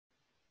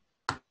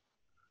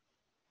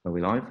Are we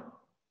live?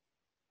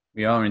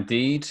 We are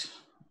indeed.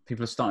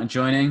 People are starting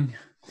joining.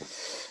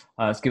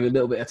 Let's give it a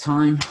little bit of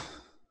time.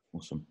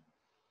 Awesome.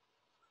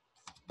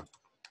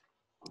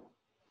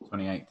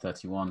 28,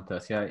 31,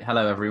 38.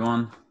 Hello,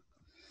 everyone.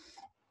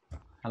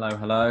 Hello,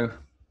 hello.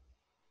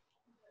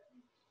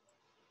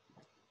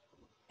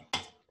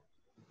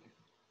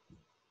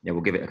 Yeah,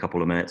 we'll give it a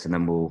couple of minutes and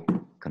then we'll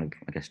kind of,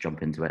 I guess,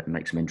 jump into it and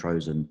make some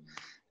intros and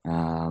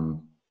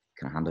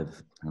kind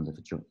of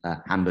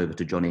hand over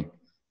to Johnny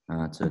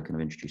to kind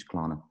of introduce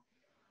Klarna.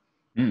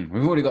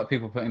 We've already got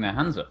people putting their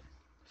hands up.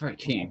 Very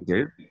keen. We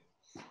do.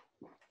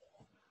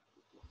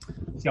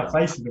 See, our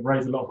faces have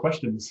raised a lot of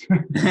questions.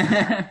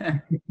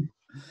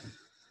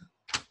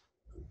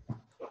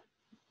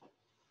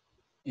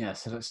 Yeah,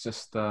 so let's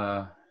just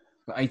got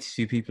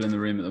 82 people in the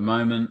room at the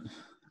moment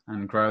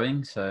and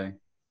growing. So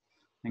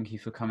thank you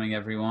for coming,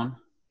 everyone.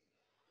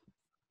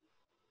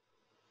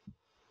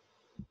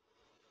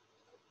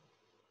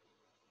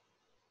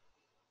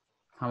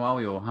 How are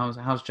we all?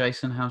 How's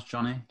Jason? How's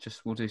Johnny?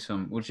 We'll do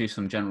some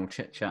general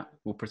chit chat.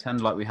 We'll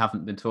pretend like we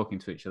haven't been talking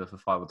to each other for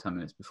 5 or 10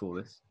 minutes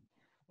before this.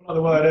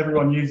 Another word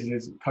everyone uses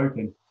is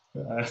coping.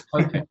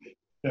 Coping.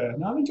 Yeah,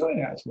 no, I'm enjoying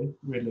it actually,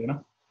 weirdly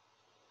enough.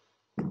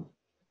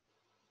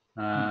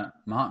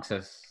 Mark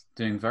says,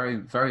 doing very,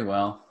 very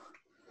well.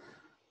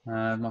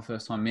 My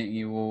first time meeting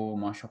you all.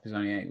 My shop is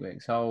only 8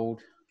 weeks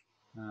old.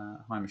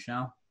 Hi,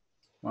 Michelle.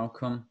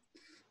 Welcome.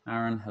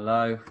 Aaron,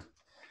 hello.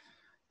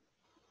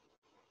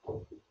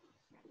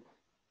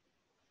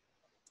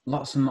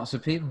 Lots and lots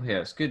of people here.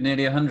 It's good.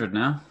 Nearly 100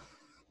 now.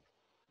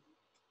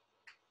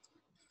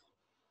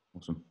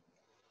 Awesome.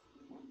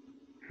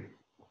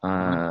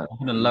 I'm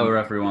going to lower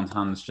everyone's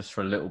hands just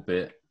for a little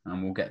bit,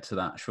 and we'll get to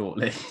that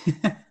shortly.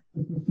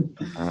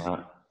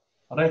 I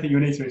don't think you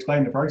need to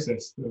explain the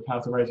process of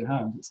how to raise your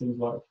hand. It seems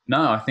like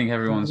no, I think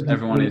everyone is.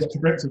 To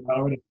grips with that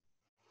already.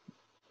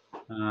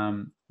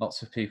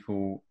 Lots of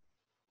people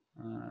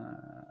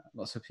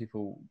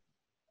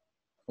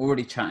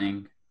already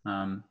chatting,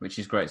 which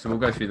is great. So we'll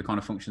go through the kind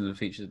of functions and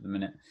features at the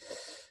minute.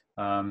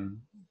 I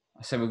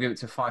said we'll give it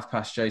to 5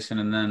 past Jason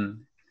and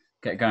then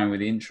get going with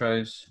the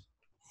intros.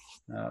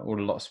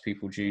 Lots of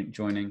people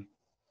joining.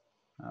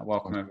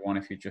 Welcome everyone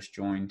if you've just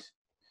joined.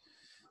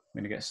 We're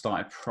going to get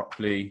started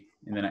properly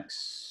in the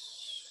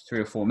next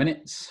 3 or 4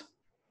 minutes.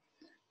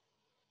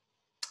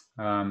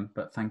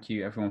 But thank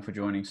you everyone for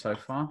joining so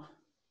far.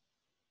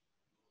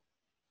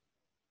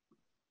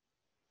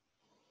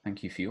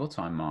 Thank you for your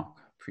time, Mark.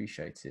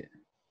 Appreciate it.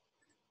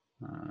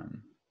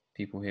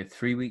 People here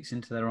 3 weeks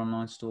into their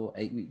online store,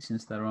 8 weeks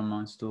into their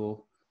online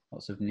store.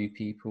 Lots of new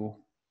people.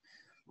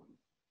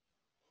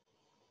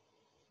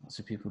 Lots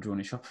of people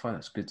joining Shopify.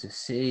 That's good to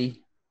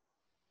see.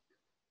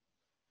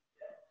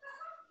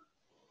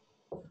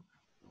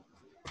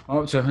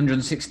 Up to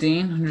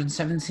 116,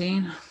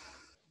 117.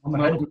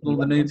 Welcome all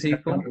the new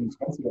people.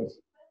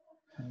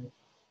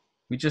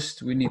 We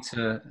need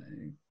to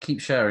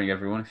keep sharing,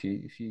 everyone. If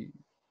you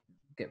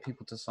get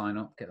people to sign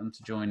up, get them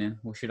to join in.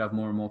 We should have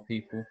more and more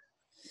people.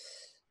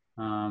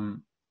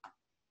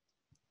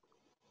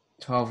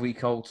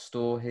 12-week-old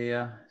store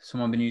here.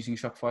 Someone been using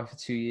Shopify for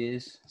 2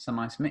 years. It's a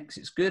nice mix.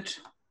 It's good.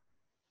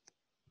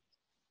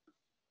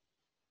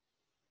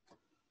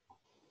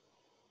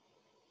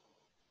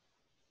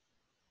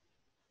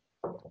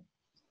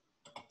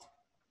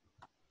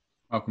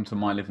 Welcome to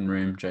my living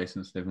room,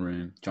 Jason's living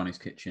room, Johnny's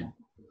kitchen.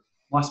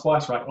 My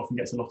spice rack often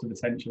gets a lot of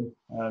attention.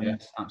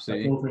 Yes,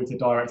 absolutely. Feel free to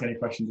direct any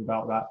questions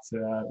about that to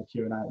the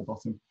Q&A at the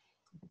bottom.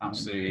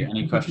 Absolutely.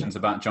 Any questions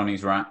about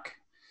Johnny's rack,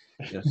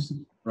 just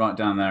right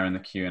down there in the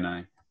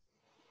Q&A.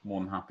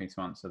 More than happy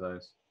to answer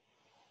those.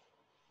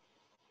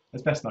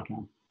 As best I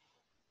can.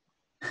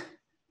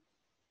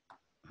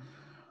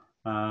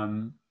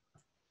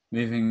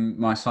 Moving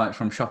my site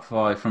from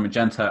Shopify from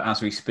Magento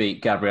as we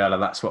speak. Gabriella,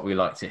 that's what we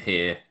like to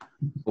hear.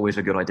 Always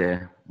a good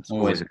idea.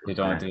 Always a good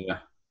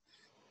idea.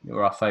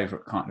 You're our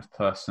favourite kind of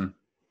person.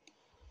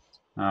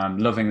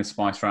 Loving the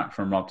spice rack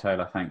from Rob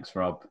Taylor. Thanks,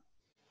 Rob.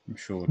 I'm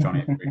sure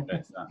Johnny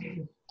appreciates that.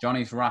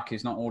 Johnny's rack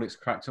is not all it's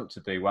cracked up to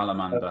be. Well,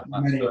 Amanda.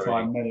 Many a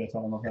time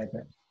I've heard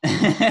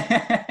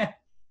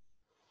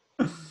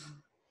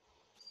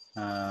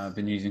that.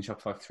 Been using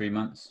Shopify for 3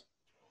 months.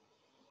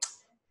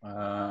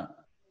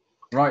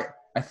 Right.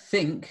 I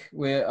think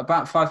we're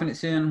about 5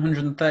 minutes in,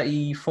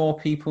 134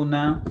 people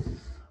now.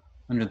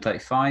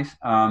 135.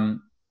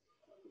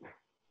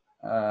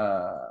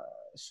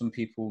 Some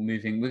people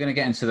moving. We're going to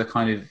get into the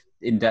kind of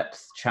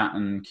in-depth chat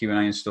and Q&A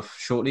and stuff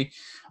shortly.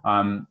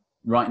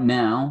 Right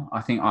now, I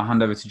think I'll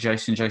hand over to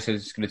Jason. Jason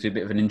is going to do a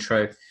bit of an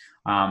intro.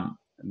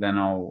 Then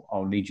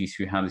I'll lead you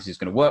through how this is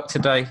going to work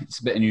today. It's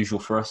a bit unusual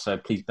for us, so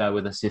please bear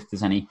with us if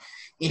there's any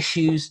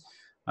issues.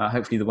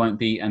 Hopefully there won't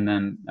be. And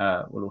then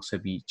we'll also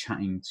be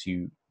chatting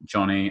to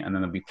Johnny, and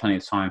then there'll be plenty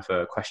of time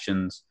for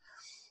questions,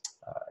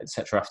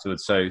 etc.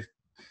 afterwards. So,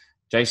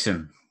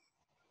 Jason,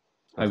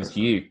 over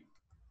to you.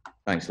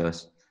 Thanks,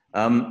 Lewis.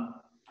 So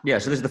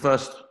this is the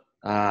first,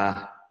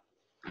 virtual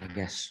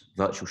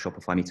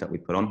Shopify meetup we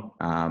put on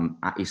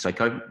at Eastside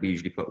Co. We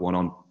usually put one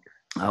on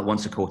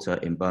once a quarter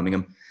in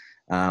Birmingham.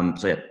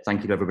 So yeah,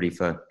 thank you to everybody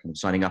for kind of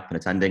signing up and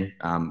attending.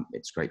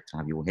 It's great to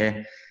have you all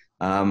here.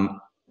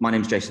 My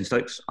name is Jason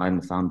Stokes. I'm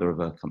the founder of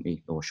a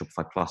company or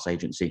Shopify Plus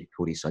agency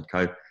called Eastside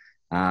Co.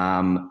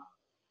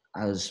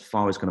 As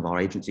far as kind of our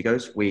agency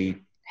goes,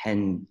 we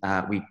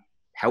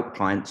help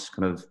clients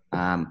kind of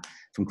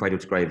from cradle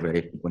to grave,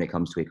 really, when it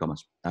comes to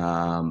e-commerce.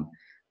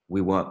 We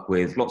work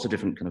with lots of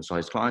different kind of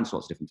sized clients,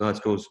 lots of different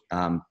verticals,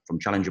 from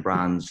challenger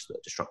brands,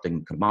 disrupting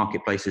kind of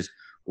marketplaces,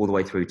 all the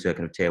way through to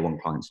kind of tier one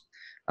clients.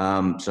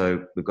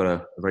 So we've got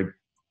a very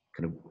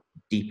kind of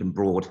deep and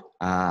broad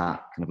kind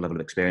of level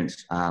of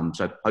experience.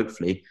 So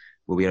hopefully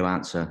we'll be able to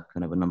answer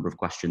kind of a number of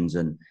questions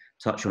and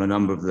touch on a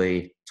number of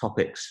the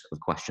topics of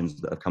questions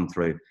that have come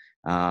through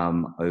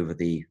over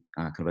the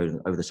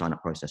over the sign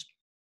up process.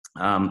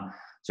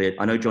 So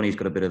I know Johnny's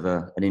got a bit of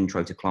an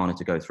intro to Klarna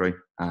to go through,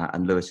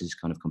 and Lewis is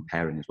kind of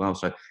comparing as well.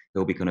 So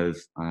he'll be kind of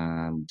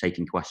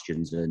taking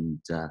questions, and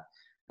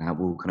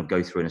we'll kind of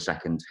go through in a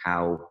second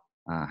how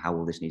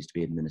all this needs to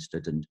be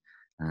administered and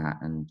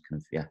kind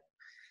of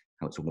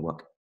how it's all going to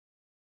work.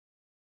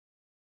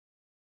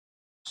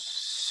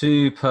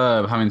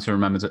 Superb. Having to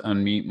remember to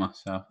unmute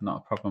myself, not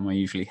a problem I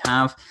usually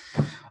have.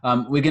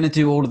 We're going to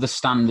do all of the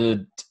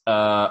standard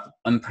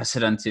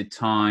unprecedented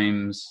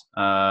times.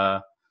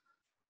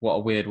 What a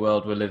weird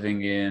world we're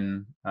living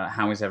in.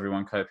 How is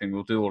everyone coping?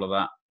 We'll do all of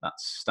that.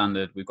 That's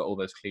standard. We've got all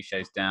those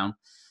cliches down.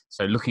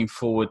 So looking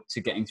forward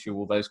to getting through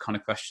all those kind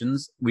of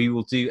questions. We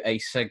will do a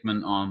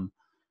segment on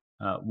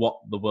what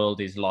the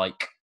world is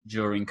like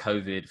during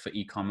COVID for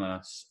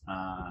e-commerce,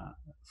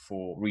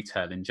 for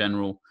retail in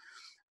general.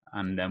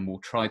 And then we'll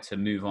try to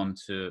move on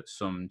to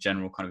some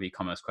general kind of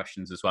e-commerce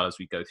questions as well as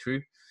we go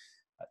through.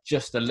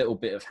 Just a little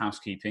bit of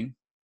housekeeping.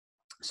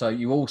 So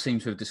you all seem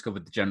to have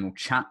discovered the general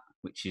chat,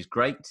 which is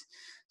great.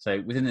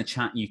 So within the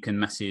chat, you can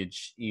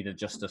message either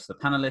just us, the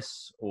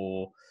panelists,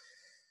 or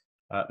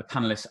the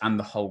panelists and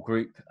the whole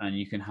group. And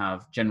you can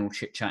have general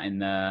chit chat in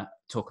there,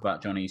 talk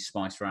about Johnny's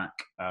spice rack,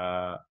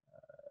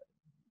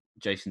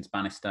 Jason's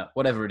banister,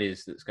 whatever it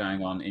is that's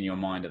going on in your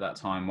mind at that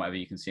time, whatever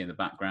you can see in the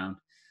background.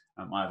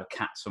 I have a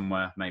cat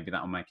somewhere, maybe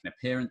that will make an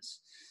appearance.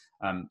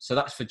 So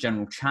that's for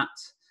general chat.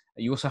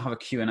 You also have a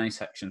Q&A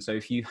section. So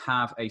if you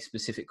have a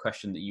specific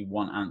question that you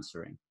want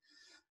answering,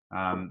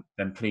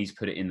 then please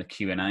put it in the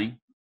Q&A.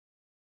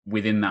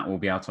 Within that, we'll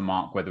be able to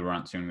mark whether we're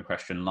answering the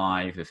question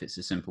live. If it's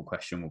a simple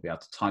question, we'll be able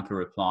to type a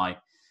reply,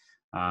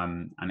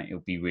 and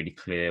it'll be really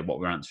clear what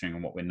we're answering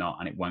and what we're not,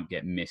 and it won't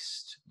get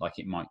missed like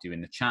it might do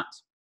in the chat.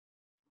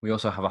 We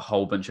also have a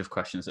whole bunch of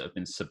questions that have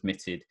been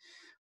submitted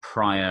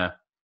prior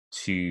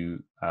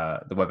to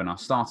the webinar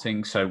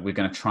starting. So we're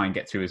going to try and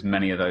get through as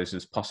many of those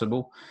as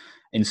possible.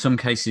 In some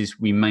cases,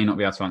 we may not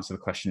be able to answer the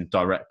question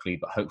directly,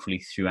 but hopefully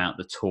throughout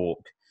the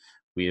talk,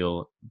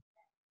 we'll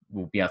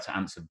be able to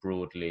answer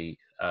broadly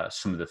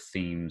some of the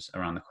themes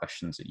around the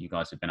questions that you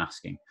guys have been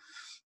asking.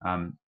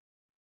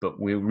 But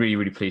we're really,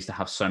 really pleased to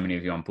have so many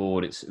of you on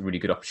board. It's a really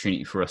good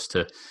opportunity for us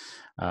to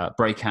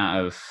break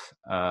out of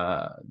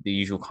the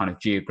usual kind of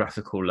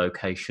geographical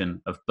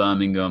location of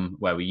Birmingham,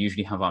 where we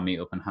usually have our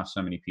meetup, and have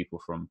so many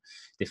people from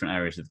different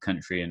areas of the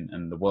country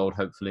and the world,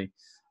 hopefully.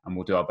 And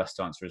we'll do our best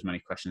to answer as many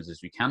questions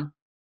as we can.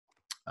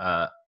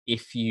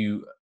 If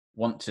you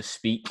want to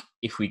speak,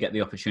 if we get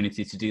the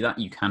opportunity to do that,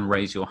 you can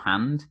raise your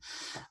hand.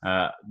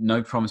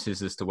 No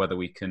promises as to whether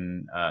we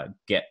can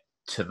get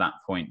to that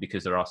point,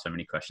 because there are so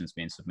many questions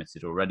being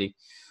submitted already,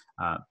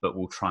 but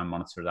we'll try and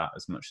monitor that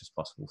as much as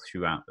possible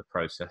throughout the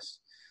process.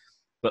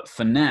 But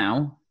for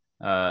now,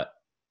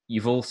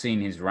 you've all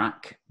seen his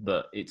rack,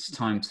 but it's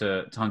time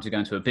to go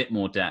into a bit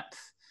more depth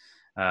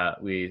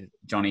with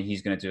Johnny.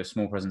 He's going to do a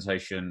small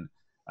presentation.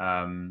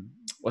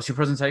 What's your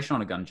presentation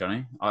on again,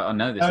 Johnny? I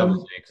know this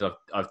obviously because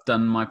I've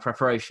done my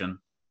preparation.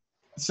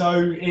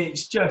 So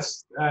it's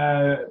just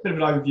a bit of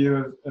an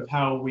overview of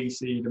how we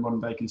see the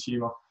modern day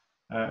consumer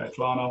at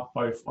Klarna,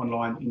 both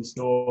online, in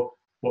store,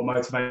 what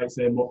motivates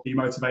them, what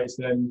demotivates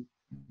them,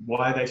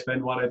 why they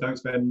spend, why they don't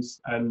spend,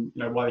 and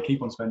why they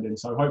keep on spending.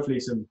 So hopefully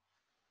some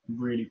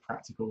really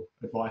practical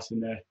advice in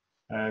there.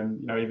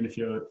 Even if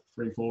you're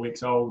 3-4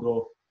 weeks old,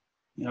 or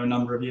a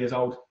number of years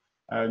old,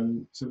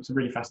 some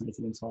really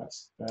fascinating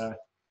insights.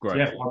 Great. So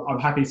yeah, I'm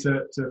happy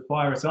to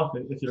fire us up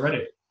if you're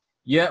ready.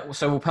 Yeah,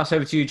 so we'll pass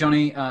over to you,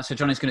 Johnny. So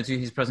Johnny's going to do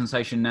his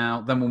presentation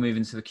now. Then we'll move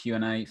into the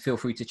Q&A. Feel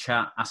free to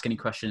chat, ask any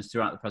questions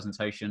throughout the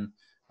presentation,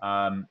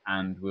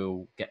 and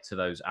we'll get to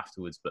those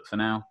afterwards. But for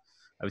now,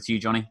 over to you,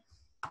 Johnny.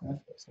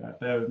 So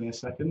bear with me a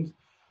second,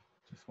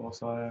 just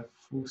whilst I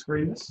full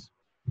screen this.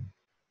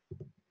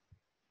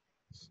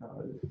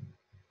 So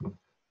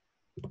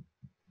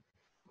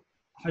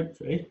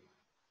hopefully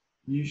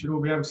you should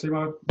all be able to see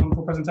my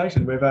wonderful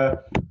presentation with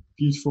a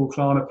beautiful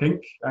Klarna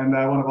pink, and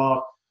one of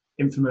our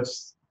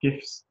infamous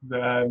gifts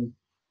that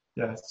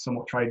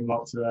somewhat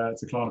trademark to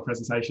Klarna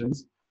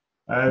presentations.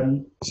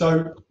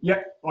 So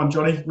yeah, I'm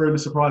Johnny. Ruined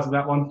the surprise of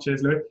that one.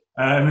 Cheers, Louis.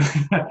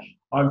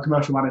 I'm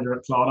commercial manager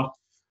at Klarna.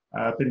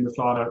 Been with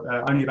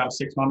Klarna only about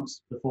 6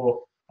 months.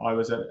 Before I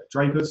was at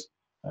Draper's,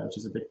 which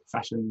is a big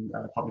fashion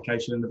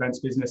publication and events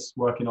business,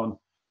 working on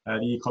the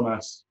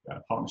e-commerce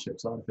partnership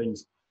side of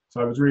things.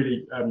 So I was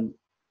really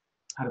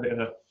had a bit of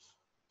a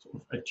sort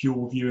of a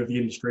dual view of the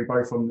industry,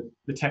 both from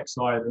the tech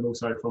side and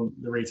also from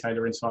the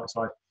retailer insight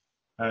side.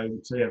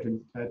 So yeah, I've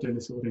been doing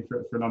this sort of thing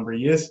for a number of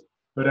years.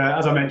 But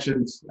as I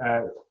mentioned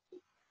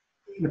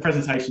in the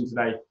presentation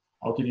today,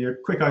 I'll give you a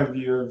quick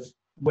overview of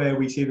where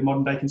we see the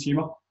modern day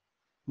consumer,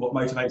 what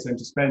motivates them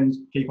to spend,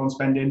 keep on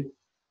spending,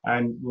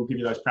 and we'll give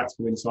you those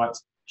practical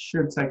insights.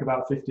 Should take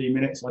about 15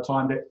 minutes. I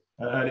timed it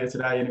earlier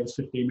today and it was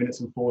 15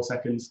 minutes and 4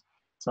 seconds.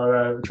 So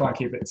we'll try and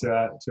keep it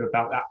to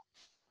about that.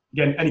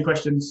 Again, any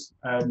questions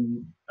at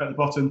the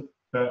bottom,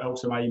 but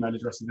also my email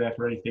address is there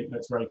for anything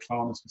that's very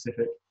Klarna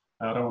specific.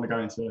 I don't want to go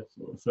into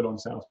sort of full-on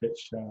sales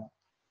pitch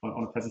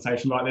on a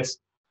presentation like this.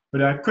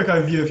 But a quick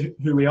overview of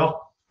who we are.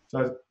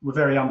 So we're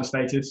very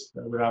understated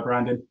with our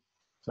branding.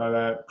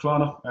 So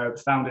Klarna,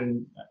 founded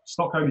in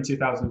Stockholm in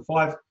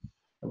 2005.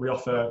 We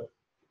offer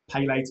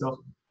pay later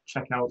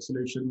checkout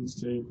solutions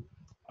to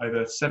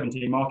over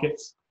 17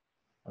 markets.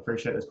 I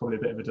appreciate there's probably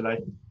a bit of a delay,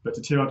 but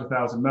to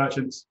 200,000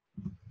 merchants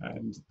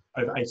and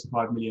over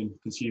 85 million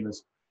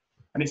consumers.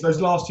 And it's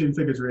those last two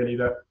figures really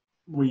that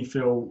we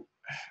feel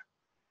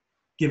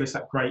give us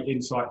that great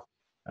insight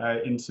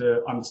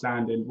into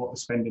understanding what the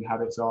spending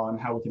habits are and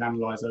how we can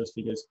analyze those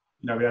figures.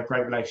 You know, we have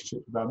great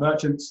relationships with our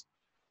merchants,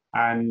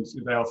 and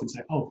they often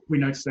say, "Oh, we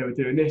noticed they were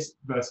doing this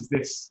versus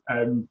this."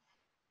 You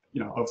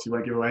know, obviously,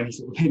 won't give away any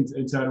sort of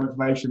internal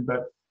information,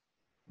 but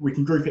we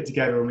can group it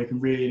together and we can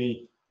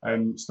really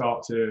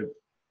start to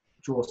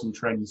draw some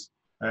trends.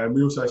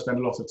 We also spend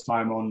a lot of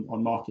time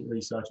on market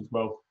research as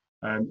well,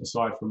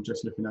 aside from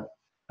just looking at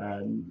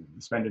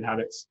spending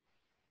habits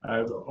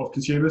of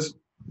consumers.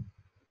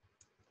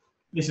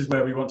 This is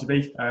where we want to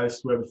be. This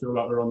is where we feel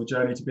like we're on the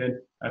journey to being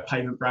a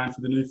payment brand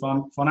for the new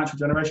financial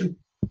generation.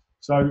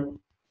 So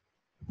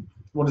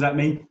what does that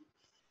mean?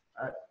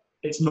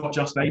 It's not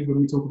just age. When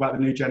we talk about the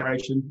new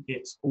generation,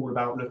 it's all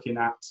about looking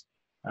at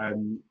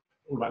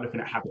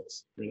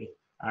habits really,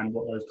 and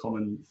what those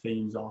common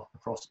themes are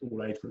across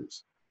all age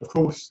groups. Of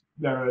course,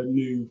 there are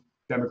new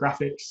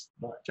demographics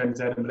like Gen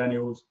Z and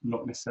millennials,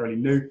 not necessarily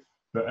new,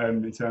 but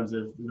in terms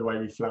of the way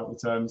we flout the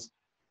terms.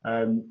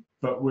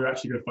 But we're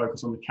actually going to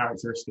focus on the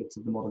characteristics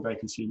of the modern day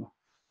consumer.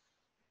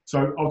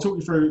 So I'll talk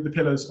you through the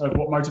pillars of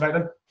what motivate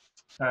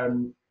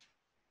them.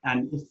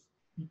 And if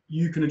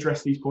you can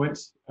address these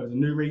points as a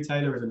new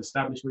retailer, as an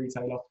established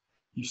retailer,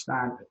 you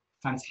stand a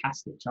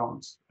fantastic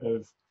chance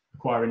of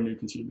acquiring new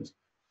consumers.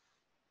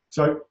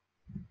 So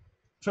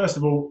first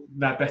of all,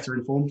 they're better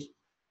informed.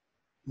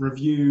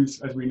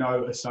 Reviews, as we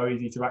know, are so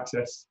easy to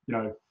access, you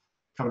know,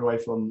 coming away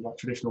from like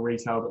traditional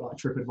retail, but like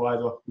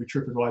TripAdvisor, we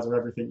TripAdvisor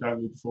everything,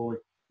 don't we, before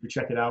we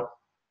check it out.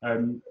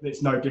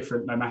 It's no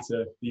different no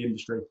matter the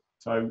industry.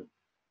 So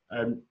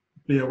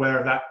be aware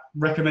of that.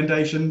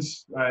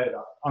 Recommendations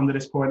under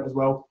this point as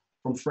well,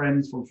 from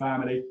friends, from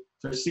family.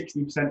 So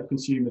 60% of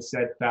consumers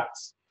said that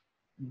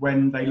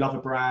when they love a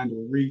brand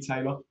or a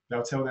retailer,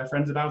 they'll tell their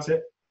friends about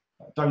it.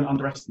 Don't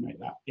underestimate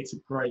that. It's a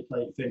great,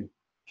 great thing.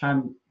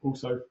 Can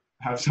also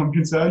have some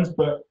concerns,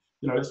 but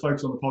you know, let's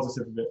focus on the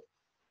positive of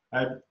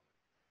it.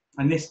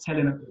 And this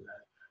telling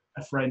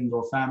a friend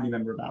or a family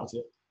member about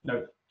it, you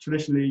know,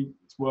 traditionally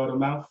it's word of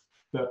mouth,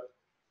 but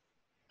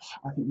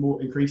I think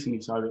more increasingly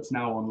so, it's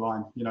now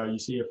online. You know, you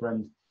see a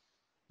friend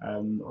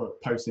or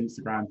post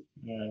Instagram,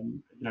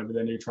 you know, with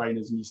their new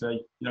trainers, and you say,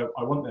 you know,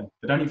 I want them.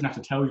 They don't even have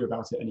to tell you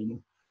about it anymore.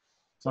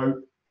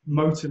 So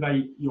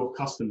motivate your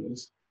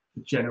customers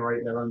to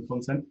generate their own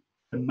content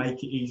and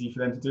make it easy for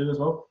them to do as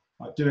well.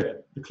 Like do it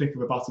at the click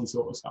of a button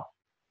sort of stuff.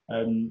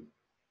 And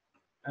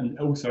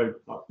also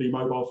like, be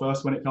mobile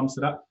first when it comes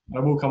to that. And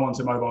I will come on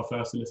to mobile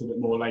first a little bit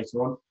more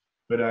later on.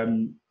 But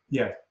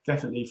yeah,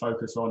 definitely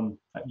focus on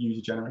that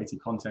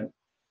user-generated content.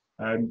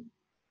 They're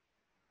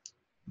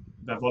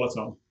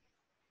volatile.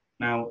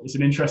 Now, it's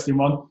an interesting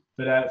one,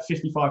 but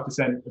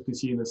 55% of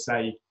consumers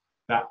say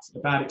that a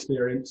bad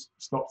experience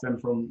stops them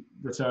from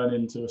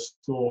returning to a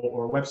store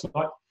or a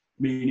website,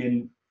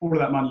 meaning all of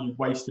that money you've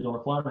wasted on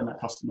acquiring that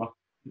customer,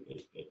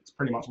 it's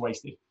pretty much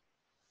wasted.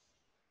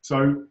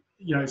 So,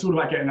 you know, it's all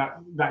about getting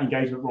that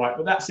engagement right.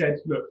 But that said,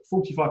 look,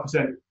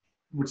 45%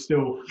 would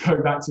still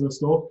go back to the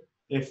store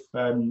if,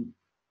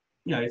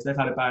 you know, if they've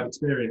had a bad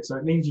experience. So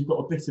it means you've got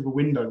a bit of a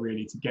window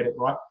really to get it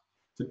right.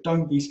 So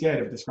don't be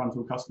scared of a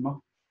disgruntled customer,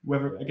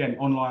 whether again,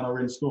 online or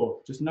in store,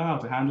 just know how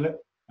to handle it.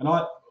 And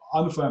I'm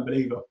a firm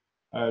believer,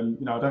 you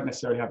know, I don't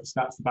necessarily have the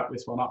stats to back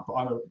this one up, but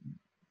I'm a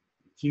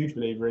huge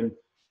believer in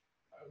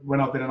when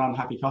I've been an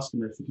unhappy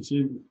customer, if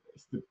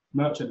the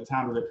merchant has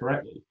handled it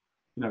correctly,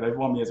 you know, they've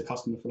won me as a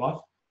customer for life.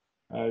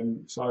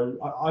 So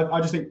I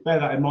just think bear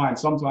that in mind.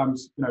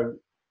 Sometimes, you know,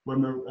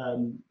 when we're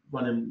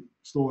running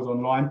stores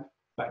online,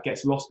 that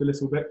gets lost a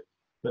little bit,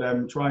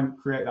 but try and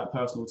create that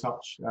personal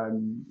touch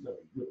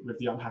with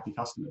the unhappy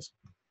customers.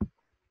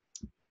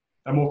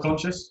 They're more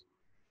conscious.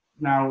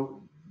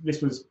 Now,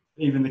 this was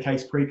even the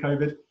case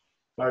pre-COVID.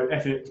 So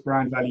ethics,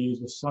 brand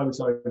values were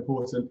so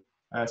important.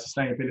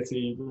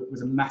 Sustainability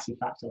was a massive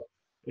factor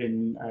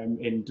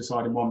in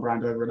deciding one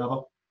brand over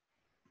another.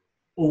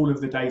 All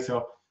of the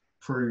data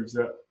proves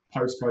that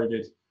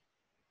post-COVID,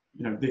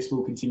 this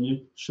will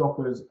continue.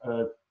 Shoppers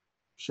are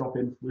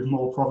shopping with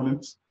more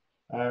provenance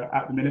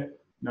at the minute.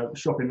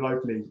 Shopping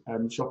locally,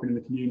 shopping in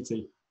the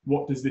community.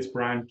 What does this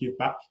brand give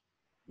back?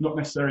 Not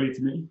necessarily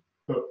to me,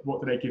 but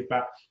what do they give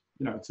back,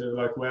 to the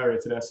local area,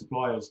 to their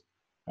suppliers,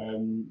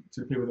 to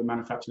the people that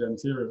manufacture their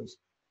materials.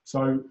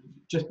 So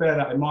just bear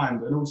that in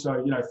mind, and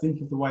also,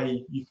 think of the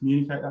way you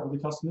communicate that with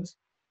your customers.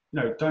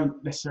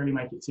 Don't necessarily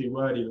make it too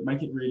wordy, but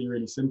make it really,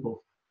 really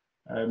simple.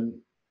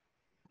 And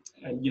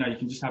you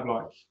can just have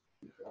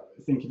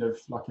thinking of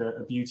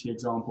a beauty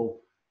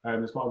example.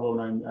 There's quite a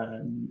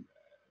well-known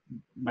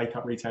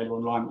makeup retailer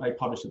online. They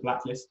publish a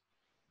blacklist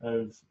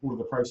of all of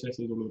the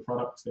processes, all of the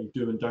products they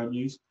do and don't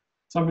use.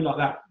 Something like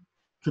that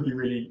could be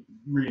really,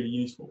 really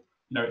useful.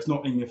 It's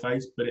not in your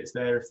face, but it's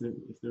there if the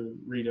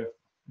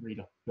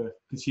the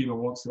consumer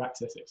wants to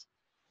access it.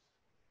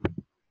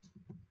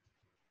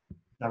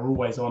 They're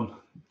always on.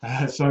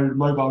 So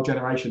mobile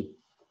generation,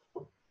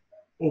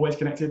 always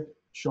connected,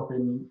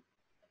 shopping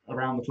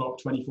around the clock,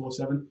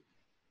 24/7.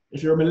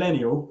 If you're a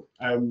millennial,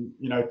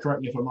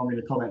 correct me if I'm wrong in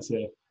the comments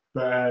here,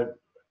 but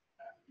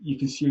you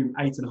consume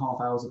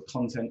 8.5 hours of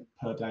content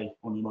per day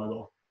on your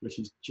mobile, which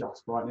is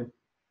just frightening.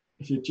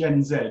 If you're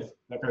Gen Z,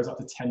 that goes up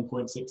to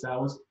 10.6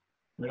 hours.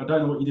 I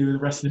don't know what you do with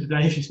the rest of the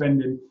day if you're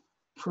spending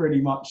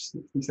pretty much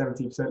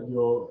 60-70% of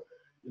your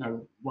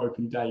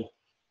woken day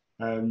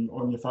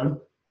on your phone.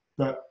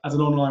 But as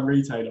an online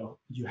retailer,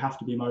 you have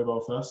to be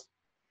mobile first.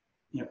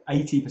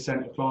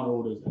 80% of Klarna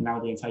orders are now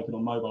being taken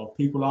on mobile.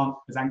 People aren't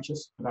as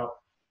anxious about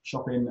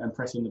shopping and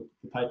pressing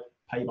the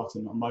pay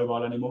button on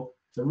mobile anymore.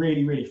 So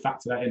really, really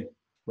factor that in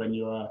when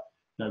you're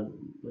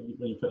when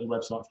you put your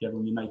website together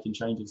and you're making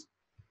changes.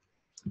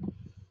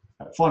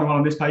 Final one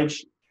on this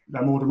page,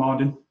 they're more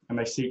demanding and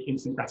they seek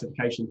instant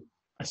gratification.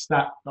 A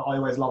stat that I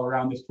always love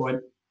around this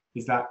point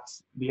is that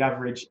the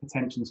average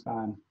attention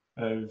span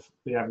of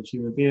the average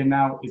human being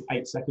now is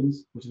 8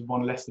 seconds, which is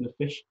one less than a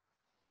fish.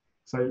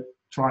 So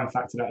try and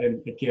factor that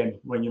in again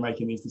when you're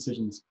making these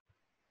decisions.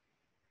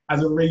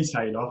 As a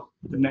retailer,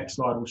 the next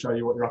slide will show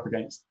you what you're up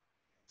against.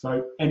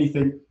 So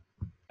anything,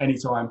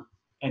 anytime,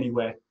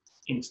 anywhere,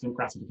 instant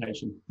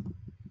gratification.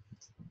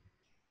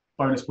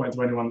 Bonus point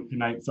to anyone who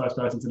name first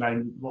person to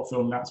name what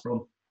film that's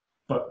from,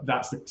 but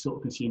that's the sort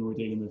of consumer we're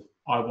dealing with.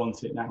 I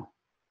want it now.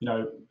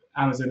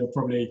 Amazon will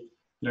probably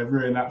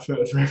ruin that for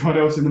everyone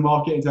else in the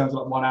market in terms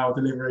of 1 hour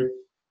delivery,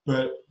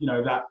 but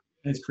that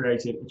has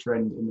created a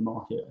trend in the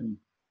market, and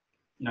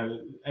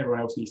everyone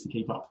else needs to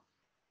keep up.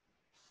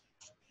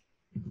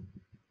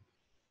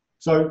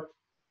 So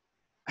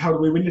how do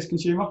we win this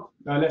consumer?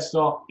 Let's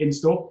start in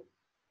store.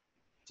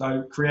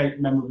 So create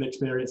memorable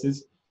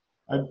experiences.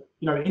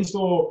 In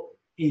store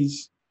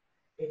is,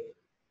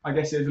 I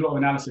guess there's a lot of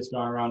analysis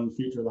going around the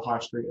future of the high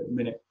street at the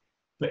minute,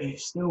 but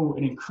it's still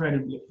an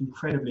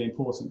incredibly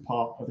important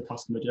part of the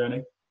customer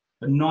journey.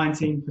 And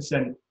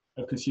 19%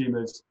 of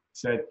consumers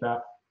said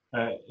that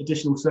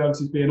additional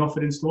services being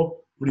offered in store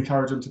would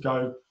encourage them to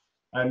go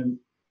and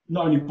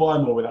not only buy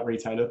more with that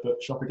retailer,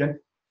 but shop again.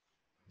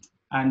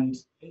 And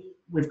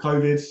with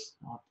COVID,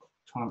 I'm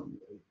trying to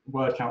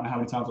word count how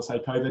many times I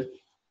say COVID,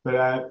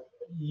 but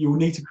you'll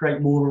need to create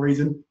more of a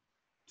reason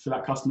for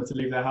that customer to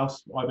leave their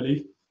house, I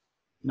believe.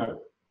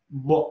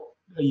 What's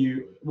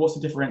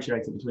the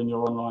differentiator between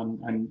your online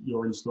and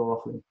your in-store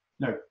offering?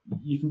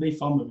 You can be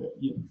fun with it,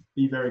 you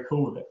be very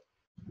cool with it.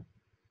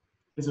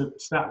 There's a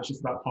stat that's just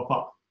about to pop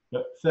up,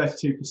 but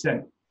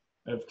 32%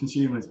 of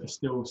consumers are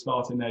still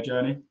starting their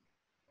journey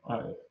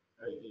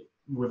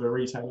with a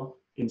retailer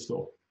in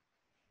store.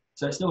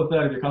 So it's still a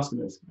third of your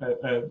customers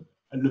are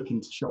looking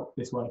to shop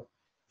this way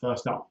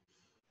first up.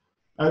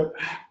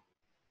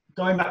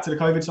 Going back to the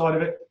COVID side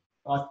of it,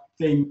 I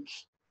think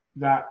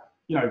that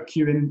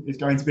queuing is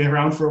going to be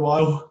around for a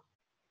while.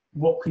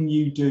 What can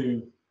you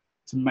do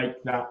to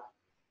make that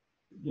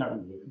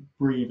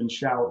breathe and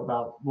shout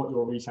about what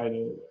your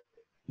retailer,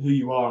 who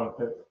you are,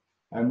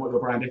 and what your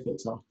brand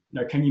ethics are?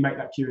 Can you make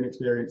that queuing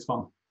experience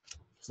fun,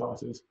 for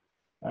starters?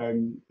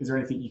 Is there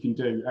anything you can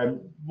do?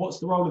 What's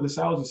the role of the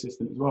sales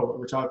assistant as well,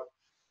 which I've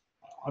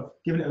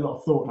given it a lot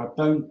of thought, and I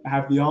don't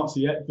have the answer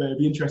yet, but it'd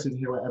be interesting to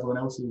hear what everyone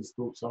else's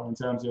thoughts are in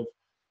terms of,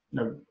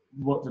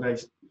 what do they,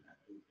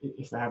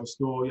 if they have a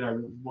store,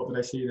 what do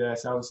they see their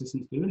sales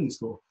assistants doing in the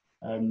store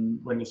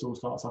when this all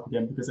starts up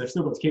again? Because they've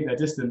still got to keep their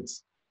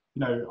distance.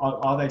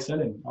 Are they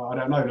selling? I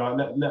don't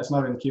know. Let us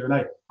know in the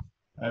Q&A.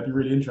 It'd be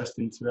really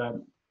interesting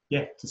to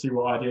see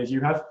what ideas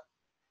you have.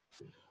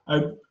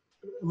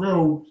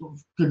 Real sort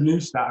of good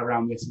news stat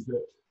around this is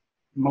that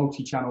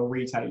multi-channel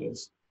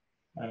retailers,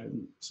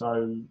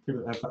 so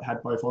people that have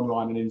had both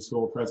online and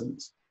in-store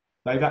presence,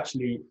 they've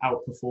actually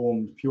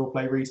outperformed pure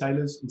play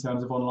retailers in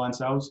terms of online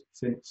sales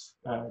since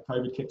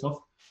COVID kicked off.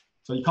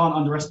 So you can't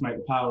underestimate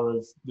the power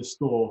of the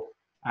store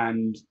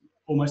and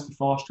almost the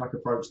fast track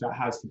approach that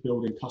has to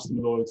building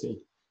customer loyalty.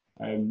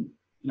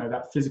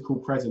 That physical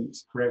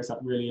presence creates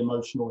that really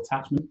emotional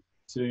attachment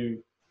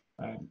to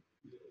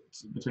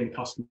between the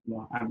customer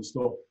and the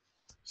store.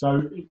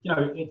 So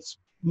it's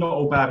not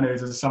all bad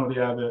news as some of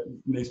the other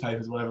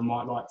newspapers or whatever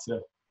might like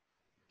to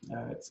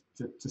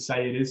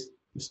say it is.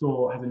 the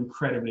store has an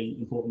incredibly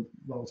important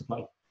role to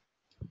play.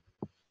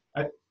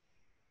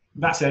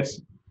 That said,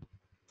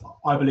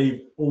 I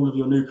believe all of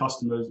your new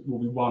customers will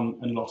be won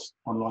and lost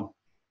online.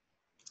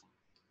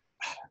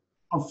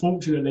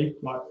 Unfortunately,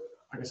 like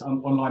I guess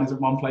online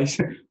isn't one place,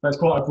 but it's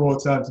quite a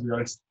broad term to be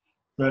honest.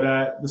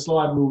 But the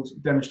slide will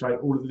demonstrate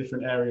all of the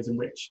different areas in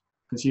which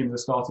consumers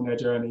are starting their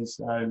journeys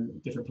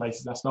and different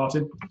places they're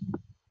starting.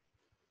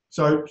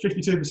 So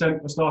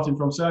 52% are starting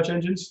from search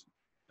engines.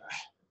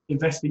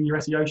 Invest in your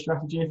SEO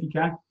strategy if you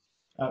can.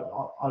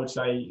 I would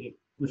say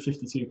with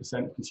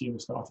 52% of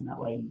consumers starting that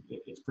way,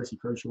 it's pretty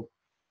crucial.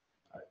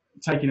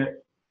 Taking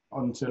it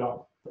onto like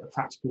a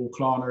practical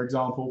Klarna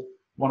example,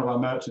 one of our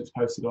merchants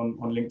posted on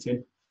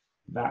LinkedIn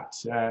that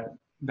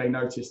they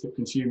noticed that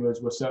consumers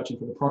were searching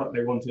for the product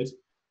they wanted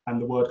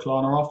and the word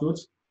Klarna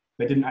afterwards.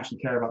 They didn't actually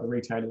care about the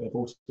retailer they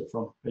bought it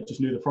from. They just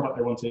knew the product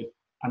they wanted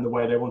and the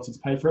way they wanted to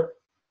pay for it.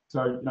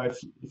 So, you know,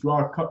 if you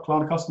are a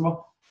Klarna customer,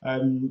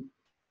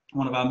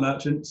 one of our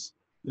merchants,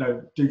 you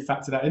know, do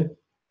factor that in.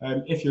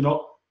 If you're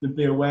not, then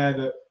be aware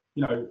that,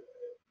 you know,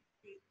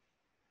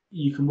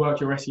 you can work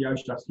your SEO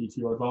strategy to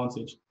your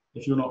advantage.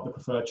 If you're not the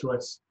preferred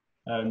choice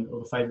or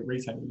the favorite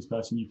retailer of this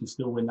person, you can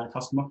still win that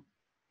customer.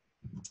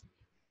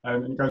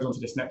 And it goes on to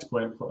this next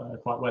point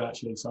quite well,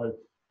 actually. So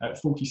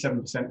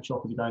 47% of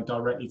shoppers are going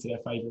directly to their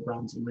favorite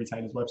brands and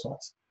retailers'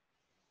 websites.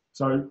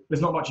 So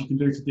there's not much you can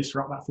do to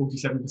disrupt that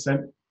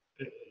 47%.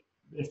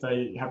 If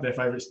they have their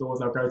favorite stores,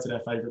 they'll go to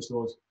their favorite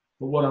stores.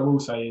 But what I will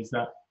say is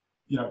that,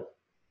 you know,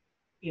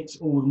 it's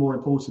all the more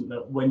important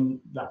that when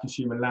that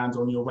consumer lands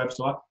on your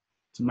website,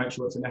 to make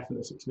sure it's an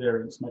effortless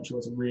experience, make sure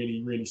it's a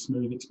really, really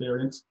smooth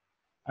experience.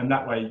 And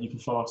that way you can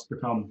fast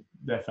become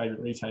their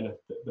favorite retailer,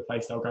 the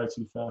place they'll go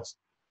to first,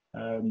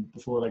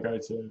 before they go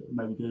to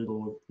maybe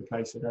Google, or the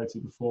place they go to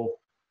before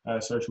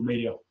social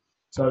media.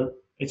 So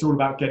it's all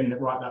about getting it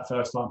right that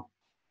first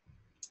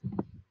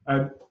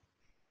time.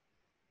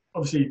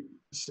 Obviously,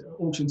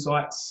 auction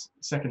sites,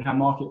 second-hand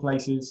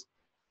marketplaces.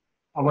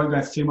 I won't go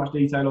into too much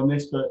detail on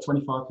this, but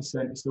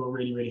 25% is still a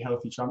really, really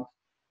healthy chunk.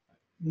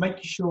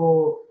 Make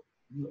sure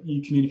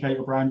you communicate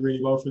your brand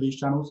really well for these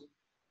channels.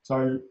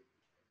 So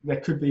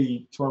there could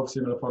be 12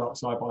 similar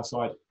products side by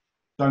side.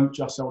 Don't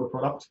just sell the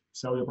product,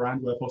 sell your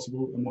brand where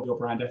possible and what your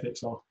brand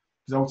ethics are.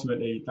 Because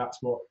ultimately, that's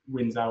what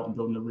wins out and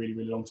building a really,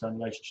 really long-term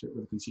relationship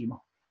with the consumer.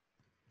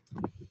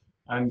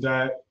 And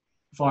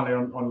finally,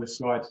 on this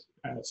slide,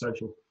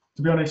 social.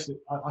 To be honest,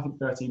 I think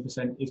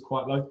 13% is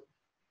quite low,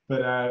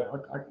 but I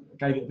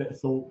gave it a bit of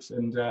thought,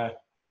 and I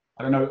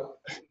don't know,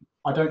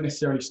 I don't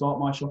necessarily start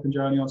my shopping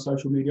journey on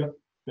social media,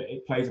 but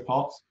it plays a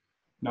part.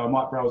 You know, I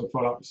might browse a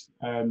product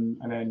and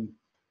then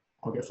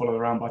I'll get followed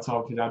around by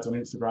targeted ads on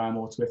Instagram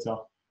or Twitter,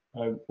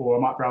 or I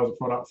might browse a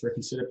product for a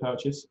considered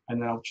purchase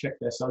and then I'll check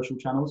their social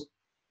channels.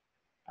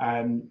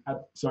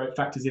 So it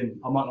factors in.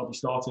 I might not be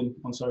starting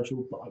on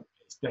social, but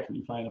it's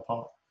definitely playing a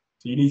part.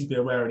 So you need to be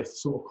aware of this, the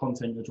sort of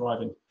content you're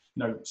driving.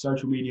 You know,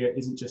 social media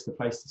isn't just a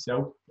place to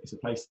sell, it's a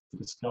place to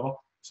discover.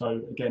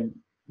 So again,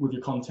 with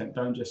your content,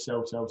 don't just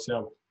sell.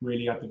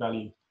 Really add the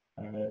value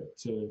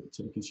to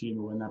the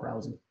consumer when they're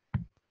browsing.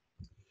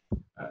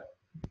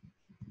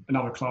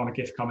 Another Klarna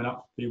gift coming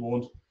up, be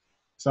warned.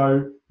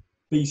 So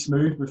be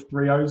smooth with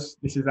 3 O's.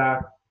 This is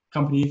our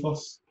company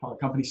ethos, our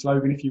company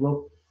slogan, if you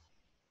will.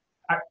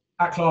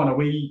 At Klarna,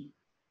 we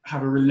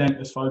have a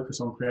relentless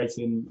focus on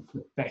creating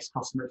the best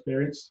customer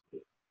experience,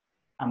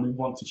 and we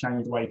want to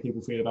change the way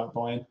people feel about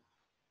buying.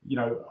 You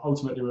know,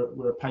 ultimately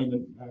we're a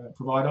payment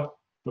provider,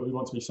 but we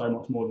want to be so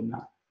much more than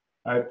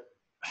that.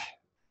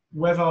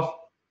 Whether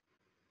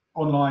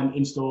online,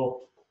 in-store,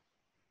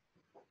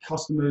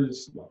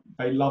 customers,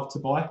 they love to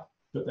buy,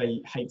 but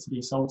they hate to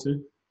be sold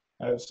to.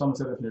 Someone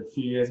said it a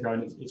few years ago,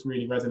 and it's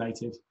really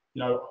resonated.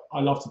 You know, I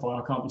love to buy,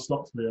 I can't be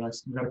stopped, to be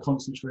honest. We've had a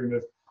constant stream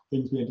of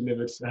things being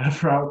delivered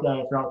throughout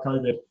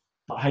COVID,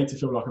 but I hate to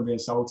feel like I'm being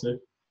sold to.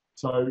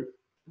 So,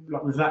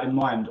 like, with that in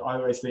mind, I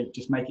always think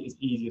just make it as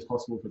easy as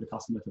possible for the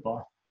customer to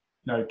buy.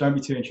 You know, don't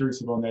be too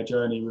intrusive on their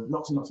journey with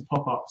lots and lots of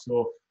pop-ups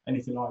or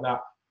anything like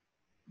that.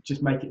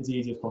 Just make it as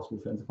easy as possible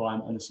for them to buy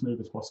and as smooth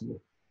as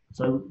possible.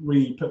 So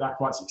we put that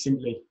quite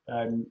succinctly.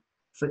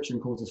 Friction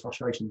causes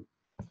frustration.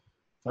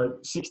 So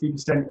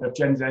 60% of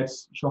Gen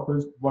Z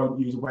shoppers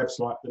won't use a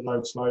website that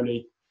loads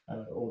slowly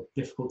or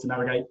difficult to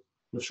navigate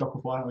with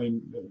Shopify. I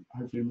mean,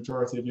 hopefully the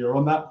majority of you are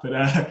on that,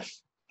 but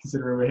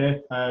considering we're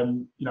here,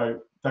 you know,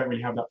 don't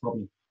really have that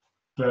problem.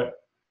 But,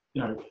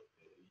 you know,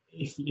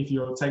 if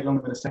you'll take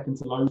longer than a second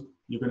to load,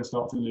 you're going to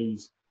start to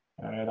lose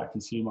that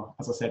consumer.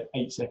 As I said,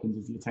 8 seconds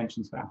is the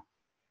attention span.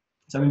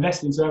 So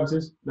invest in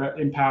services that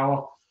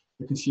empower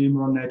the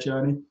consumer on their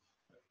journey.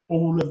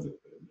 All of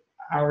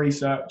our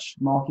research,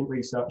 market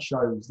research,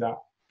 shows that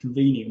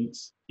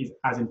convenience is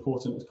as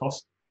important as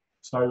cost.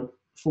 So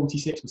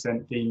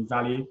 46% deem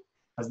value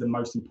as the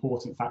most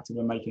important factor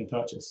when making a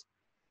purchase,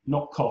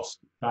 not cost,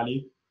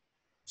 value.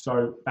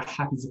 So they're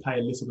happy to pay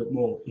a little bit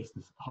more if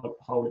the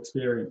whole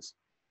experience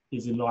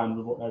is in line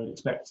with what they would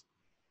expect,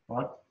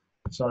 right?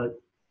 So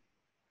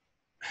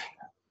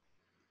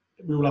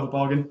we all have a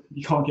bargain.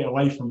 You can't get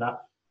away from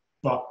that.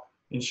 But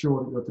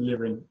ensure that you're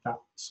delivering that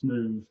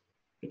smooth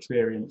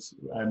experience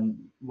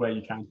where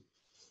you can.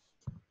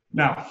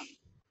 Now,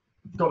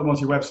 you've got them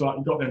onto your website,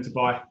 you've got them to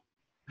buy.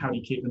 How do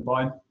you keep them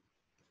buying?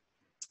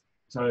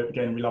 So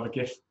again, we love a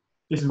gift.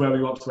 This is where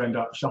we want to end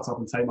up. Shut up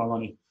and take my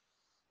money.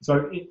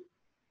 So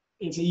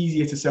it's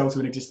easier to sell to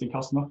an existing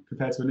customer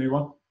compared to a new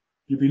one.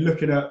 You'll be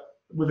looking at,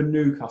 with a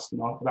new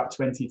customer, about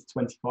 20 to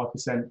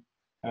 25%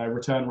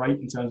 return rate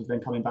in terms of them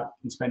coming back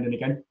and spending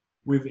again.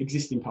 With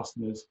existing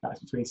customers, that's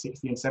between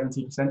 60 and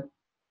 70%.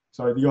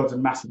 So the odds are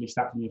massively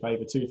stacked in your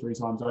favour 2-3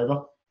 times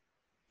over.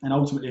 And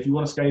ultimately, if you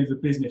want to scale the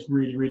business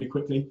really, really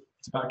quickly,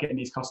 it's about getting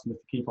these customers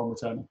to keep on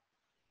returning.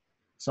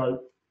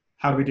 So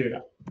how do we do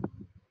that?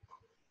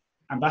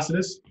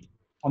 Ambassadors.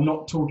 I'm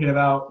not talking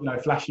about, you know,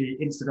 flashy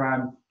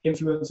Instagram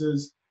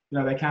influencers. You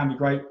know, they can be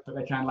great, but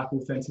they can lack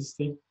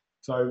authenticity.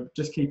 So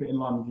just keep it in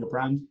line with your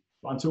brand.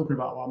 But I'm talking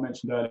about what I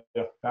mentioned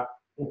earlier, that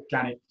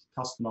organic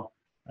customer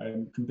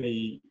can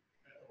be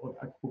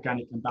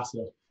organic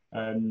ambassador,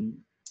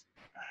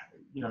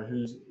 you know,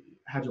 who's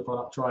had your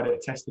product, tried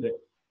it, tested it.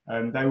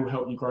 They will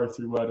help you grow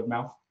through word of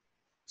mouth.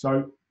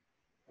 So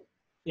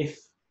if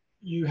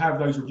you have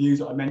those reviews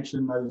that I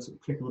mentioned, those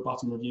click of a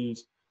button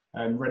reviews,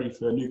 ready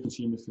for new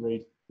consumers to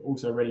read, but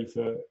also ready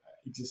for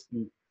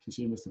existing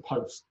consumers to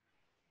post.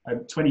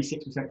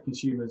 26% of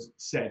consumers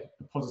said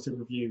a positive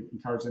review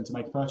encouraged them to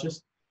make a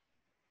purchase.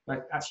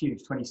 Like, that's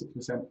huge,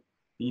 26%.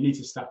 You need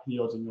to stack the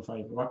odds in your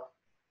favour, right?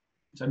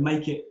 So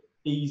make it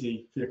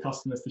easy for your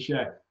customers to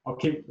share. I'll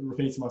keep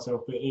repeating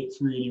myself, but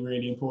it's really,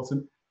 really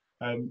important.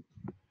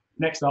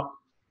 Next up,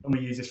 and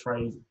we use this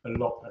phrase a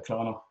lot at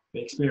Klarna,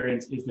 the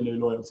experience is the new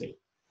loyalty.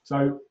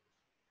 So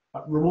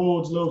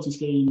rewards, loyalty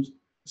schemes,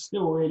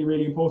 still really,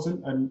 really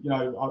important. And, you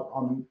know,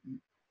 I'm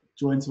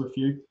joined to a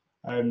few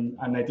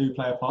and they do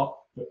play a part,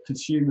 but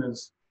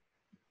consumers,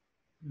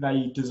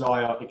 they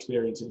desire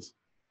experiences,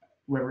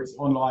 whether it's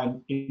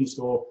online,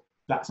 in-store,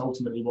 that's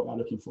ultimately what they're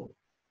looking for.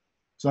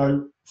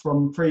 So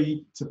from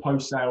pre to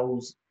post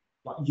sales,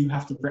 like, you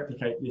have to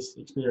replicate this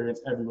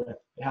experience everywhere.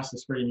 It has to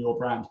scream your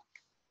brand.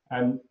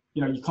 And,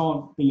 you know, you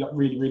can't be like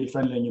really, really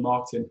friendly in your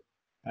marketing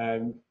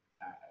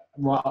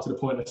right up to the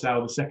point of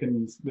sale. The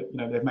second that, you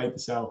know, they've made the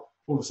sale,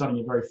 all of a sudden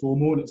you're very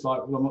formal, and it's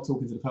like, well, I'm not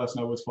talking to the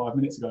person I was 5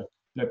 minutes ago.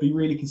 You know, be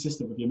really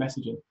consistent with your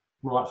messaging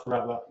right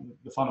throughout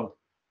the funnel,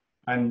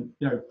 and,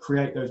 you know,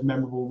 create those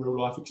memorable real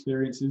life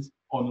experiences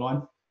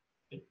online.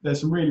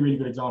 There's some really, really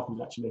good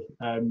examples actually.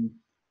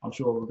 I'm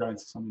sure we'll go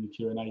into some in the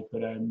Q&A,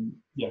 but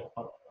yeah,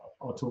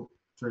 I'll talk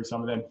through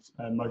some of them,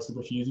 most of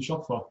which are using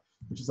Shopify,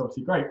 which is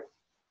obviously great.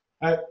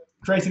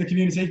 Creating a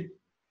community.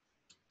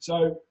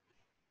 So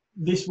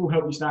this will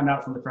help you stand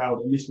out from the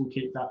crowd, and this will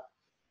keep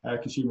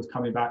that consumers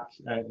coming back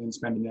and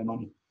spending their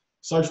money.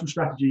 Social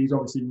strategy is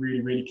obviously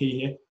really, really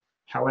key here.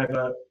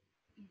 However,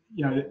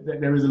 you know,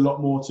 there is a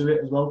lot more to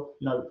it as well.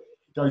 You know,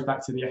 it goes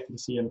back to the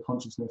efficacy and the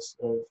consciousness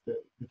of the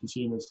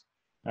consumers,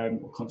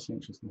 or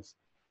conscientiousness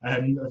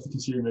of the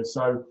consumers.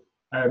 So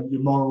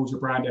your morals, your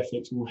brand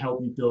ethics will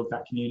help you build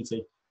that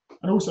community.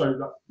 And also,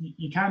 like,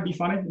 you can be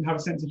funny and have a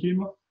sense of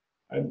humour.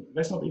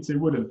 Let's not be too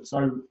wooden.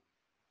 So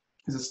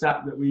there's a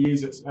stat that we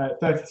use, it's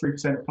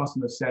 33% of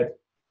customers said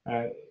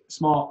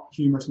smart,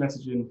 humorous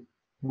messaging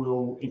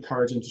will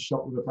encourage them to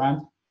shop with a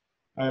brand.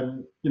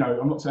 You know,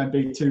 I'm not saying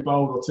be too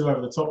bold or too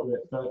over the top with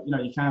it, but, you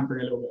know, you can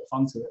bring a little bit of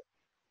fun to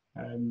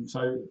it.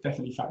 So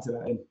definitely factor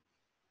that in.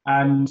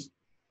 And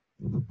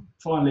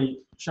finally,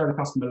 show the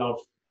customer love,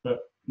 but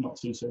not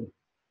too soon.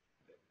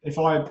 If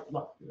I'm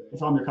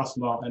your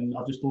customer and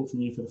I've just bought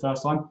from you for the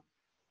first time,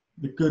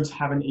 the goods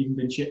haven't even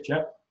been shipped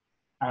yet,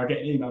 and I get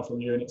an email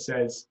from you and it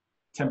says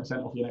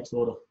 10% off your next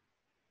order,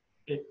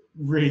 it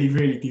really,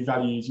 really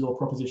devalues your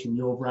proposition,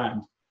 your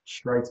brand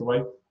straight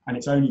away. And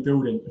it's only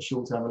building a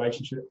short-term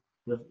relationship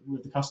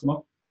with the customer.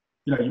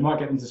 You know, you might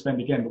get them to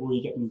spend again, but will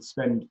you get them to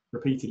spend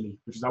repeatedly,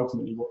 which is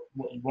ultimately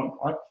what you want,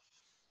 right?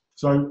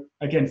 So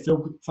again,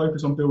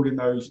 focus on building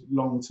those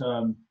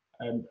long-term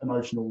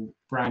emotional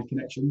brand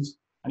connections.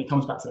 And it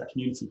comes back to that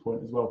community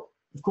point as well.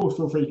 Of course,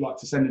 feel free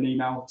to send an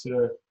email to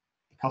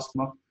the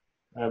customer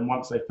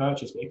once they've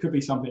purchased, but it could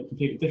be something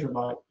completely different,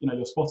 like, you know,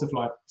 your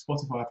Spotify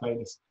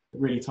playlist that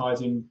really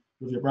ties in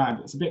with your brand.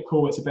 It's a bit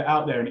cool, it's a bit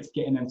out there, and it's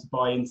getting them to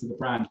buy into the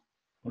brand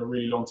on a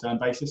really long-term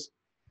basis.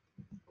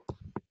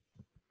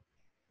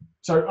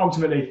 So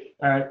ultimately,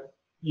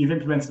 you've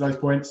implemented those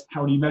points.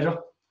 How do you measure?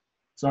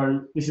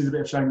 So this is a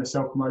bit of shameless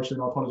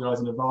self-promotion. I apologise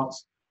in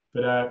advance,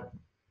 but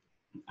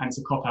and it's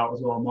a cop-out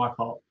as well on my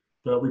part.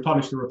 But we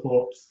published a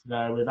report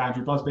with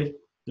Andrew Busby,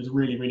 who's a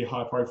really, really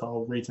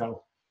high-profile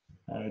retail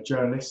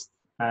journalist,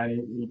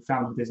 and he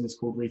founded a business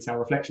called Retail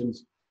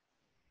Reflections.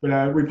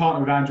 But we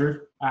partnered with Andrew,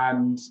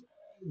 and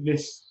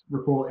this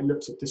report, it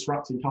looks at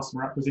disrupting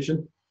customer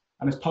acquisition.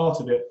 And as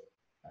part of it,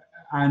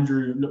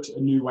 Andrew looks at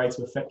a new way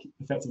to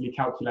effectively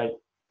calculate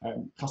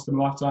customer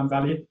lifetime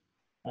value.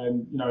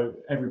 And, you know,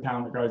 every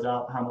pound that goes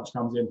out, how much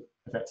comes in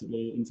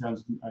effectively in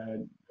terms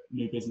of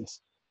new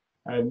business.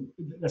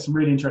 There's some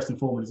really interesting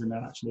formulas in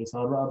there actually,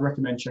 so I'd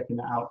recommend checking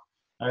that out.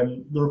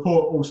 The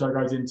report also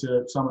goes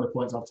into some of the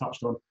points I've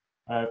touched on,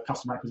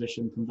 customer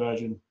acquisition,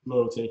 conversion,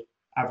 loyalty,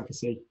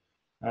 advocacy,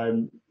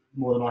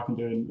 more than I can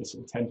do in this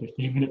sort of 10,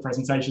 15-minute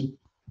presentation.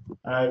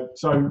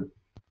 So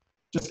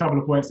just a couple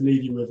of points to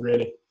leave you with,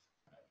 really.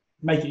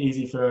 Make it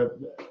easy to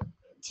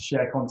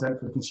share content,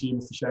 for the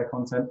consumers to share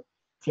content.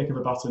 Click of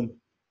a button.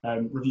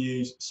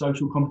 Reviews,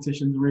 social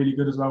competitions are really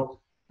good as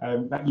well.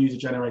 That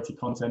user-generated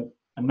content,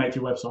 and make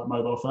your website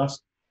mobile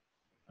first.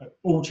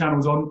 All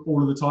channels on,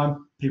 all of the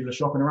time. People are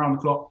shopping around the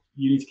clock.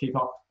 You need to keep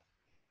up.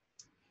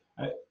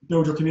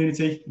 Build your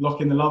community,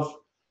 lock in the love.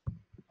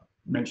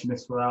 Mention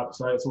this throughout.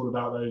 So it's all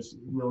about those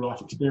real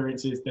life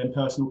experiences, then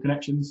personal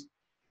connections,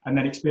 and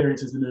then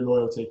experience is the new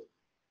loyalty.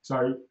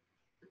 So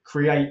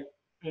create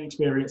an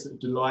experience that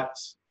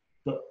delights,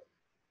 but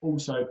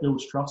also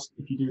builds trust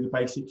if you do the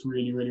basics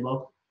really, really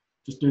well.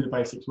 Just do the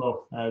basics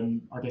well.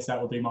 I guess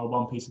that would be my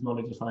one piece of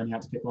knowledge if I only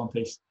had to pick one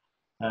piece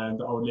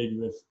that I would leave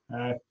you with.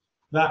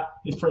 That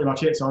is pretty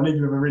much it. So I'll leave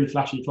you with a really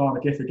flashy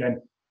Klarna GIF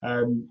again.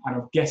 And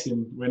I'm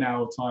guessing we're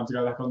now time to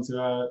go back onto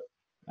our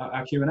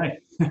Q&A.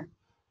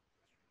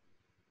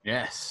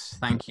 Yes,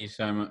 thank you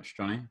so much,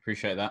 Johnny.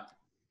 Appreciate that.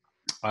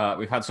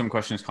 We've had some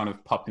questions kind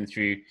of popping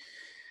through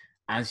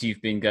as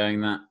you've been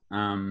going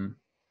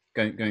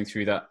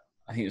through that.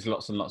 I think there's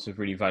lots and lots of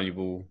really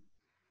valuable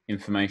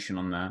information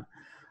on there.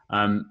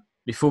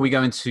 Before we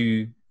go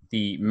into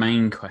the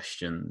main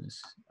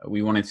questions,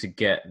 we wanted to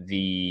get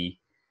the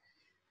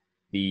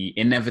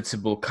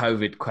inevitable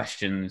COVID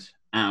questions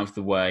out of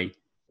the way,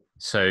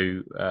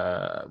 so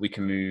we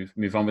can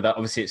move on with that.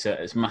 Obviously,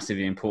 it's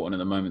massively important at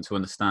the moment to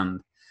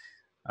understand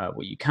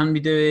what you can be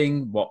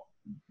doing, what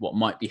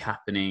might be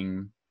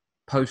happening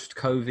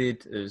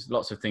post-COVID. There's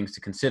lots of things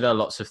to consider,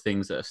 lots of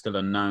things that are still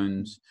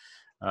unknowns,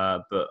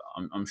 but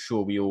I'm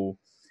sure we all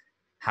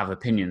have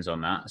opinions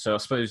on that. So I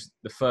suppose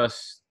the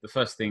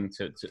first thing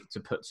to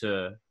put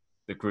to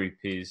the group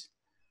is,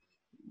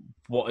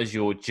 what is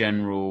your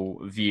general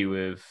view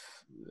of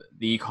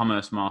the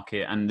e-commerce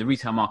market and the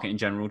retail market in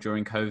general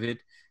during COVID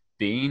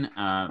been?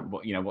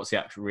 What's the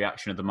actual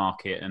reaction of the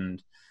market?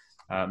 And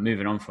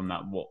moving on from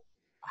that,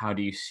 how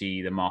do you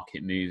see the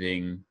market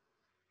moving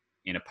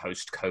in a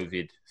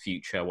post-COVID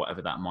future,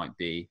 whatever that might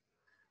be?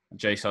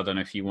 Jace, I don't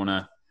know if you want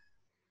to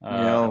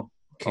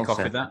kick off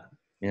with that.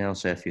 Yeah, I'll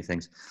say a few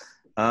things.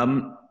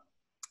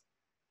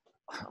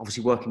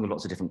 Obviously, working with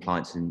lots of different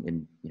clients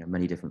in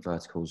many different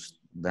verticals,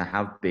 there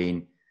have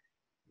been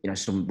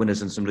some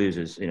winners and some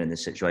losers in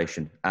this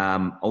situation.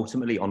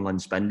 Ultimately, online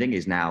spending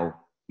is now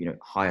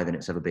higher than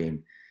it's ever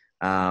been.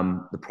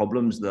 The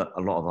problems that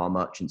a lot of our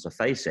merchants are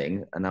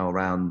facing are now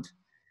around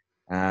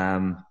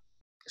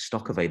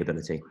stock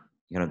availability.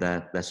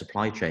 Their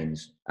supply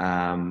chains,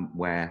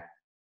 where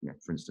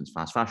for instance,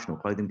 fast fashion or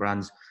clothing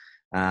brands,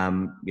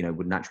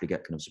 would naturally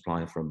get kind of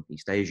supply from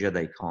East Asia.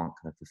 They can't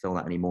kind of fulfill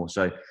that anymore.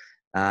 So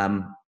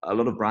a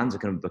lot of brands are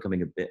kind of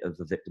becoming a bit of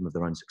a victim of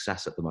their own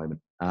success at the moment.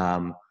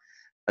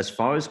 As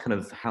far as kind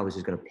of how this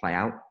is going to play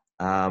out,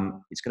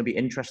 it's going to be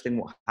interesting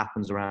what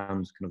happens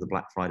around kind of the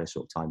Black Friday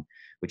sort of time,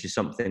 which is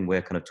something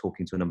we're kind of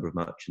talking to a number of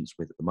merchants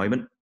with at the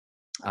moment.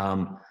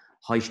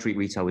 High street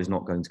retail is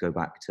not going to go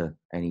back to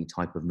any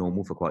type of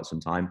normal for quite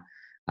some time.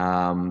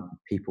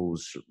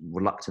 People's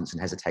reluctance and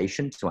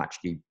hesitation to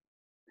actually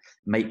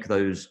make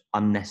those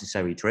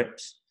unnecessary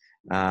trips,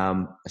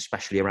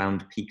 especially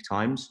around peak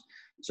times.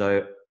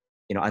 So,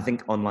 I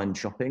think online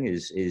shopping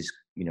is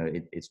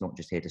it's not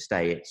just here to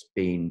stay.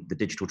 The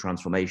digital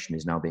transformation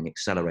is now being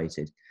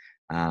accelerated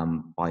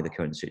by the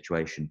current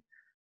situation.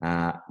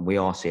 We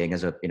are seeing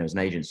as an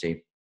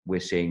agency, we're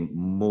seeing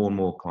more and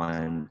more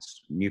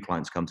new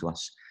clients come to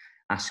us,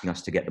 asking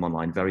us to get them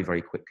online very,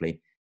 very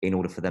quickly in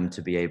order for them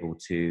to be able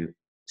to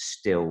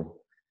still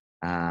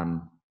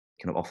kind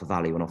of offer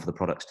value and offer the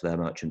products to their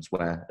merchants,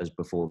 whereas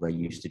before they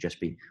used to just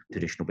be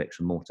traditional bricks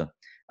and mortar.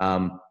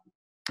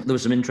 There were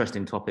some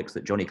interesting topics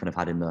that Johnny kind of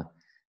had in the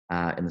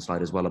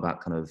slide as well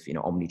about kind of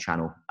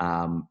omni-channel.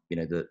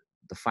 The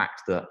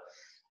fact that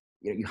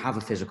you have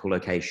a physical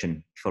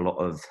location for a lot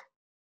of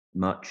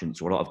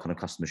merchants or a lot of kind of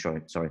customers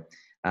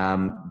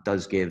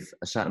does give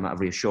a certain amount of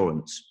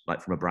reassurance,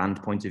 like from a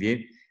brand point of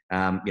view.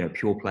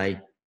 Pure play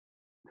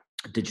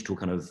digital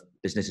kind of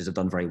businesses have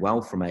done very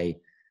well from an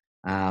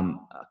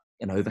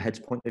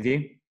overheads point of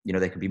view.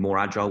 They can be more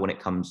agile when it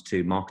comes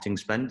to marketing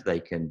spend. They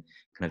can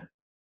kind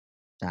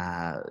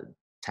of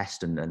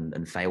test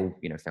and fail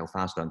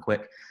faster and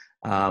quick.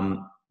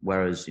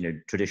 Whereas,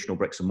 traditional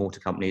bricks and mortar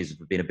companies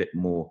have been a bit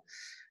more,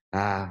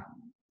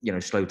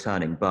 slow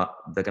turning, but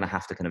they're going to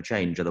have to kind of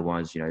change.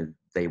 Otherwise,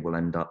 they will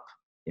end up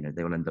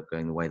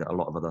going the way that a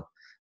lot of other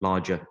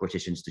larger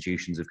British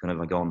institutions have kind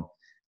of gone,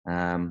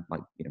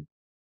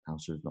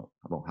 House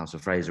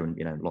of Fraser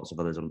and, lots of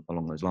others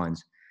along those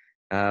lines.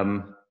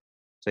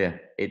 So yeah,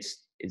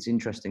 it's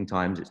interesting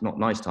times. It's not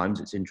nice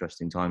times. It's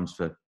interesting times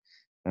for,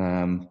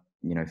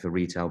 for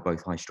retail,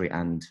 both high street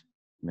and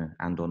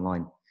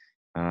online.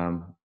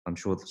 I'm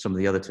sure some of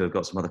the other two have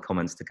got some other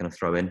comments to kind of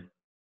throw in.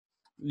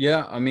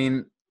 Yeah, I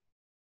mean,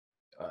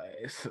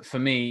 for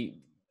me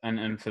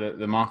and for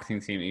the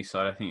marketing team at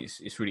Eastside, I think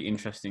it's really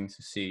interesting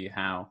to see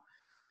how,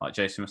 like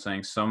Jason was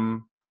saying,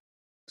 some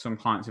some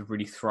clients have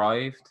really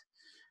thrived,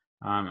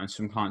 and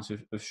some clients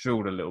have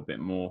struggled a little bit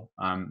more.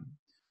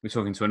 We're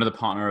talking to another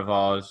partner of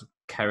ours,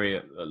 Kerry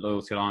at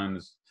Loyalty Line.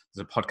 There's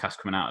a podcast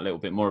coming out a little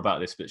bit more about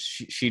this, but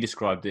she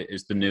described it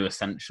as the new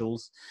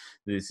essentials.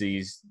 There's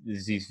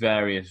these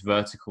various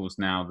verticals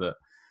now that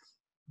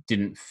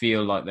didn't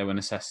feel like they were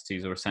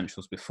necessities or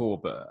essentials before,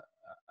 but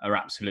are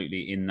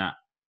absolutely in that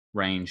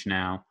range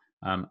now.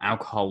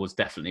 Alcohol was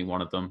definitely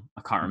one of them.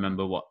 I can't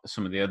remember what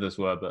some of the others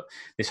were, but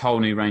this whole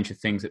new range of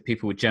things that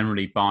people would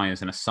generally buy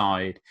as an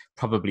aside,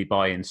 probably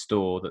buy in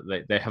store,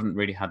 that they haven't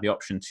really had the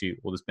option to,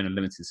 or there's been a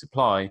limited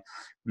supply,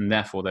 and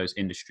therefore those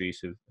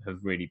industries have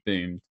really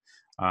boomed.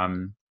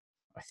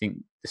 I think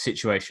the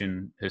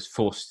situation has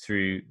forced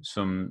through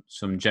some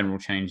general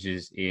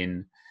changes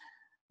in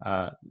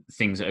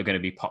things that are going to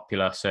be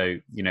popular. So,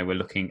 we're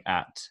looking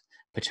at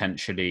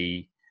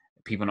potentially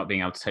people not being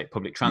able to take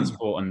public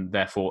transport, and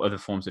therefore other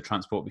forms of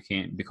transport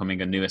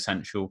becoming a new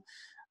essential.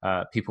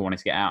 People wanting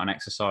to get out and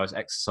exercise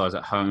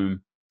at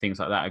home, things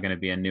like that are going to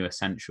be a new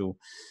essential.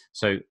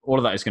 So all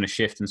of that is going to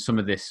shift, and some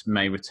of this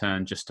may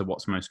return just to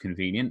what's most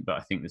convenient, but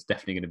I think there's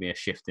definitely going to be a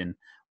shift in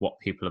what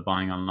people are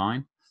buying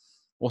online.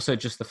 Also,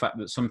 just the fact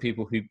that some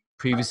people who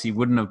previously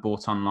wouldn't have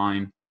bought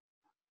online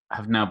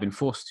have now been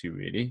forced to,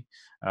 really.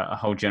 A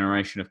whole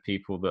generation of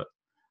people that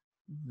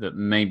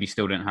maybe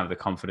still didn't have the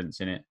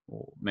confidence in it,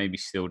 or maybe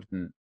still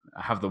didn't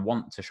have the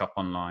want to shop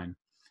online,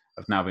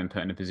 have now been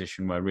put in a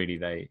position where really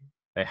they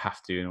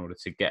have to in order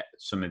to get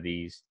some of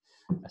these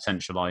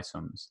essential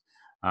items.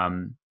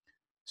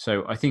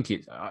 So I think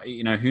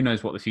who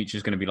knows what the future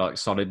is going to be like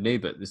solidly,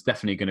 but there's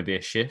definitely going to be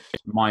a shift.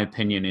 My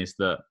opinion is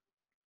that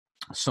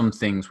some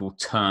things will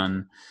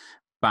turn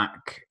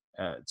back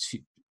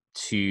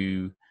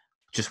to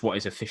just what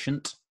is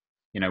efficient.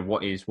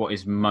 What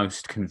is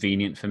most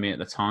convenient for me at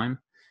the time.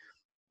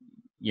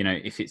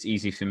 If it's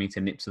easy for me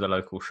to nip to the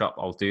local shop,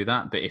 I'll do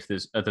that. But if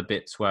there's other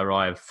bits where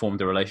I've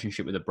formed a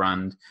relationship with a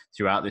brand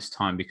throughout this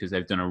time because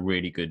they've done a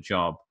really good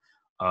job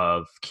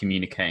of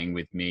communicating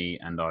with me,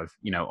 and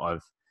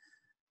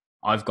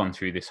I've gone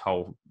through this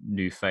whole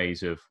new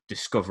phase of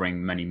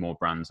discovering many more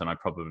brands than I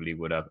probably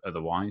would have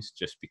otherwise,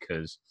 just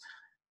because,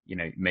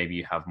 maybe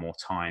you have more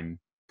time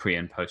pre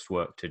and post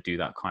work to do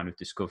that kind of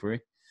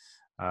discovery.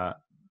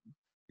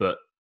 But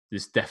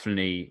this is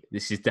definitely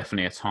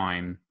a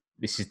time.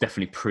 This has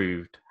definitely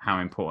proved how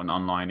important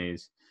online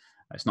is.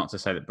 It's not to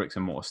say that bricks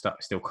and mortar stuff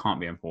still can't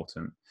be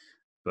important,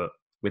 but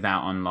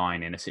without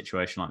online in a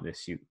situation like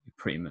this, you're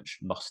pretty much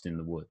lost in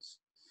the woods.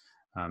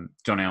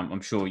 Johnny,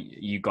 I'm sure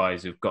you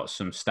guys have got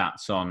some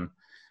stats on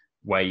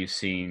where you've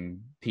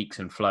seen peaks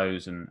and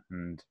flows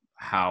and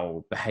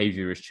how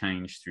behaviour has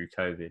changed through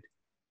COVID.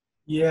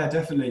 Yeah,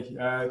 definitely.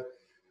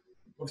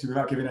 Obviously,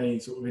 without giving any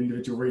sort of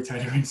individual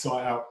retailer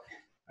insight out,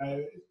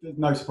 there's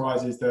no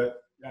surprises that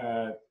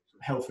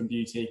health and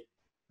beauty,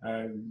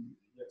 home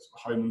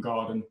and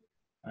garden,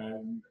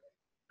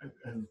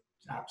 have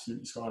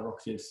absolutely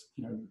skyrocketed.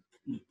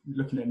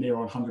 Looking at near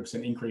on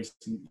 100% increase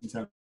in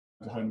terms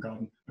of home and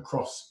garden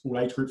across all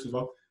age groups as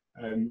well.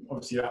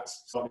 Obviously,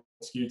 that's slightly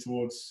skewed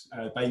towards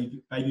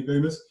baby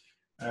boomers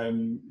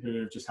who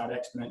have just had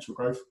exponential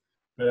growth.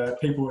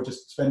 But people are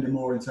just spending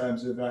more in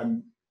terms of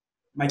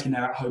making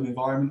their at-home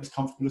environment as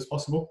comfortable as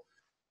possible.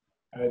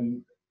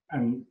 And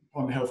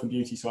on the health and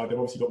beauty side, they've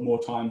obviously got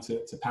more time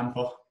to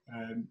pamper.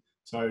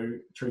 So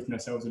treating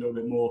themselves a little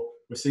bit more.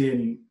 We're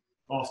seeing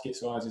basket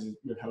sizes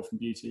with health and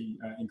beauty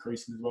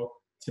increasing as well.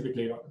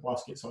 Typically, like the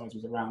basket size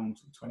was around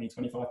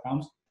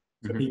 £20-25.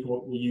 So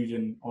people were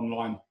using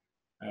online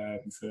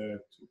for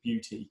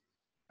beauty,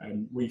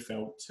 and we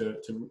felt to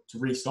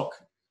restock.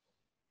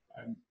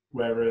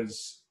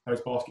 Whereas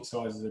those basket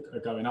sizes are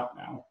going up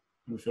now,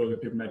 and we feel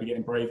that people may be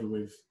getting braver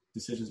with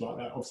decisions like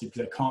that. Obviously,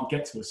 because they can't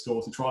get to a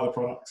store to try the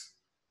products.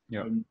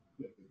 Yeah,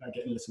 they're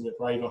getting a little bit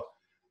braver.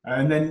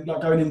 And then,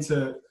 like, going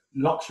into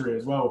luxury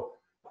as well,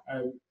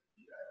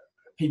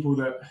 people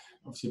that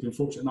obviously have been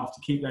fortunate enough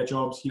to keep their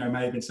jobs,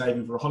 may have been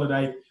saving for a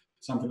holiday,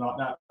 something like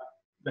that.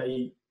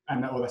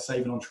 Or they're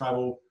saving on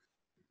travel.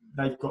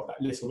 They've got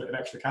that little bit of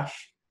extra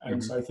cash,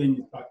 and so things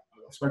like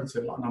I've spoken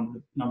to like a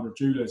number of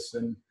jewelers,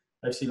 and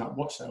they've seen like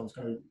watch sales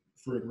go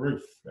through the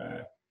roof.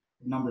 A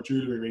number of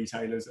jewellery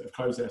retailers that have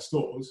closed their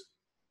stores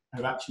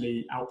have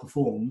actually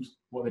outperformed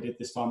what they did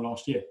this time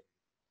last year,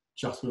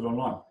 just with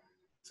online.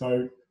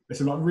 So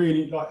it's like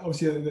really, like,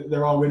 obviously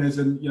there are winners,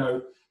 and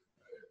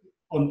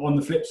on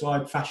the flip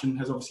side, fashion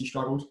has obviously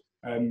struggled.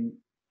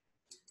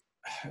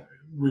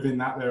 Within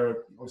that, there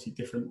are obviously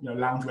different,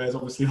 loungewears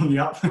obviously on the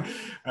up,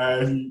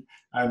 and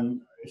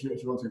if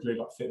you want to include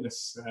like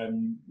fitness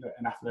and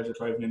athleisure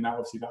clothing in that,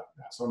 obviously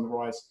that's on the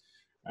rise.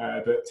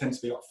 But it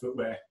tends to be like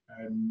footwear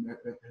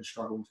that has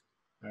struggled,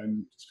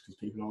 just because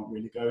people aren't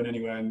really going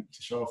anywhere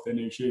to show off their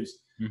new shoes.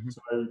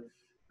 So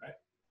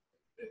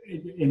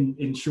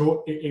in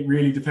short, it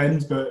really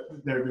depends, but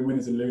there have been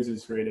winners and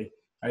losers really.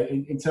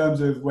 In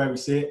terms of where we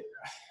see it,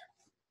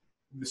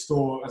 the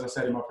store, as I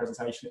said in my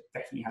presentation, it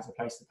definitely has a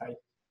place to pay.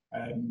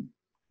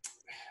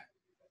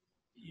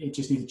 It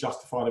just needs to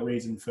justify the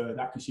reason for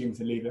that consumer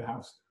to leave their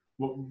house.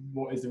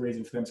 what is the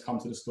reason for them to come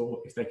to the store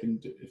if they can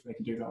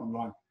do that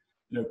online?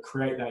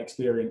 Create that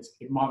experience.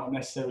 It might not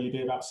necessarily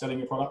be about selling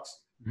your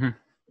products. Mm-hmm.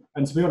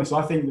 And to be honest,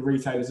 I think the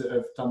retailers that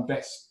have done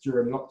best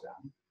during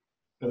lockdown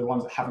are the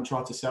ones that haven't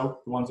tried to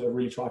sell, the ones that have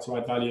really tried to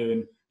add value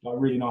and like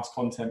really nice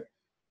content.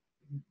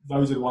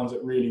 Those are the ones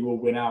that really will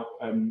win out.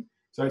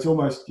 So it's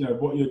almost,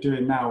 what you're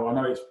doing now, I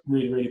know it's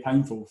really, really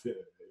painful for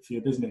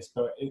your business,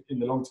 but in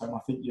the long term, I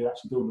think you're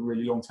actually building a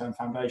really long-term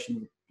foundation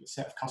with a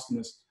set of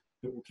customers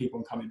that will keep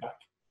on coming back.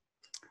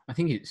 I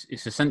think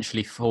it's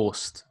essentially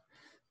forced,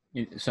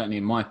 certainly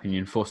in my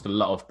opinion, forced a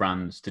lot of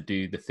brands to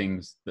do the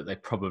things that they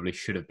probably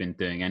should have been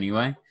doing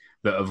anyway,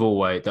 that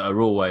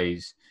are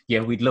always, yeah,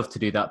 we'd love to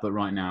do that, but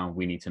right now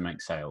we need to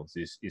make sales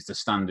is the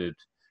standard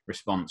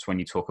response when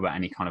you talk about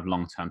any kind of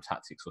long-term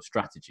tactics or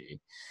strategy.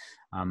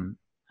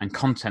 And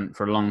content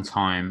for a long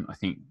time, I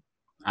think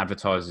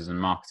advertisers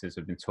and marketers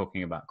have been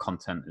talking about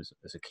content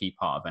as a key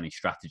part of any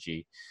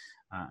strategy,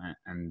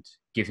 and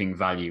giving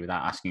value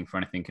without asking for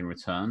anything in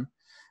return.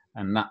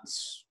 And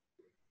that's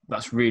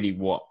really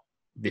what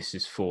this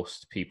has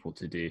forced people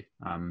to do.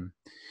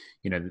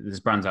 There's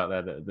brands out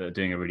there that are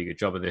doing a really good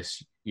job of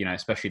this,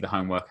 especially the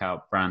home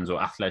workout brands or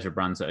athleisure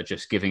brands that are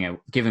just giving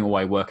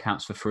away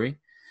workouts for free,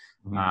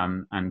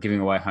 and giving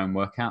away home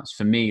workouts.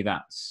 For me,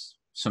 that's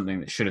something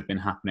that should have been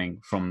happening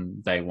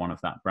from day one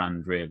of that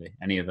brand, really.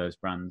 Any of those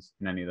brands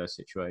in any of those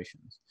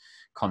situations,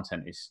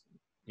 content is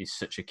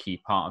such a key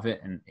part of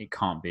it, and it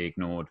can't be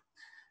ignored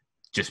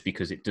just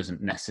because it doesn't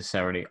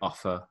necessarily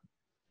offer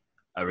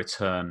a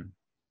return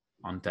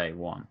on day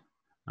one.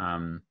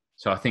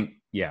 So I think,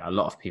 a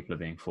lot of people are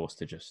being forced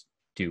to just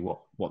do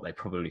what they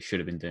probably should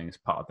have been doing as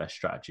part of their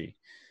strategy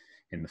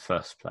in the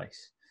first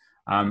place.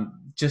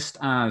 Just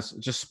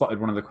spotted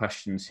one of the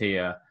questions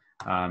here.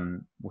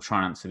 We'll try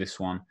and answer this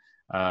one.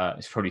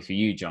 It's probably for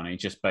you, Johnny,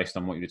 just based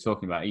on what you were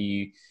talking about.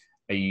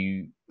 Are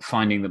you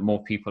finding that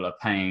more people are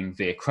paying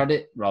via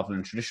credit rather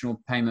than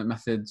traditional payment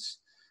methods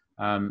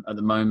at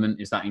the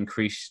moment? Is that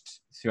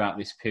increased throughout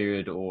this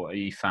period, or are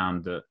you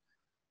found that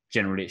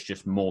generally it's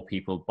just more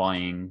people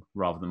buying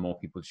rather than more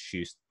people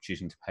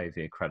choosing to pay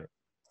via credit?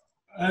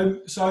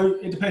 So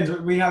it depends.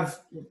 We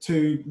have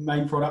two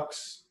main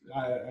products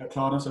at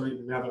Klarna. So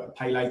we have a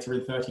pay later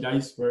in 30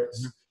 days where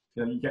it's,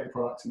 you get the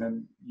product and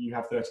then you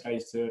have 30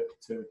 days to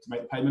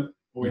make the payment.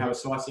 Or we have a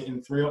slice it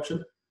in 3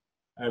 option,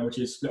 which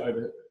is split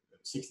over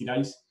 60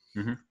 days.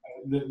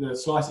 The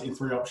slice it in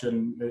 3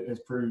 option has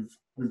proved,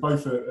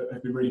 both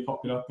have been really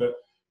popular, but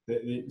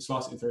the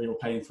slice it in 3 or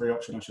pay in 3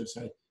 option, I should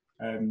say,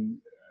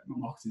 my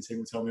marketing team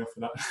will tell me off for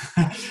that.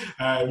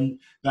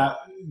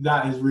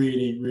 That has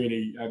really,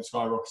 really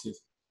skyrocketed.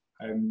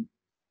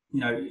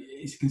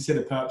 It's a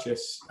considered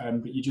purchase,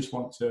 but you just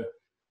want to,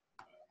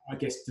 I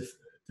guess,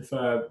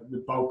 defer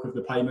the bulk of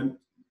the payment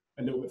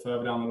a little bit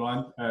further down the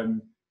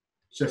line,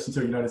 just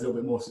until there's a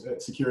little bit more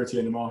security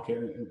in the market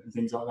and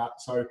things like that.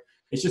 So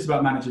it's just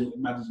about managing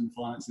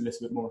finance a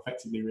little bit more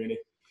effectively, really.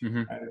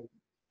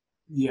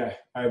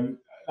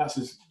 That's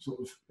as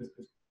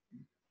as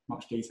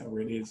much detail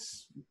really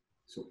as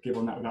give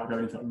on that without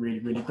going into really,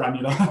 really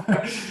granular.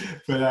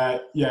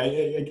 But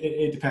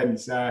it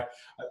depends. The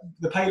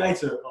pay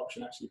later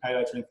option, actually, pay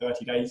later in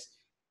 30 days,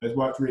 has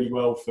worked really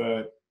well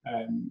for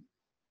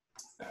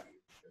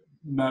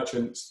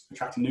merchants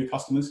attracting new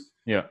customers.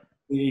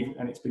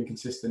 And it's been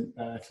consistent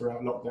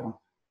throughout lockdown.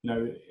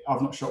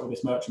 I've not shopped with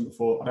this merchant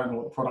before. I don't know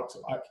what the products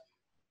are like.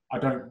 I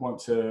don't want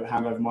to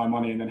hand over my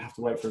money and then have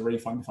to wait for a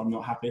refund if I'm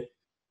not happy.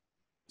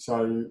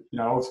 So,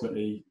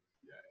 ultimately,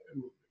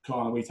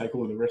 Klarna, we take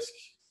all of the risk.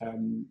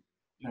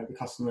 The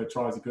customer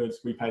tries the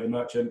goods, we pay the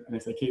merchant, and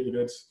if they keep the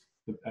goods,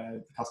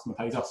 the customer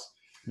pays us.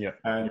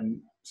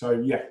 Again,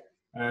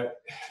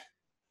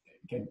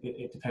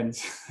 it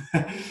depends.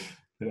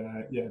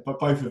 But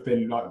both have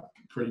been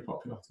pretty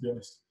popular, to be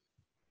honest.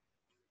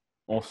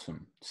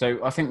 Awesome.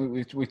 So I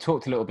think we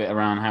talked a little bit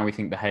around how we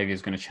think behaviour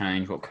is going to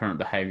change, what current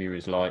behaviour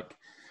is like.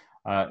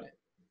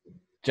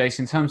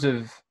 Jason,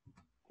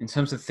 in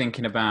terms of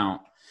thinking about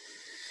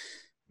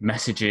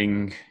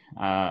messaging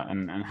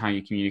and how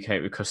you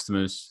communicate with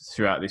customers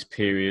throughout this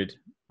period,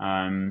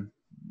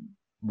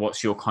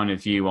 what's your kind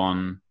of view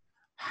on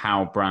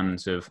how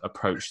brands have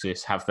approached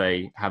this? Have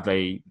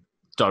they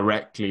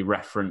directly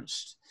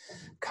referenced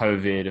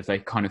COVID? Have they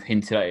kind of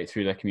hinted at it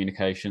through their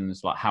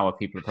communications? How are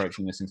people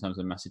approaching this in terms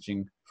of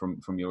messaging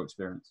from your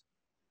experience?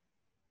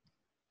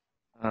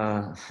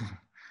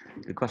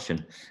 Good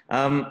question.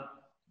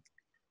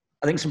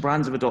 I think some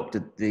brands have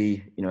adopted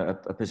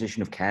a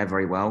position of care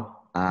very well,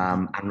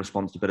 and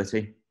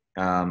responsibility.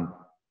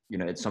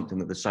 It's something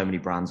that there's so many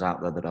brands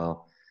out there that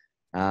are,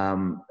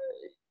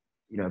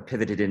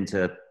 pivoted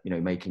into,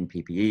 making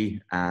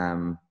PPE,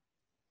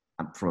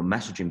 from a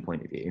messaging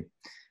point of view.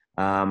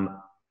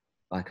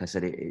 Like I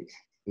said,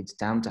 it's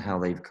down to how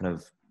they've kind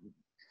of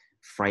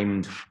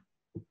framed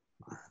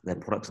their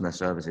products and their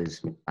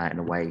services in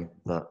a way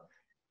that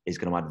is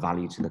going to add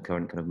value to the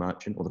current kind of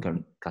merchant or the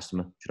current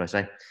customer, should I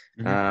say.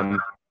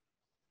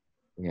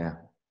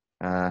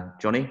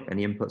 Johnny,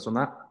 any inputs on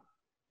that?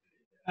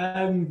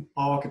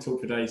 I could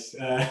talk for days.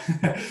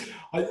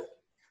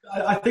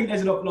 I think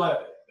there's like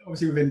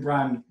obviously within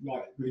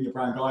your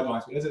brand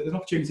guidelines, but there's an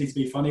opportunity to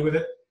be funny with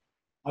it.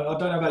 I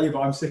don't know about you, but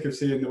I'm sick of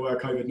seeing the word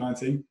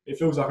COVID-19. It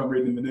feels like I'm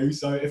reading the news.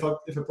 So if a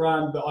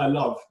brand that I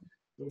love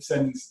sort of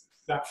sends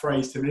that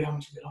phrase to me, I'm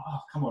just like,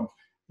 oh, come on.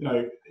 You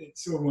know,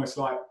 it's almost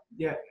like,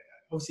 yeah,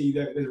 obviously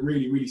there's a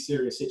really, really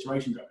serious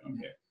situation going on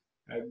here.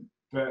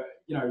 But,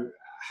 you know,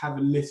 have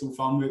a little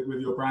fun with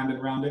your branding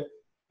around it.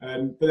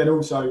 But then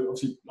also,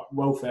 obviously, like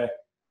welfare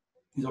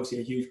is obviously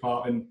a huge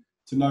part. And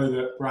to know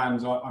that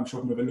brands I'm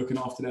shopping with are looking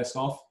after their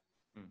staff,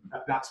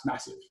 that's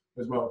massive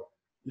as well.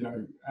 You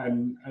know,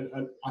 and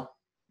I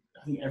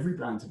think every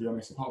brand, to be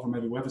honest, apart from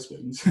maybe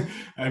Wetherspoons,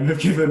 have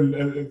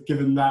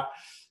given that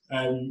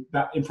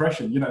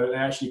impression. You know, they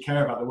actually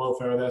care about the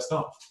welfare of their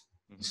staff.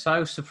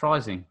 So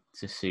surprising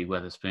to see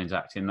Wetherspoons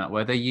acting that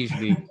way. They're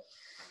usually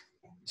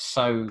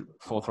so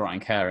forthright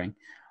and caring.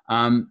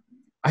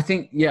 I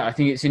think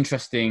it's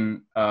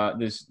interesting. I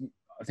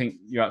think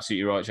you're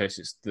absolutely right, Jace.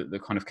 It's the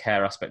kind of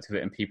care aspect of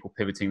it and people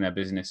pivoting their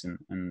business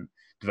and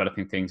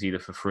developing things either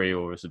for free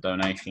or as a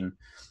donation.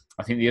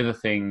 I think the other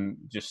thing,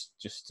 just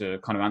to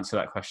kind of answer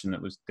that question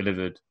that was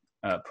delivered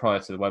prior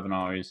to the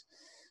webinar, is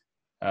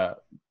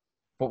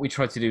what we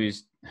try to do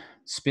is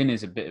spin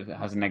is it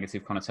has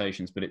negative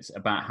connotations, but it's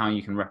about how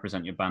you can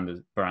represent your brand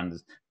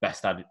as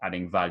best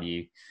adding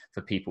value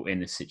for people in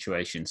this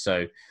situation.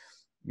 So,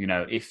 you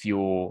know, if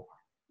you're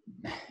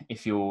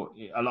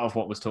a lot of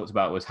what was talked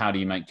about was how do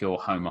you make your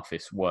home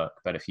office work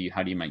better for you?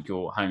 How do you make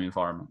your home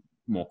environment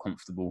more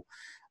comfortable?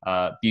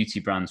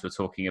 Beauty brands were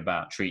talking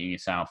about treating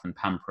yourself and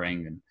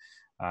pampering, and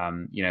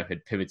you know,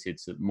 had pivoted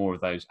to more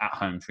of those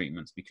at-home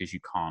treatments because you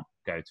can't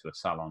go to a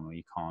salon or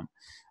you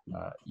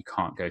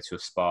can't go to a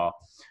spa.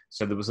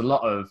 So there was a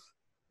lot of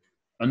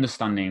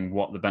understanding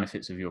what the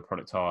benefits of your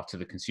product are to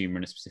the consumer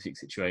in a specific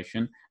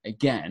situation.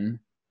 Again,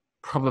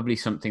 probably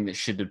something that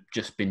should have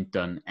just been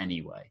done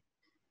anyway.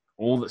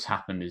 All that's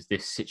happened is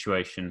this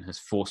situation has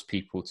forced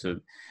people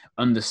to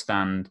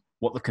understand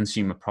what the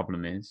consumer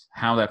problem is,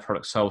 how their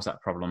product solves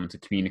that problem, and to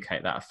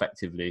communicate that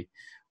effectively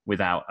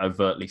without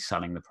overtly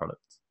selling the product.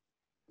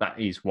 That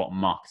is what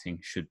marketing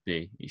should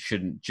be. It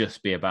shouldn't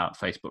just be about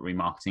Facebook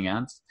remarketing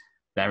ads.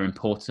 They're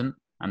important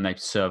and they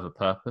serve a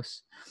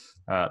purpose,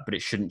 but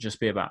it shouldn't just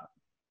be about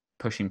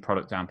pushing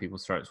product down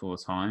people's throats all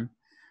the time.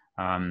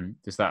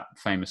 There's that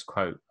famous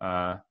quote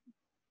that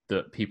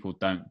people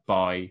don't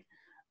buy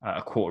a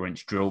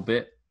 1/4-inch drill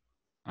bit.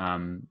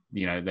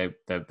 You know, they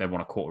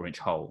want a 1/4-inch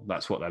hole.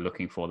 That's what they're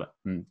looking for.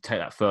 And take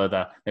that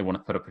further, they want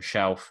to put up a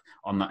shelf.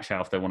 On that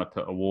shelf, they want to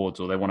put awards,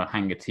 or they want to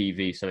hang a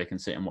TV so they can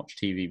sit and watch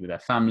TV with their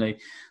family.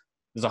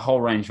 There's a whole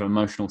range of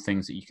emotional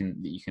things that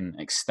you can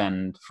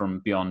extend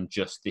from beyond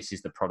just this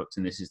is the product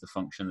and this is the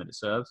function that it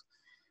serves.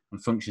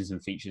 And functions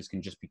and features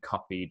can just be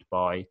copied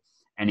by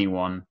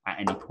anyone at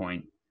any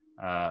point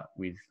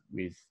with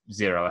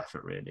zero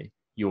effort, really.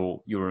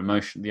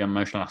 The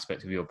emotional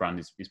aspect of your brand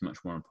is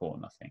much more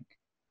important, I think.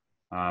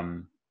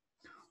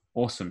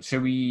 Awesome.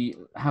 Shall we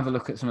have a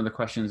look at some of the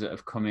questions that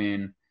have come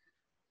in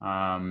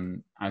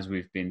as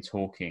we've been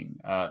talking?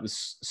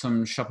 There's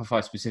some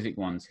Shopify specific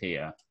ones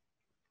here.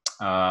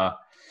 Let's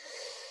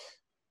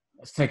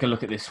take a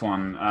look at this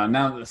one.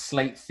 Now that the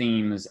Slate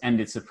theme has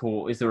ended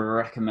support, is there a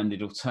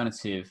recommended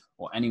alternative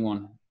or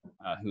anyone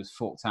who has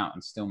forked out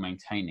and still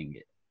maintaining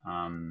it?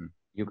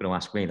 You're going to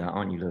ask me that,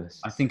 aren't you, Lewis?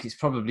 I think it's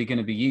probably going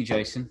to be you,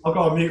 Jason. I'll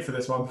go on mute for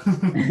this one.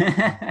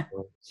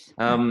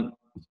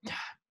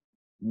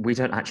 We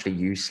don't actually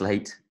use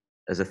Slate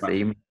as a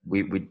theme.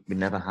 We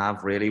never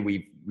have, really.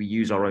 We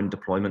use our own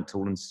deployment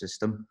tool and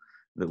system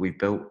that we've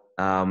built.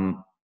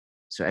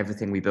 So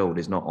everything we build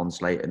is not on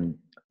Slate and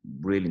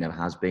really never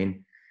has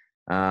been.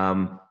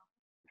 I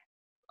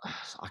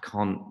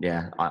can't,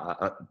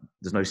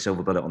 there's no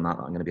silver bullet on that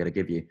I'm going to be able to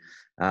give you.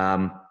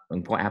 I'm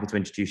quite happy to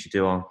introduce you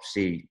to our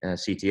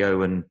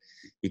CTO, and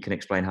he can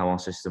explain how our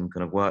system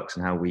kind of works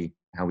and how we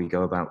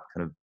go about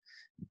kind of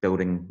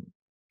building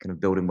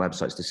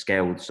websites to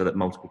scale so that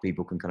multiple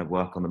people can kind of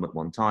work on them at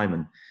one time,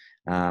 and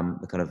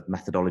the kind of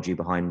methodology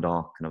behind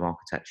our kind of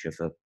architecture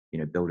for, you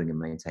know, building and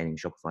maintaining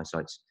Shopify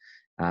sites.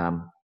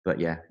 But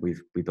yeah, we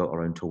built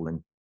our own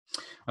tooling.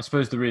 I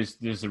suppose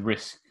there's a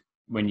risk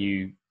when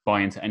you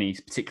buy into any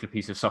particular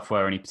piece of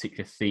software, any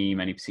particular theme,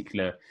 any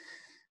particular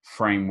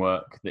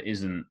framework that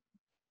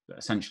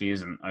essentially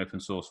isn't open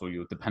source, or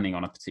you're depending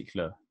on a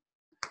particular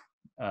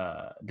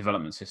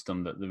development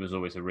system, that there is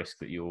always a risk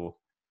that you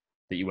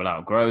will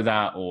outgrow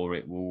that, or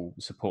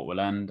support will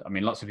end. I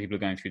mean, lots of people are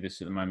going through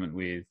this at the moment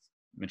with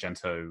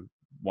Magento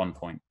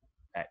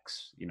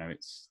 1.x. You know,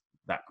 it's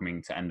that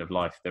coming to end of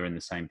life. They're in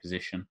the same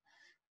position.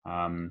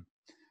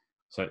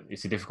 So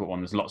it's a difficult one.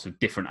 There's lots of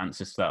different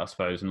answers to that, I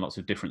suppose, and lots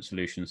of different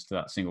solutions to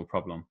that single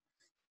problem.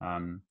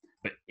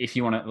 But if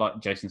you want to, like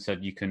Jason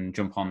said, you can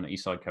jump on the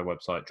Eastside Co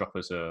website, drop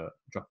us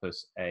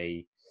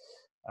a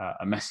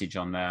message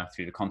on there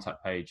through the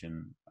contact page,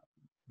 and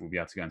we'll be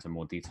able to go into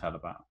more detail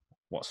about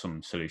what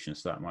some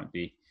solutions to that might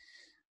be.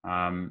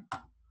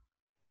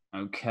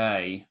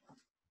 Okay.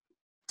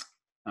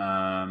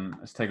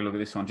 Let's take a look at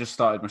this one. Just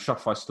started my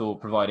Shopify store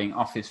providing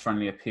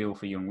office-friendly appeal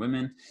for young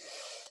women.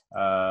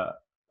 we're at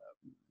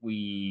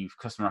the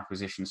customer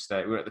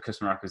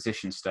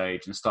acquisition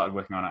stage and started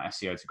working on our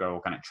SEO to grow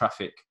organic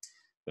traffic,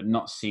 but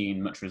not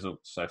seen much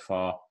results so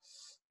far.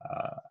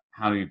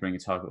 How do you bring a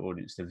target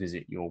audience to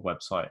visit your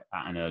website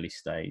at an early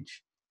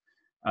stage?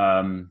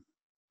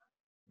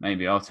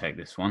 Maybe I'll take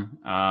this one.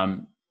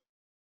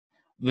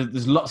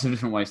 There's lots of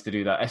different ways to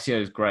do that. SEO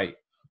is great,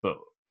 but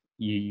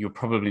you're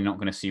probably not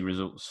going to see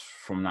results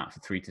from that for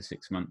 3 to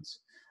 6 months.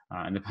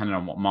 And depending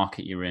on what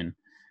market you're in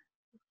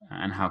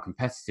and how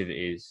competitive it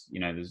is,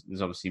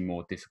 there's obviously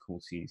more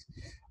difficulties.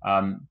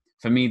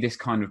 For me, this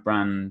kind of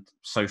brand,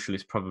 social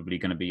is probably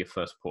going to be your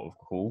first port of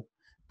call.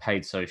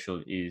 Paid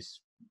social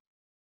is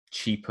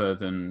cheaper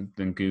than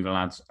Google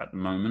ads at the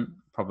moment,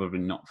 probably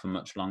not for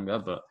much longer,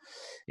 but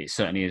it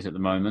certainly is at the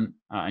moment.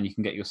 And you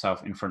can get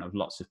yourself in front of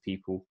lots of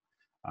people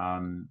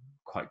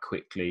quite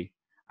quickly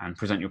and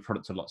present your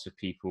product to lots of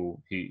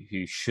people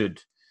who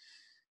should,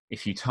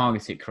 if you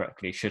target it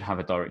correctly, should have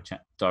a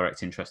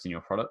direct interest in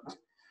your product.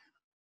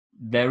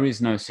 There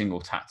is no single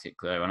tactic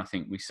though, and I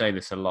think we say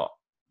this a lot.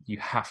 You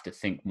have to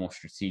think more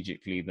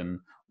strategically than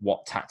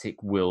what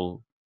tactic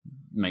will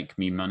make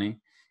me money.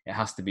 It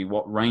has to be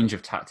what range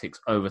of tactics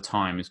over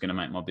time is going to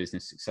make my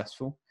business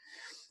successful.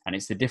 And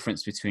it's the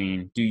difference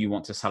between, do you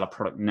want to sell a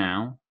product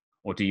now,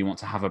 or do you want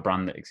to have a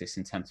brand that exists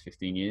in 10 to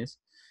 15 years?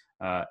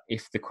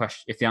 If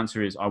the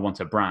answer is I want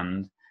a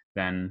brand,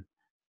 then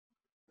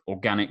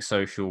organic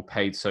social,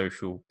 paid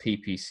social,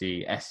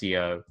 PPC,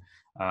 SEO,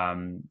 a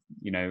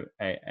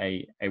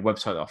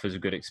website that offers a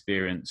good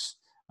experience,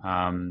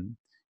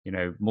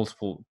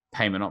 multiple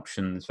payment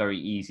options, very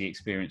easy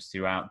experience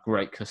throughout,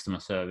 great customer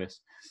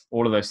service.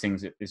 All of those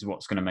things is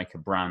what's going to make a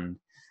brand.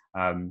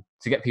 To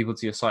get people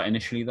to your site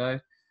initially though,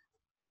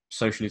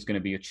 social is going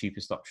to be your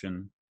cheapest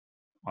option.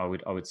 I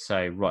would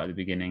say right at the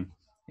beginning.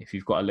 If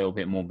you've got a little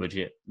bit more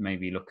budget,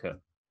 maybe look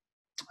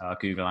at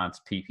Google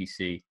Ads,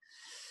 PPC.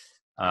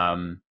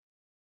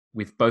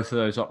 With both of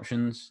those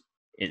options,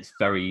 it's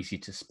very easy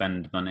to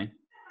spend money.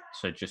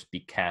 So just be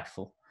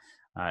careful.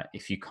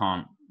 If you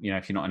can't,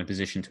 if you're not in a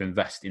position to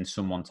invest in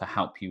someone to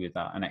help you with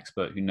that, an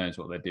expert who knows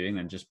what they're doing,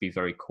 then just be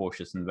very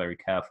cautious and very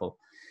careful.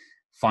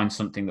 Find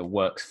something that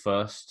works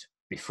first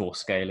before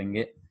scaling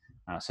it.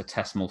 So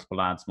test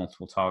multiple ads,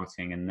 multiple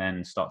targeting, and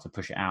then start to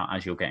push it out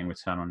as you're getting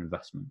return on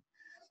investment.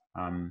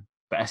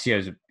 But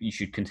SEO, you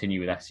should continue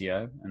with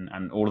SEO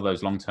and all of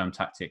those long-term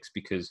tactics,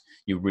 because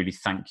you really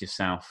thank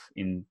yourself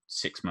in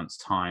 6 months'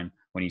 time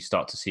when you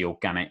start to see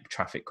organic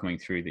traffic coming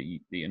through that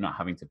you're not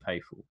having to pay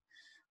for.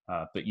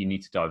 But you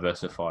need to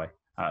diversify.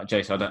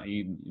 Jason,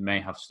 you may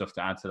have stuff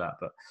to add to that,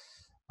 but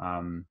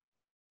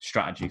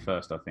strategy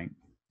first, I think.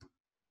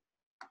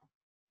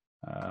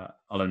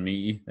 I'll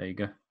unmute you. There you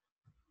go.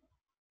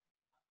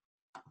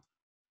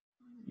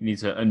 You need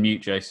to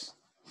unmute, Jace.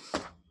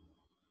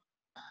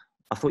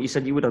 I thought you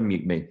said you would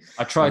unmute me.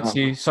 I tried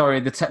to. Sorry,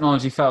 the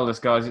technology failed us,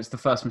 guys. It's the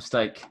first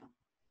mistake.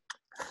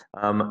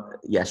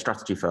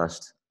 Strategy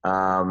first.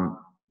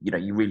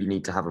 You really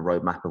need to have a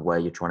roadmap of where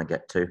you're trying to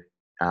get to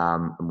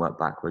and work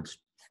backwards.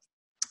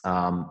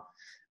 And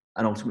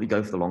ultimately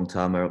go for the long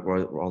term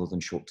rather than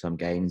short term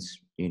gains.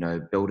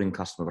 Building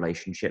customer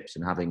relationships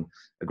and having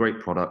a great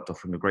product,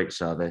 offering a great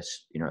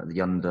service.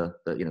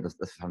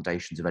 The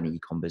foundations of any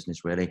e-com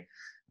business really.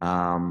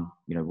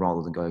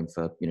 Rather than going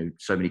for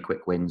so many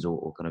quick wins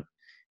or kind of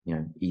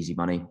easy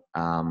money.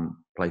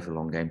 Play for the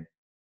long game.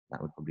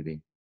 That would probably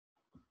be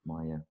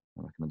my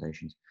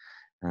recommendations.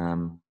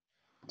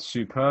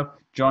 Superb,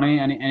 Johnny.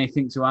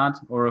 Anything to add,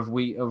 or have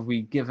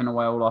we given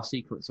away all our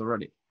secrets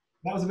already?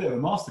 That was a bit of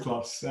a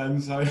masterclass.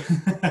 So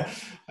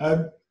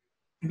it'd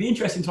be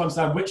interesting to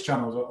understand which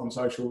channels on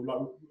social.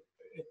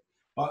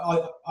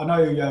 Like, I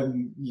know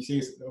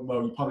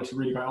you published a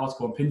really great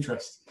article on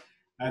Pinterest,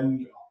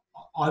 and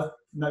I've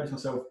noticed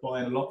myself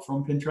buying a lot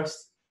from Pinterest,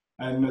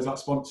 and there's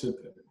sponsored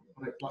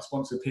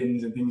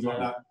pins and things like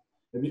that.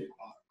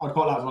 I'd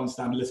quite like to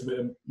understand a little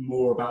bit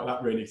more about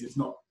that really, because it's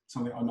not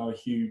something I know a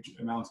huge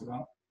amount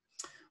about.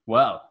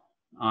 Well,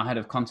 our head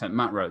of content,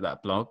 Matt, wrote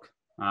that blog.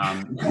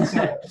 No,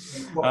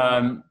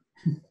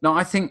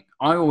 I think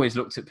I always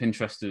looked at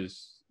Pinterest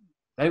as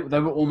they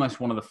were almost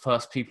one of the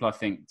first people, I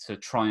think, to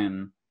try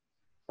and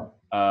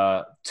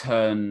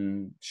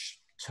turn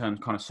kind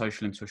of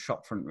social into a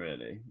shop front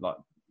really. Like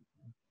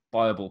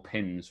buyable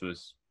pins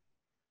was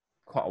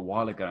quite a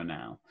while ago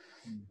now.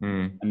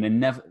 And they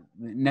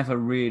never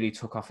really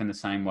took off in the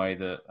same way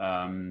that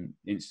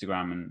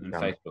Instagram and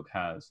Facebook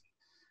has.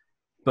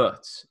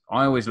 But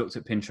I always looked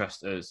at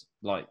Pinterest as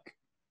like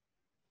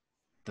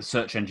the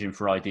search engine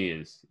for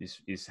ideas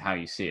is how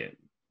you see it.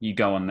 You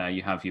go on there,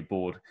 you have your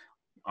board.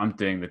 I'm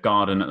doing the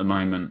garden at the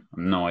moment. I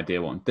have no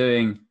idea what I'm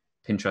doing.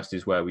 Pinterest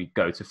is where we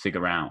go to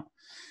figure out,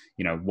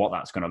 what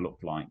that's going to look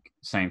like.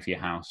 Same for your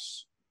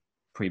house.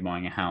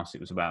 Pre-buying a house,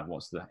 it was about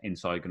what's the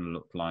inside going to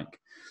look like.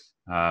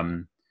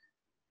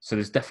 So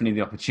there's definitely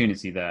the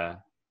opportunity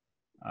there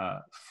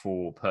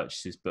for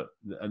purchases, but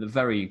at the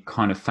very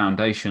kind of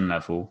foundation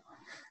level,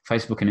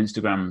 Facebook and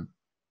Instagram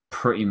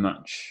pretty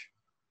much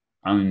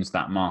owns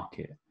that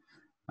market.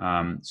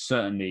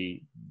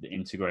 Certainly the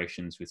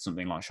integrations with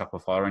something like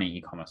Shopify or any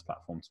e-commerce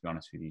platform, to be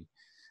honest with you.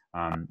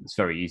 It's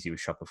very easy with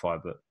Shopify,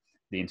 but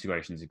the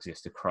integrations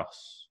exist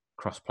across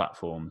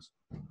platforms.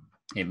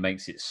 It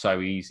makes it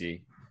so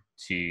easy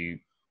to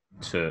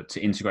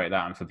integrate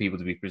that and for people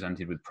to be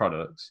presented with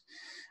products.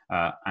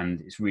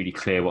 And it's really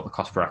clear what the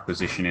cost per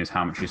acquisition is,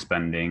 how much you're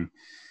spending.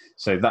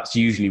 So that's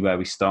usually where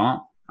we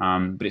start.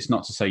 But it's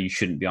not to say you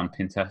shouldn't be on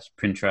Pinterest,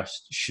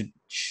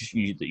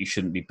 that you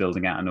shouldn't be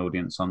building out an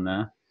audience on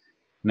there.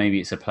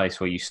 Maybe it's a place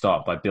where you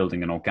start by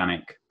building an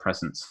organic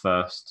presence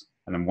first,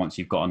 and then once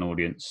you've got an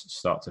audience,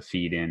 start to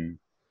feed in,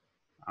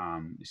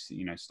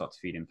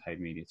 paid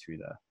media through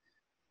there.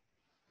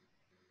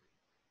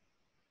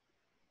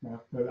 Yeah,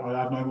 I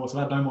have no more. So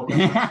I have no more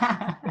questions.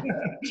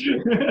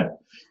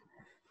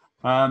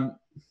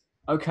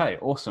 Okay,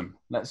 awesome.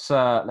 Let's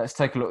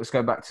take a look. Let's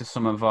go back to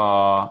some of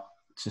our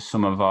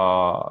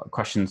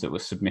questions that were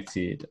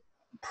submitted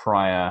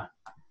prior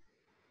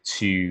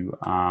to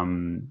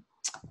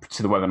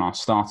the webinar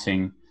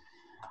starting.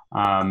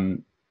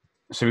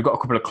 So we've got a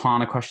couple of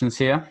Klarna questions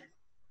here.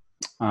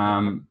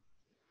 Number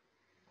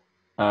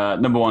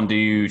one, do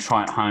you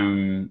try at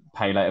home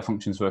pay later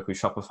functions work with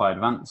Shopify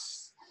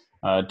Advanced?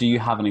 Do you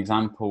have an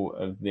example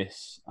of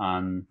this?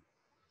 I'm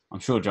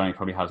sure Johnny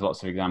probably has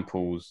lots of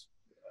examples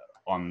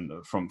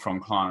from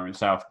Klarna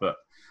himself, but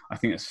I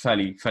think it's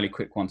fairly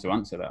quick one to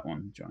answer that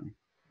one, Johnny.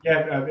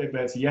 Yeah,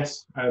 it's a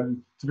yes. To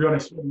be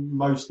honest,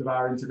 most of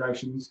our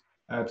integrations,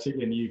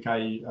 particularly in the UK,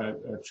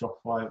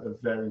 Shopify of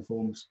varying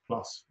forms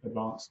plus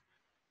advanced.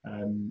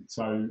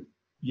 So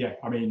yeah,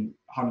 I mean,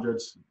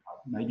 hundreds,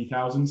 maybe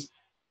thousands.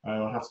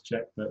 I'll have to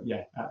check, but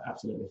yeah,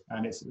 absolutely.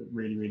 And it's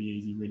really, really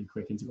easy, really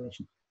quick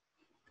integration.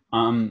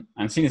 And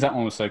seeing as that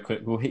one was so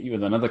quick, we'll hit you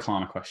with another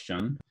Klarna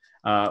question.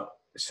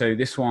 So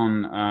this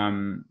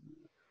one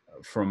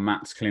from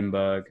Matt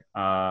Klimberg.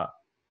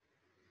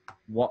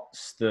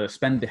 What's the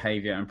spend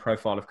behavior and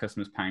profile of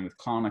customers paying with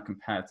Klarna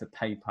compared to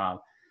PayPal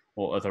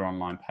or other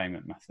online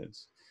payment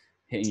methods?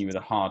 Hitting you with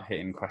the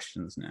hard-hitting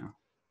questions now.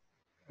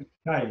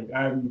 Okay,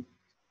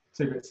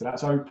 two bits to that.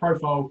 So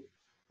profile,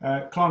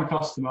 Klarna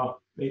customer,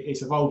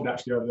 it's evolved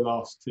actually over the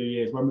last 2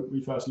 years. When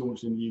we first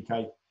launched in the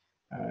UK,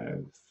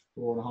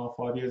 4.5,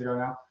 5 years ago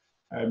now,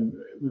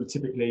 we were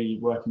typically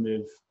working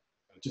with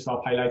just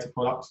our pay later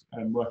products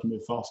and working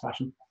with fast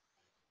fashion,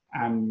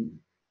 and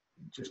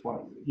just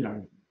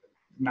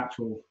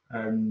natural,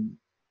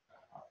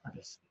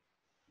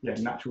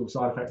 natural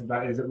side effect of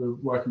that is that we're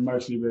working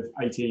mostly with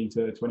 18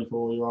 to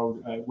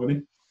 24-year-old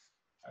women.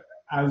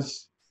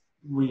 As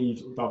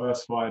we've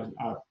diversified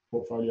our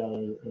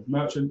portfolio of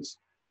merchants,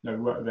 we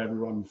work with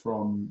everyone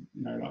from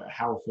like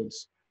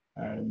Halfords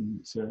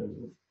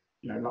to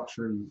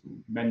luxury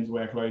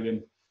menswear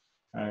clothing,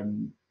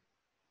 and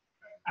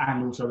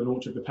also the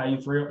launch of the pay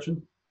in 3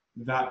 option.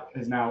 That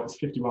is now, it's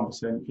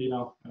 51%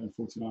 female and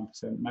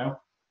 49%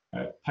 male.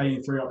 Pay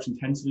in 3 option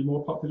tends to be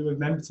more popular with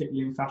men,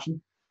 particularly in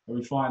fashion. And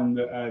we find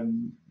that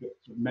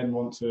men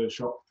want to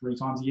shop 3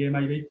 times a year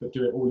maybe, but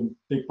do it all in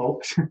big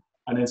bulks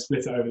and then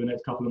split it over the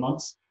next couple of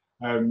months.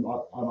 I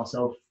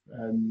myself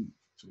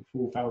sort of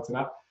fall foul to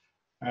that.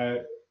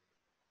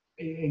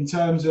 In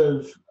terms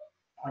of,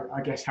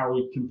 I guess, how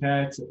we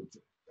compare to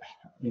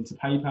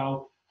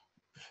PayPal,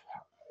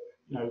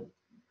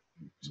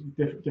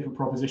 different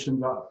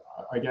propositions.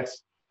 I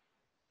guess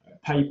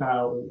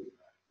PayPal,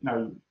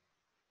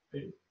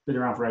 it's been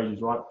around for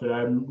ages, right?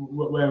 But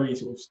where we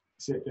sort of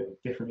sit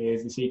differently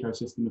is this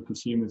ecosystem of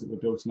consumers that we're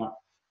building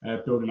up.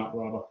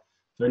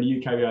 So in the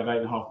UK, we have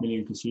 8.5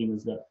 million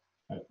consumers that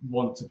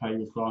want to pay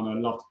with Klarna,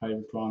 love to pay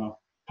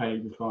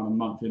with Klarna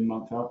month in,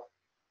 month out.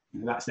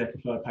 And that's their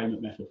preferred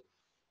payment method.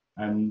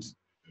 And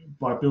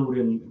by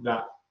building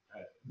that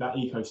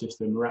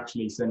ecosystem, we're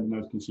actually sending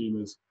those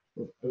consumers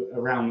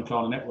around the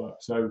Klarna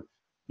network. So,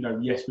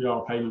 yes, we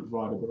are a payment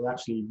provider, but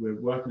we're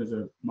working as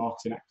a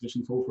marketing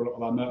acquisition tool for a lot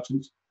of our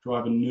merchants,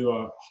 driving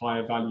newer,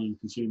 higher value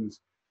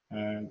consumers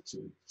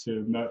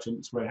to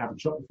merchants where they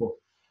haven't shopped before.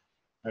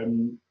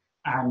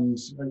 And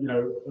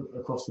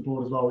across the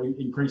board as well,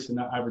 increasing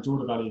that average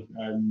order value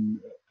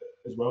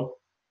as well.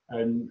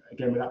 And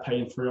again, with that pay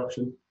in 3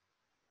 option,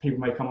 people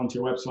may come onto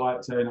your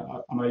website saying,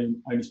 I'm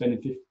only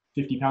spending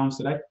 £50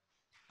 today.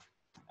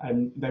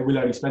 And they will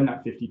only spend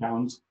that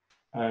 £50,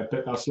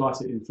 but they'll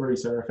slice it in 3,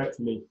 so they're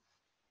effectively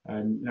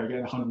getting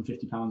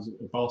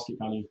 £150 of basket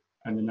value,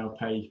 and then they'll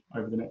pay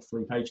over the next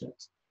 3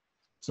 paychecks.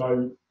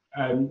 So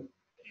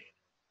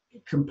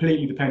it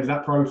completely depends.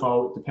 That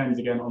profile depends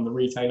again on the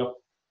retailer.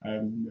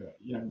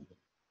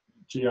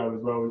 Geo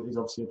as well is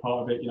obviously a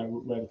part of it,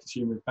 where the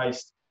consumer is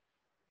based.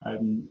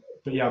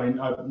 But yeah, I mean,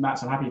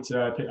 Matt, I'm happy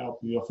to pick that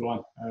up with you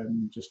offline.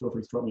 Just feel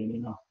free to drop me an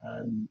email.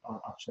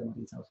 I'll share my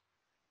details.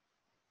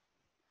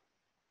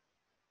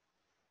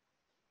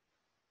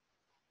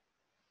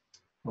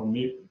 On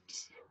mute.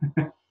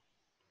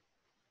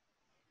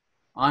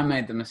 I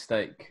made the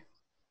mistake.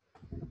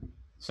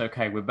 It's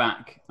okay, we're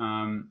back.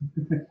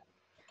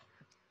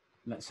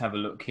 Let's have a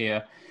look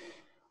here.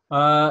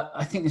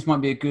 I think this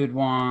might be a good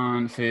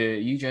one for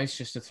you, Jace,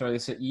 just to throw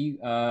this at you.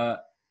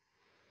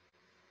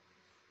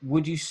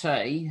 would you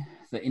say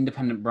that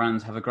independent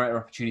brands have a greater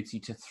opportunity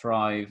to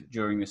thrive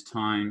during this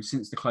time?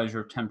 Since the closure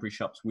of temporary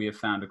shops, we have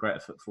found a greater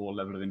footfall,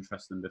 level of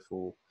interest than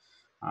before.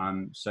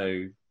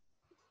 So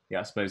yeah,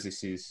 I suppose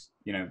this is,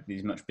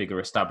 these much bigger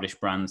established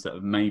brands that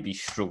have maybe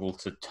struggled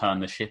to turn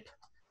the ship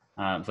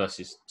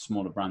versus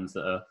smaller brands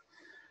that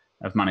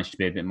have managed to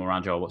be a bit more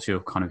agile. What's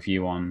your kind of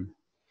view on?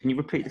 Can you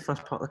repeat the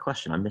first part of the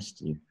question? I missed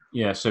you.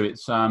 Yeah, so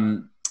it's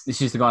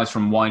this is the guys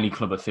from Wiley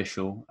Club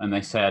Official, and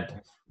they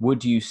said,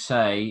 would you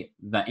say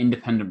that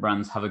independent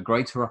brands have a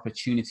greater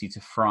opportunity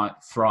to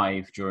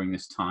thrive during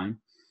this time?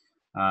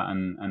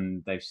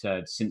 And they've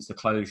said, since the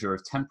closure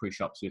of temporary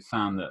shops, we've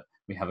found that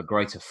we have a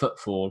greater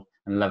footfall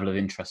and level of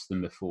interest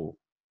than before.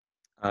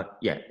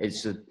 Yeah,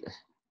 it's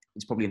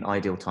probably an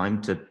ideal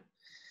time to,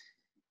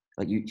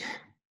 like,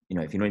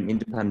 if you're an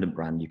independent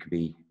brand, you can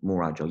be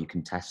more agile. You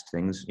can test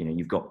things.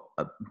 You've got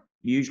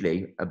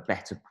usually a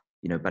better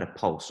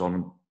pulse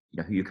on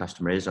who your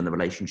customer is and the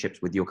relationships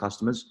with your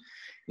customers.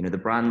 The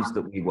brands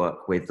that we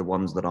work with, the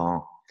ones that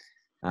are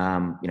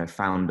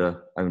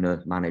founder,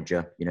 owner,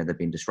 manager, they've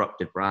been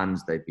disruptive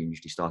brands. They've been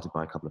usually started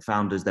by a couple of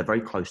founders. They're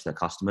very close to their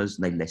customers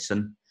and they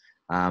listen,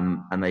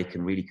 and they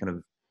can really kind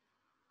of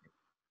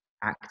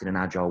act in an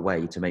agile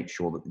way to make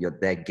sure that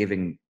they're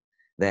giving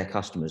their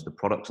customers the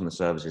products and the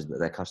services that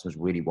their customers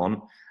really want,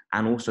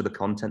 and also the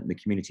content and the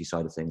community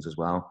side of things as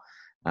well.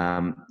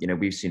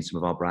 We've seen some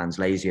of our brands.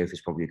 Lazy Oaf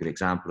is probably a good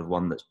example of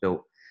one that's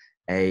built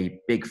a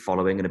big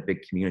following and a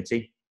big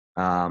community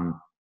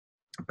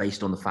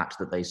based on the fact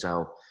that they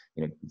sell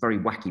very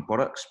wacky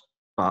products,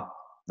 but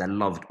they're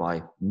loved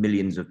by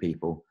millions of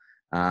people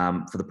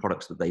for the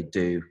products that they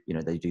do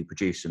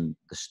produce, and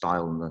the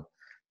style and the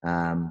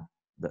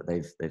that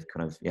they've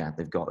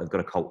got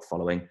a cult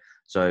following.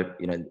 So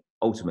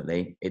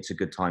ultimately it's a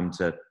good time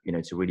to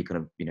to really kind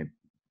of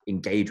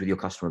engage with your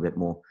customer a bit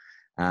more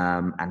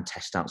and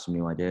test out some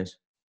new ideas.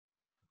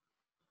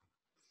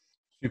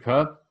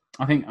 Superb.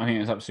 I think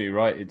that's absolutely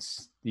right.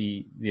 It's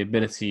the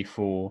ability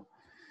for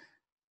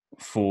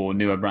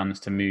newer brands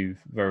to move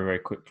very, very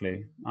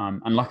quickly.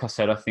 And like I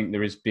said, I think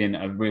there has been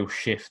a real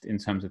shift in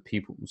terms of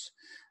people's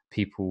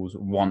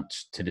want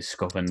to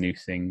discover new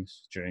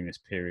things during this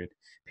period.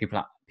 People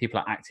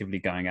are actively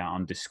going out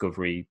on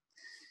discovery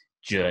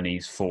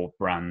journeys for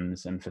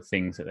brands and for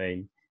things that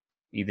they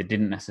either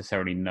didn't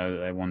necessarily know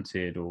that they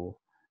wanted, or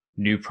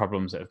new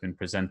problems that have been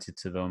presented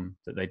to them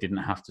that they didn't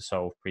have to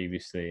solve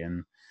previously.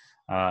 And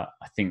I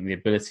think the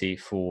ability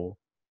for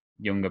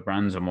younger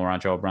brands or more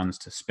agile brands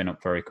to spin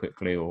up very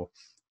quickly, or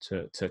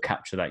to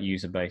capture that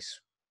user base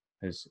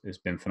has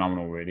been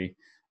phenomenal, really.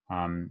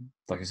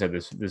 Like I said,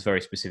 there's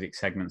very specific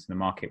segments in the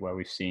market where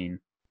we've seen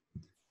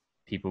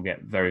people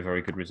get very,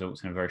 very good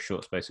results in a very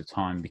short space of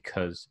time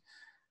because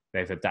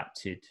they've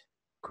adapted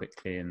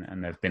quickly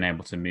and they've been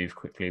able to move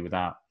quickly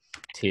without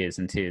tiers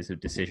and tiers of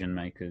decision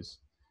makers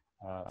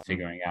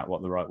figuring out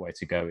what the right way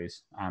to go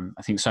is.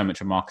 I think so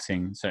much of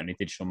marketing, certainly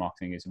digital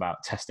marketing, is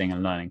about testing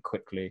and learning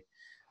quickly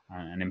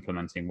and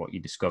implementing what you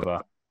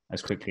discover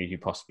as quickly as you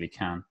possibly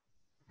can.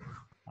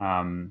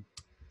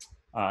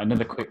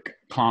 Another quick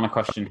Klarna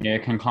question here.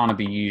 Can Klarna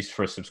be used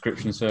for a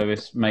subscription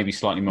service? Maybe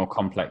slightly more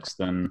complex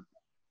than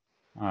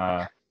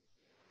yes,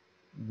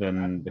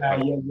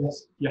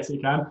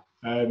 it can.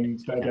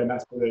 But again,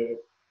 that's probably,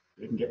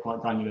 it can get quite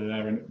granular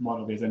there, and it might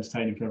not be as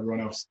entertaining for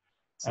everyone else.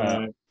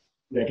 So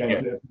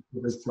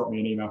just drop me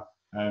an email,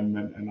 and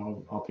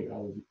I'll pick that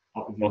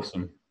up with you.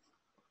 Awesome.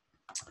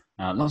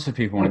 Lots of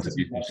people wanting to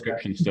do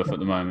subscription stuff at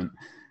the moment.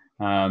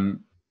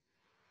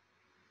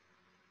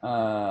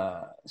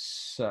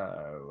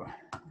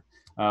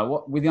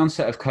 With the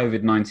onset of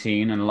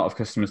COVID-19 and a lot of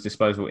customers'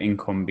 disposable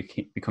income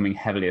becoming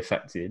heavily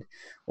affected,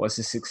 what's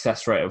the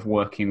success rate of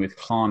working with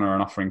Klarna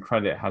and offering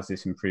credit? Has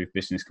this improved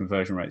business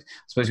conversion rates?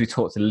 I suppose we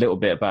talked a little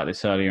bit about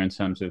this earlier in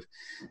terms of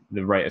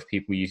the rate of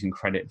people using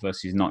credit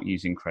versus not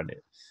using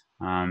credit.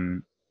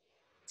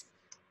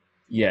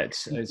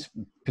 It's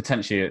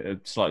potentially a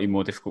slightly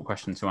more difficult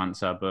question to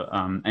answer, but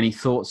any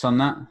thoughts on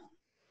that?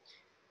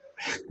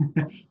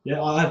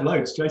 Yeah, I have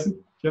loads. Jason, do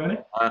you have any?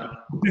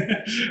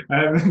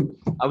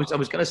 I was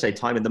going to say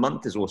time in the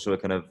month is also a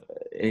kind of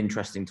an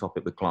interesting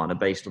topic with Klarna,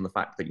 based on the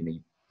fact that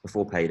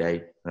before payday,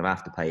 kind of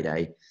after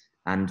payday,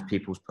 and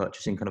people's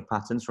purchasing kind of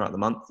patterns throughout the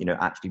month.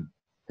 Actually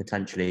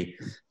potentially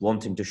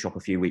wanting to shop a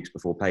few weeks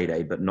before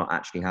payday, but not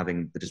actually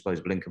having the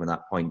disposable income at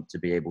that point to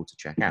be able to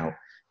check out.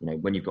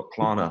 When you've got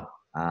Klarna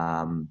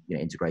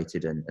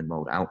integrated and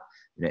rolled out,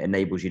 it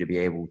enables you to be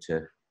able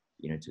to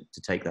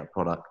to take that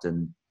product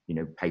and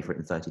pay for it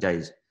in 30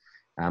 days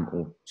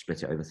or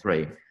split it over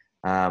 3.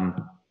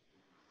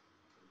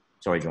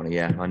 Sorry, Johnny.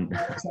 Yeah.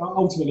 So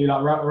ultimately,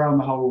 like around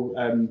the whole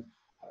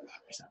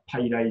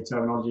payday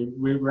terminology,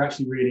 we're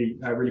actually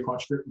really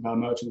quite strict with our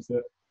merchants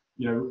that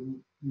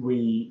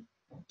we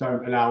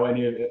don't allow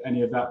any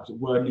of that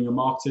wording or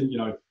marketing.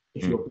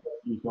 If you're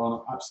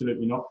Klarna,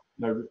 absolutely not.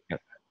 No.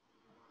 Yep.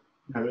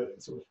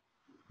 Sort of,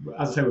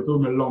 as I say, we're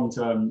building a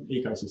long-term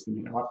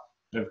ecosystem, right,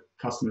 of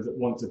customers that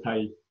want to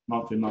pay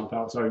month in, month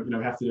out. So we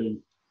have to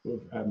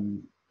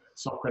do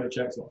soft credit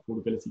checks, like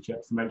affordability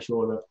checks, to make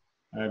sure that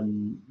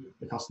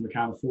the customer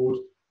can afford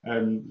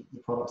the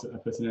products that they're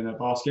putting in their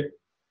basket.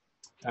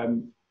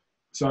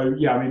 So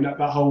yeah, I mean that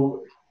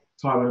whole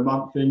time of the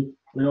month thing,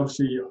 I mean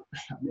obviously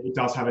it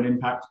does have an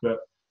impact, but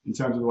in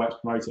terms of the way it's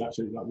promoted,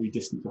 absolutely, like, we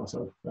distance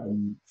ourselves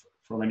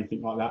from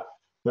anything like that.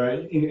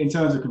 But in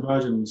terms of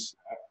conversions,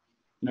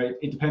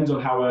 it depends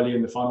on how early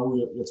in the funnel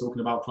you're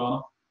talking about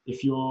Klarna.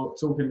 If you're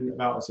talking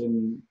about us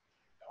on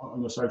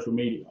your social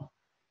media,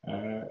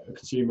 a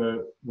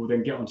consumer will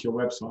then get onto your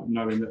website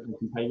knowing that they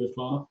can pay with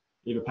Klarna,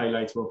 either pay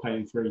later or pay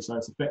in 3. So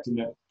it's impacting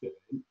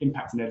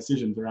their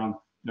decisions around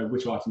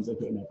which items they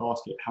put in their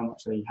basket, how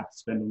much they have to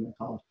spend on their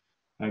card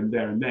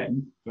there and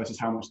then, versus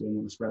how much they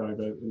want to spread over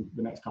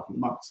the next couple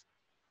of months.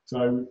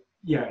 So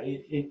yeah,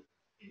 it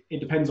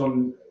depends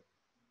on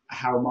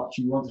how much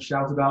you want to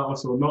shout about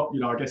us or not.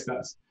 I guess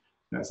that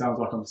sounds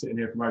like I'm sitting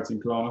here promoting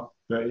Klarna,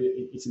 but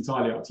it's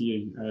entirely up to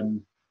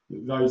you.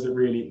 Those that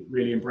really,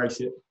 really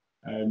embrace it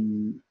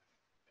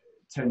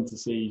tend to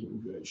see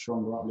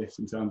stronger uplifts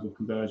in terms of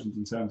conversions,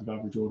 in terms of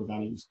average order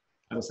values.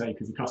 As I say,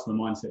 because the customer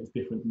mindset is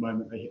different the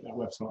moment they hit that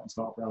website and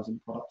start browsing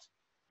products.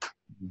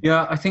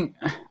 Yeah, I think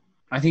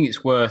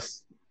it's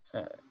worth.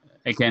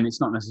 Again,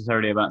 it's not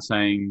necessarily about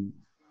saying,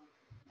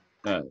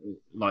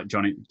 like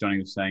Johnny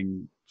was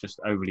saying, just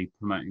overly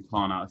promoting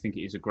Klarna. I think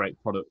it is a great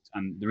product,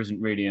 and there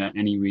isn't really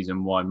any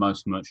reason why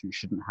most merchants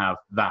shouldn't have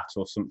that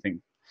or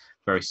something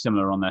very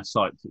similar on their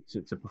site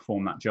to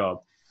perform that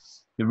job.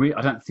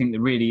 I don't think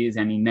there really is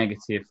any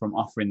negative from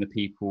offering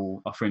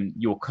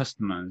your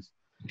customers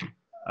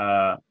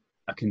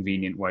a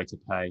convenient way to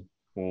pay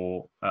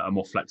or a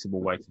more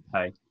flexible way to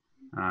pay.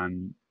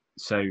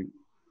 So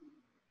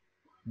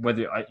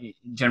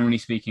generally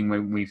speaking,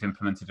 when we've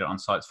implemented it on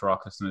sites for our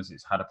customers,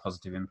 it's had a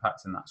positive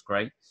impact, and that's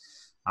great.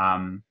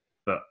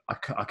 But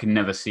I can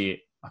never see it.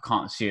 I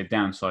can't see a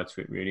downside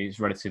to it, really. It's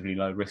relatively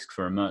low risk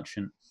for a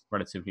merchant,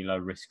 relatively low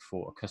risk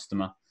for a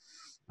customer.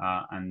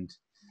 And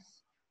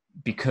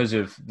because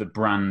of the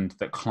brand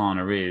that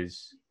Klarna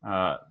is,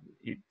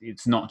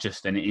 it's not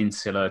just an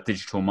insular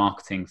digital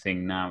marketing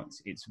thing now.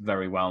 It's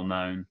very well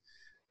known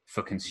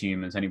for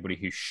consumers. Anybody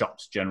who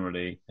shops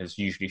generally has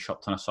usually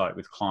shopped on a site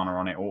with Klarna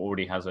on it, or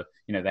already has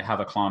they have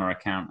a Klarna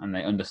account and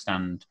they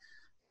understand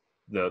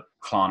the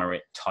Klarna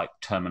type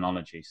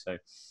terminology. So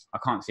I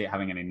can't see it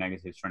having any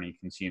negatives for any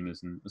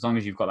consumers. And as long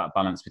as you've got that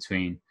balance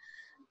between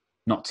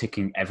not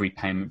ticking every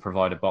payment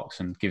provider box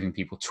and giving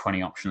people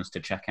 20 options to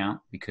check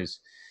out,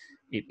 because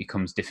it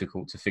becomes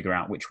difficult to figure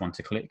out which one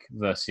to click,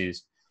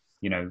 versus,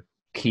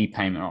 key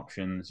payment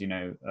options,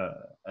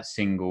 a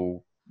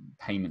single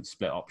payment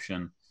split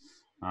option.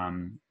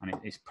 And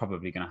it's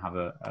probably going to have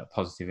a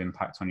positive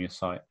impact on your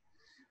site.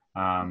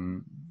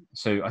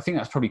 So I think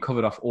that's probably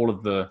covered off all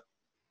of the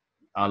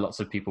lots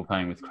of people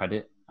paying with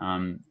credit.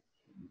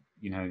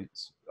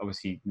 It's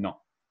obviously not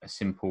a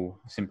simple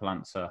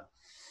answer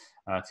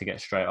to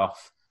get straight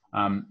off.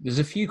 There's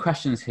a few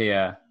questions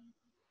here,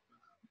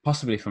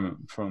 possibly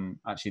from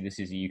actually, this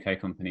is a UK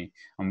company,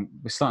 and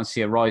we're starting to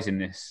see a rise in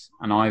this,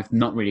 and I've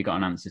not really got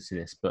an answer to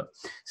this, but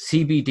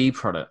CBD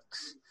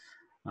products.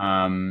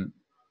 Someone's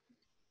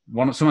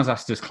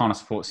asked, does Klarna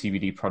support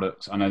CBD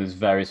products? I know there's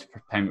various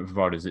payment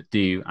providers that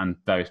do and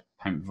various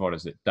payment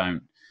providers that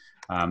don't.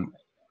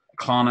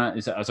 Klarna,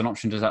 as an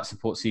option, does that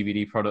support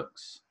CBD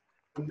products?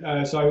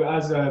 So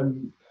as at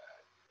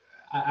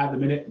the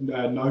minute,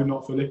 no,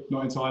 not fully,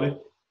 not entirely.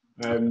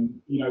 There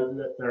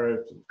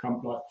are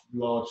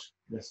large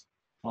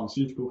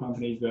pharmaceutical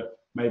companies that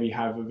maybe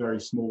have a very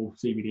small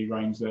CBD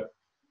range that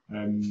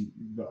I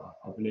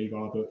believe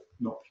are, but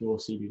not pure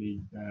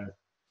CBD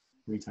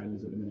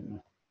retailers at the minute.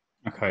 No.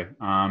 Okay.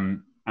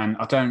 And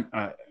I don't,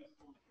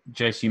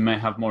 Jace, you may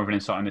have more of an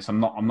insight on this. I'm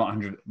not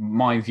 100.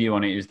 My view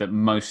on it is that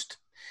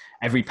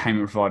every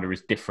payment provider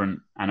is different,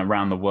 and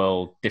around the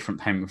world, different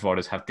payment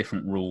providers have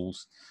different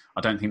rules.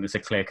 I don't think there's a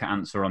clear-cut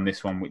answer on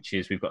this one, which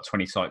is we've got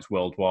 20 sites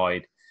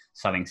worldwide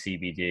selling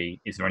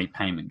CBD. Is there any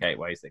payment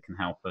gateways that can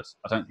help us?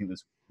 I don't think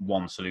there's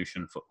one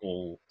solution for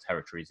all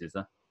territories, is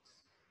there?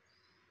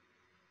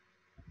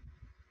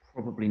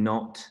 Probably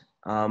not.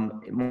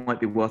 It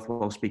might be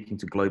worthwhile speaking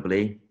to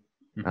Globally.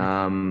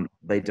 Mm-hmm.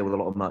 They deal with a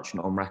lot of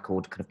merchant on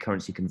record kind of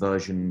currency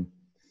conversion.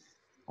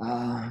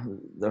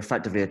 They're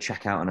effectively a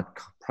checkout and a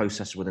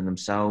processor within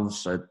themselves,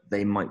 so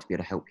they might be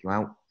able to help you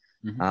out.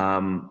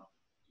 Mm-hmm.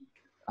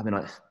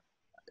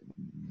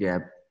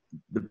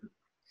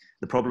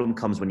 The problem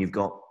comes when you've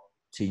got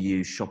to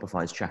use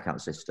Shopify's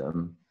checkout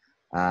system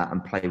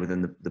and play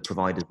within the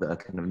providers that are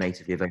kind of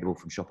natively available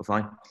from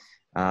Shopify.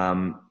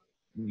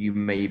 You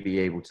may be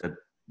able to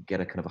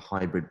get a kind of a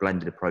hybrid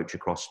blended approach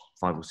across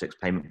 5 or 6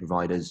 payment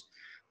providers.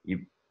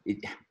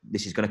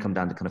 This is going to come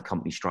down to kind of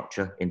company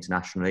structure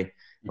internationally,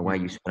 mm-hmm. and where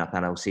you spin up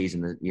LLCs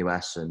in the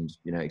US and,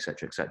 et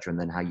cetera, and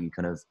then how you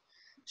kind of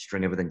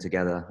string everything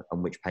together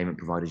and which payment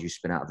providers you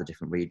spin out of the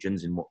different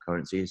regions in what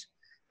currencies.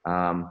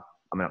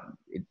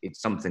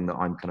 It's something that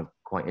I'm kind of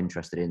quite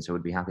interested in, so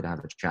we'd be happy to have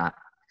a chat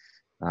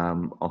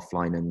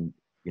offline and,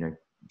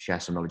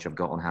 share some knowledge I've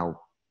got on how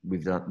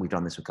we've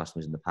done this with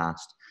customers in the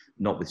past,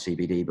 not with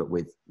CBD, but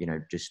with,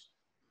 just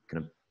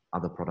kind of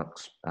other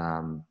products,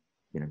 in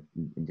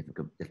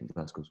different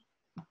verticals.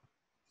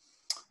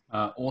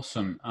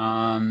 Awesome.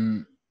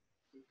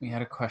 We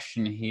had a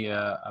question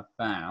here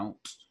about.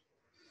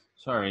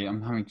 Sorry,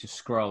 I'm having to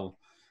scroll.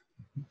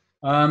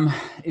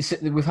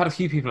 We've had a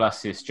few people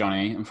ask this,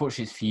 Johnny.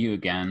 Unfortunately, it's for you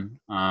again.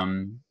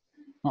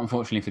 Not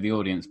unfortunately for the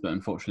audience, but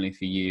unfortunately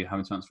for you,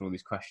 having to answer all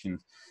these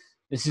questions.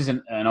 This is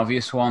an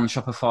obvious one.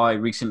 Shopify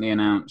recently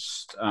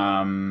announced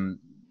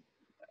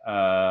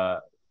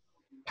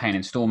paying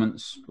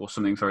installments or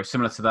something very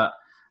similar to that.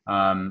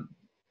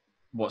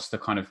 What's the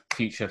kind of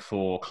future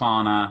for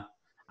Klarna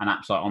and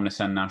apps like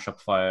Omnisend? Now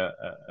Shopify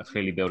are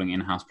clearly building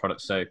in-house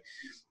products. So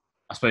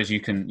I suppose you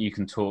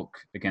can talk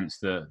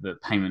against the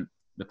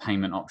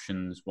payment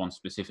options one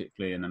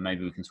specifically, and then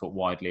maybe we can talk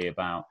widely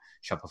about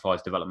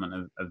Shopify's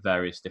development of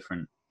various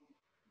different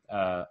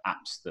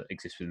apps that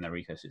exist within their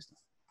ecosystem.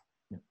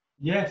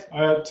 Yes,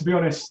 to be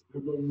honest,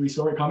 we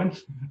saw it coming.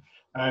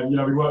 We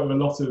work with a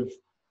lot of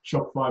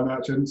Shopify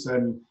merchants,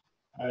 and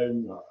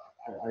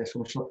I guess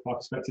from a Shopify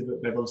perspective,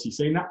 that they've obviously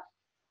seen that.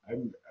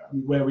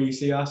 Where we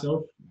see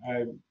ourselves,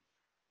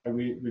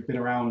 we've been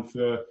around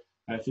for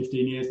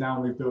 15 years now,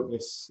 and we've built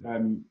this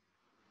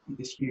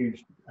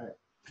huge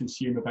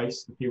consumer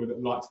base of people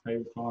that like to pay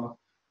with Klarna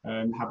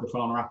and have the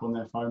Klarna app on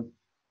their phone.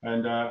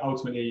 And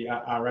ultimately,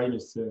 our aim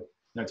is to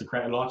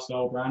create a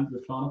lifestyle brand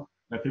with Klarna.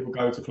 People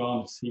go to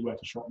Klarna to see where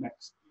to shop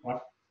next,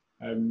 right?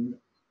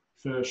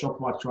 For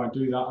Shopify to try and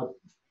do that,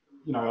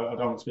 I don't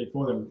want to speak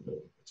for them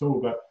at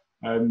all, but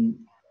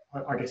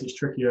I guess it's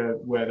trickier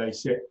where they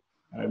sit.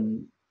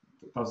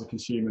 Does the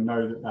consumer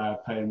know that they're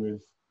paying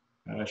with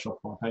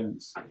Shopify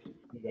payments?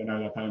 Do they know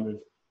they're paying with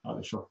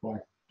the Shopify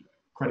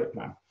credit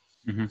plan?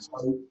 Mm-hmm.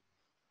 So,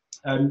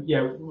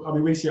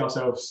 we see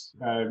ourselves,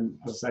 as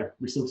I say,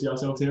 we still see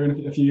ourselves here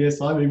in a few years'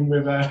 time, even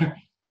with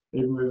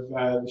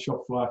the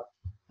Shopify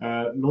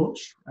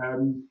launch.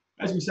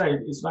 As you say,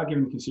 it's about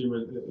giving the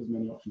consumer as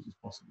many options as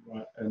possible,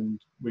 right?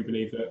 And we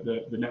believe that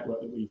the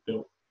network that we've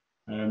built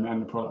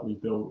and the product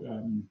we've built,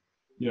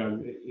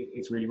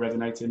 it's really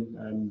resonating,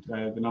 and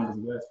the numbers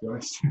are there, to be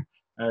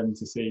honest,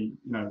 to see,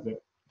 that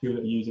people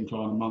that are using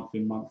Klarna month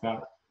in, month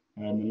out,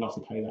 and love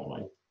to pay that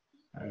way.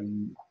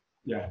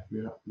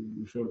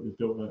 We feel that we've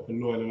built a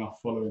loyal enough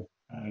following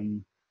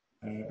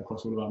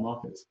across all of our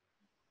markets.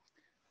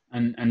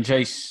 And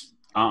Jace,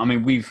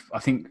 I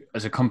think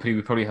as a company,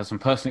 we probably have some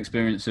personal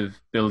experience of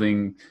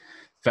building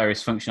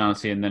various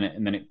functionality and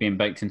then it being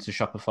baked into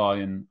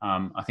Shopify. And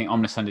I think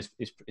Omnisend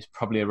is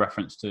probably a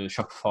reference to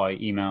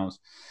Shopify emails.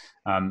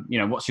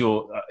 What's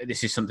your?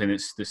 This is something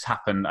that's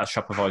happened as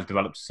Shopify has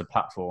developed as a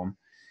platform.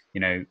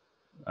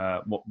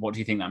 What do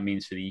you think that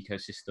means for the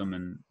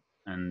ecosystem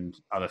and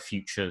other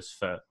futures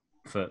for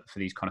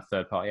these kind of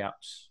third-party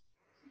apps?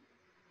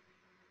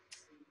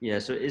 Yeah,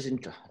 so it is.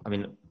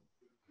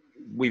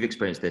 We've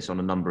experienced this on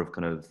a number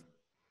of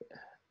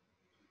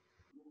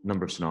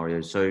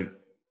scenarios. So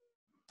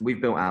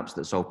we've built apps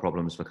that solve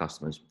problems for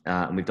customers,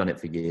 and we've done it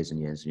for years and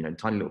years.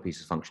 Tiny little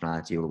pieces of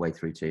functionality all the way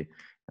through to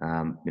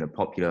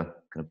popular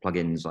kind of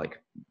plugins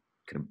like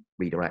kind of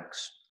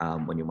redirects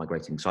when you're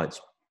migrating sites.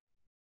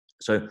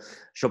 So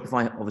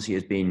Shopify obviously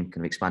has been kind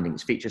of expanding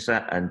its feature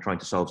set and trying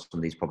to solve some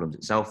of these problems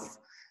itself.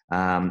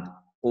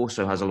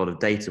 Also has a lot of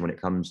data when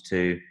it comes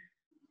to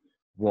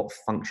what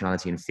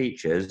functionality and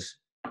features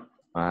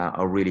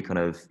are really kind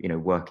of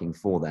working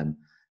for them.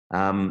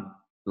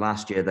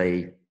 Last year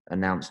they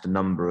announced a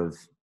number of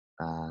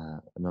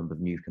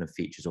new kind of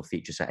features or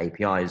feature set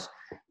APIs.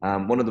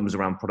 One of them was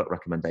around product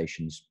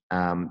recommendations.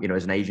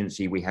 As an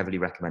agency, we heavily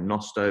recommend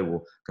Nosto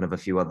or kind of a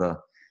few other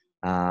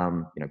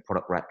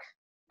product rec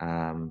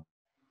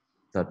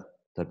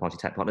third-party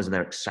tech partners, and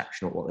they're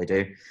exceptional at what they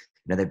do.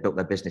 They've built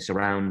their business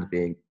around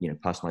being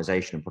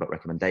personalization and product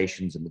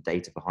recommendations and the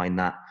data behind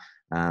that.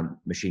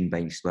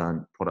 Machine-based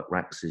learned product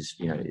recs is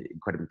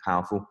incredibly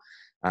powerful.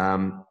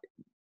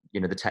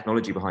 The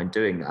technology behind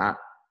doing that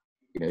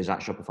is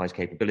at Shopify's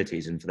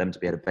capabilities, and for them to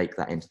be able to bake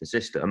that into the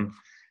system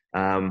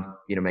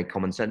made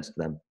common sense to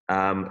them.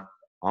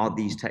 Are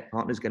these tech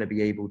partners going to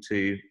be able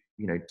to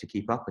to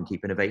keep up and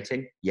keep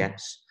innovating?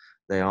 Yes,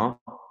 they are.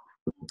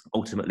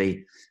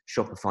 Ultimately,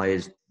 Shopify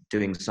is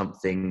doing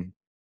something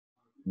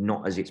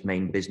not as its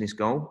main business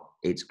goal.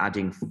 It's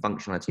adding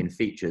functionality and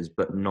features,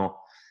 but not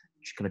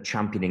kind of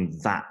championing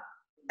that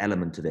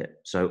element of it.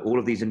 So all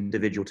of these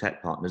individual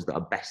tech partners that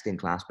are best in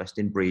class, best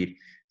in breed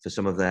for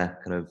some of their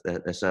kind of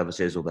their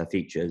services or their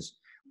features,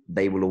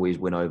 they will always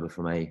win over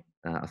from a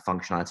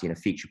functionality and a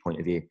feature point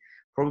of view.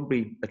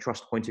 Probably a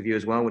trust point of view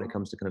as well when it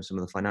comes to kind of some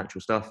of the financial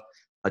stuff.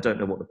 I don't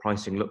know what the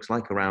pricing looks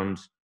like around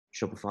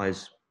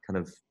Shopify's kind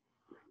of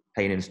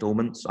paying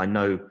installments. I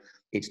know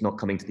it's not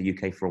coming to the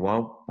UK for a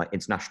while. Like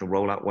international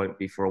rollout won't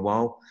be for a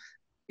while.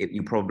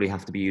 You probably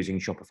have to be using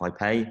Shopify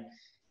Pay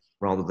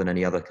rather than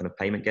any other kind of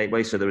payment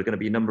gateway. So there are going to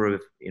be a number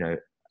of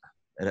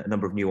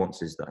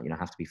nuances that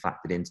have to be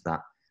factored into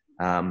that.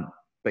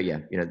 But yeah,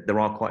 there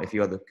are quite a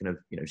few other kind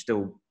of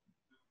still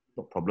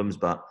not problems,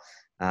 but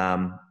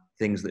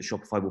things that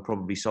Shopify will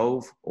probably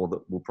solve or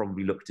that will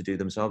probably look to do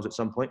themselves at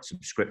some point.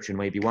 Subscription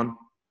may be one.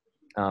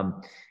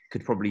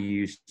 Could probably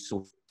use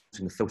sorting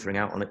the filtering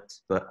out on it.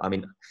 But I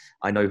mean,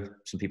 I know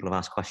some people have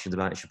asked questions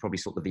about it. Should probably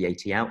sort the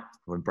VAT out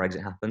when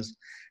Brexit happens.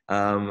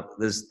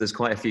 There's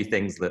quite a few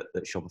things that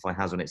Shopify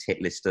has on its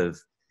hit list of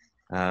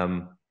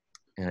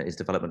its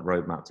development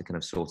roadmap to kind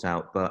of sort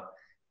out. But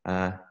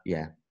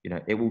yeah,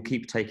 it will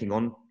keep taking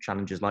on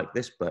challenges like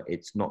this, but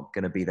it's not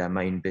going to be their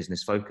main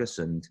business focus.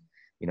 And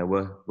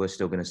we're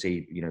still going to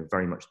see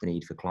very much the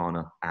need for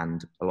Klarna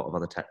and a lot of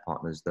other tech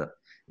partners that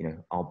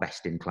are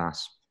best in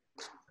class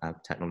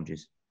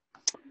technologies.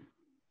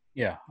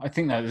 Yeah, I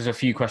think that there's a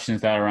few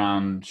questions there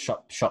around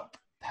shop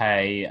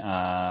pay.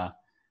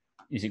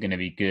 Is it going to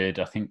be good?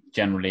 I think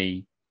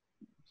generally,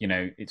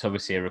 it's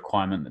obviously a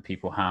requirement that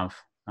people have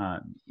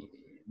that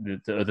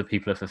other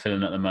people are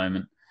fulfilling at the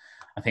moment.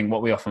 I think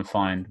what we often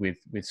find with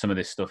some of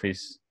this stuff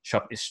is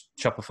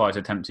Shopify's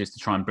attempt is to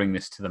try and bring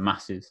this to the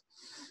masses,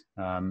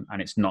 and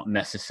it's not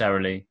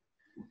necessarily,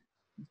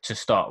 to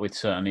start with,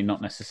 certainly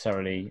not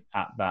necessarily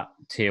at that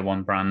tier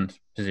one brand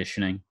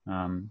positioning.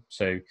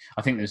 So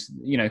I think there's,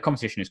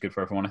 competition is good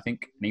for everyone, I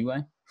think,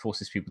 anyway.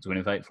 Forces people to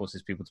innovate,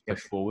 forces people to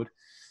push forward.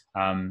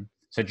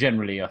 So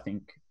generally, I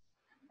think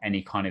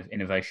any kind of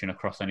innovation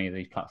across any of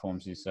these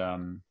platforms is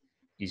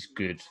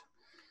good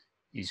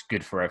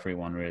for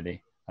everyone,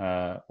 really.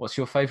 What's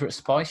your favourite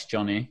spice,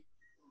 Johnny?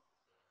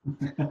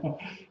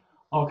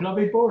 Oh, can I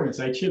be boring and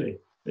say chili?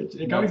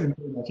 It goes in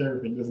pretty much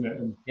everything, doesn't it?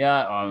 And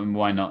yeah,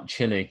 why not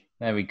chili?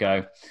 There we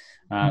go.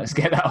 Let's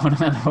get that one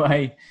out of the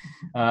way.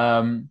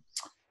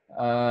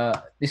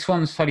 This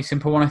one's a fairly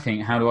simple one, I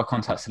think. How do I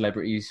contact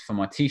celebrities for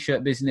my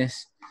t-shirt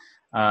business?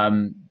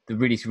 The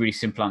really, really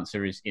simple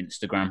answer is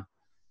Instagram.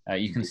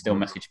 You can still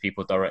message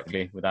people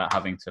directly without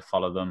having to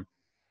follow them.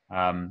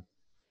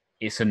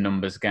 It's a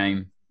numbers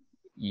game.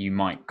 You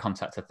might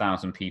contact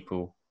 1,000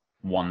 people.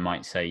 One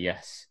might say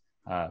yes.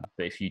 But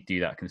if you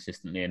do that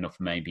consistently enough,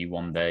 maybe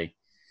one day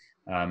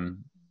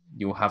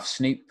you'll have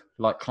Snoop,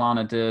 like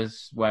Klarna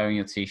does, wearing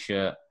your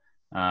t-shirt.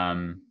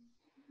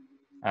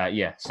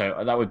 Yeah,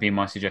 so that would be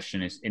my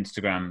suggestion, is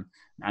Instagram.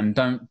 And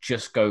don't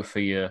just go for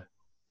your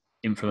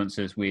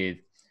influencers with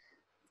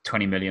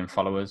 20 million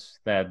followers.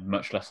 They're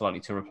much less likely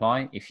to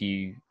reply.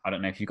 I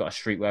don't know if you've got a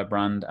streetwear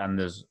brand and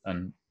there's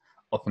an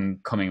up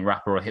and coming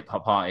rapper or hip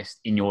hop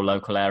artist in your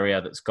local area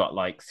that's got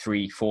like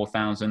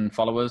 3,000-4,000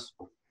 followers,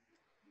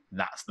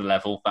 that's the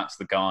level, that's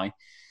the guy.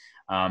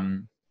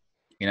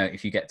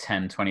 If you get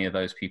 10-20 of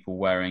those people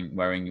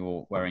wearing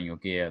your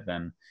gear,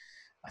 then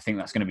I think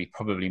that's going to be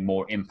probably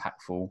more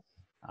impactful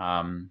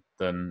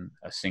than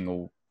a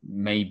single,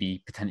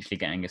 maybe potentially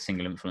getting a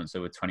single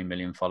influencer with 20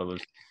 million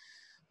followers.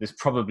 There's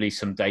probably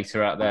some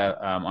data out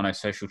there. I know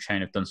Social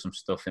Chain have done some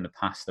stuff in the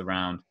past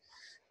around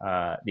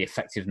the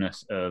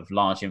effectiveness of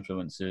large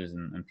influencers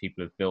and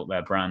people who've built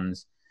their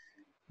brands.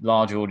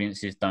 Large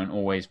audiences don't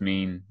always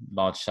mean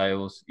large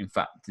sales. In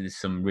fact, there's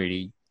some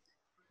really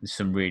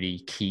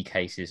key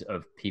cases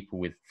of people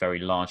with very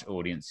large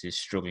audiences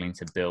struggling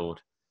to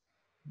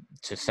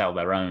sell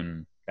their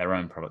own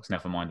products,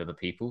 never mind other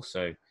people.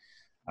 So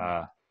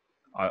I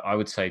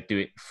would say do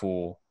it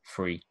for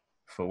free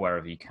for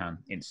wherever you can.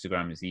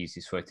 Instagram is the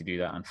easiest way to do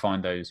that, and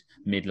find those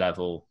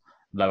mid-level,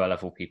 lower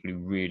level people who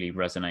really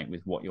resonate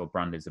with what your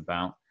brand is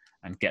about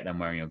and get them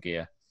wearing your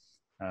gear.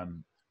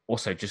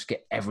 Also, just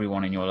get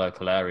everyone in your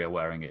local area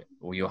wearing it,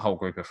 or your whole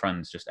group of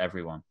friends, just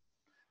everyone.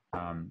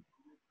 I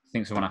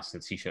think someone asked the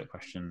t-shirt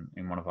question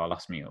in one of our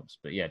last meetups,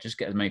 but yeah, just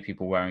get as many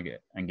people wearing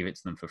it and give it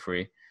to them for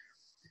free.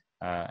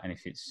 And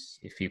if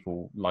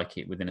people like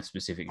it within a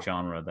specific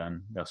genre,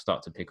 then they'll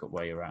start to pick up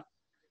where you're at.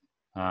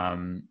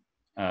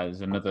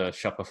 There's another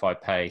Shopify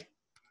Pay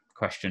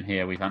question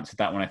here. We've answered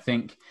that one, I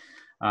think.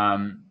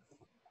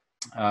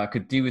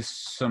 Could do with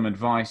some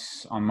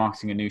advice on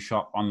marketing a new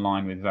shop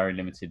online with very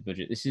limited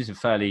budget. This is a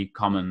fairly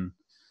common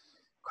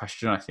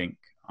question, I think.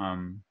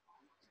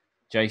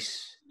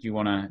 Jace, do you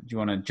want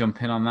to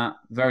jump in on that?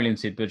 Very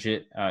limited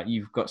budget.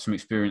 You've got some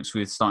experience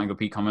with starting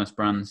up e-commerce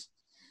brands.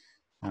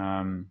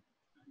 Yeah.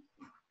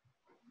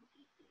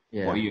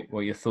 What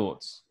are your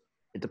thoughts?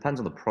 It depends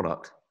on the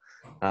product.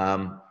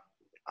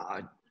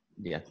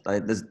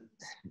 There's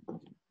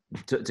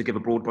to give a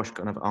broad brush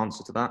kind of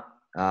answer to that.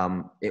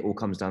 It all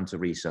comes down to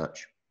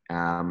research.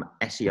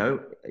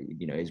 SEO,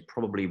 is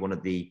probably one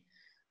of the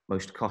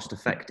most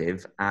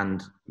cost-effective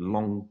and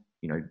going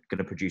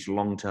to produce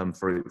long-term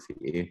fruit for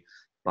you.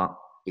 But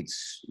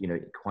it's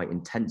quite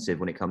intensive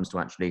when it comes to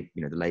actually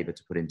the labor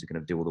to put in to kind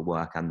of do all the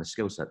work and the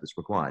skill set that's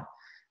required.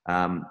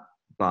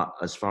 But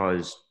as far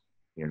as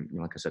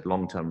like I said,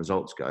 long-term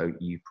results go,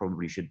 you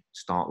probably should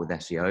start with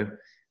SEO.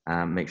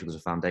 Make sure there's a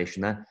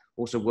foundation there.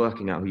 Also,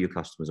 working out who your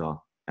customers are.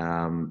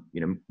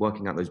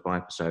 Working out those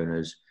buyer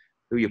personas,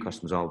 who your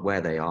customers are, where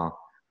they are,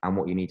 and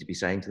what you need to be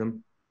saying to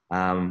them.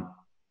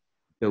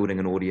 Building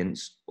an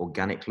audience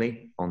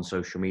organically on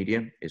social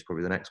media is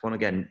probably the next one.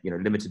 Again,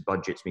 limited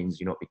budgets means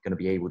you're not going to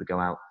be able to go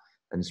out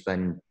and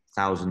spend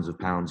thousands of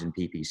pounds in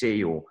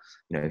PPC or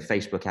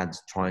Facebook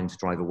ads trying to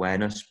drive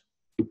awareness.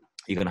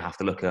 You're going to have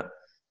to look at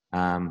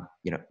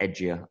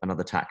edgier and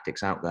other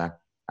tactics out there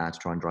to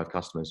try and drive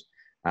customers.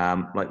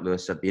 Like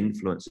Lewis said, the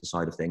influencer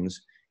side of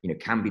things,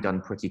 can be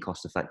done pretty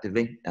cost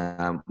effectively.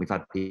 We've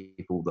had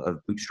people that have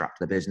bootstrapped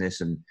their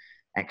business and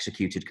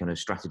executed kind of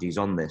strategies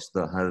on this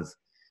that have,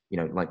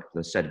 like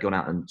I said, gone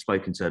out and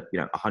spoken to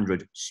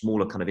 100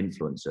 smaller kind of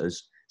influencers,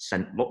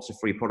 sent lots of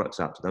free products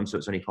out to them, so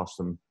it's only cost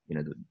them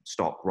the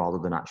stock rather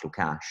than actual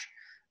cash,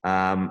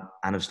 and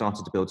have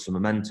started to build some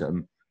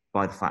momentum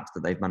by the fact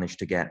that they've managed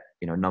to get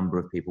a number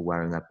of people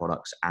wearing their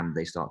products, and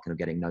they start kind of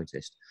getting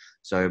noticed.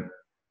 So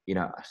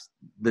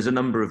there's a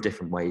number of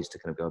different ways to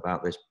kind of go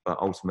about this, but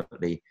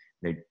ultimately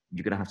you're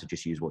going to have to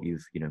just use what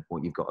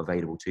you've got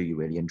available to you,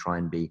 really, and try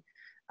and be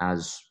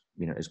as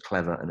as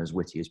clever and as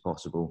witty as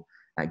possible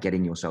at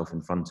getting yourself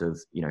in front of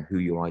who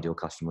your ideal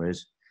customer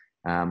is.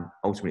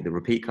 Ultimately, the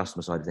repeat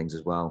customer side of things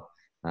as well,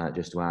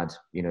 just to add,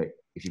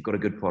 if you've got a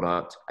good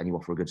product and you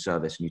offer a good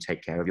service and you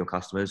take care of your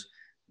customers,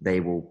 they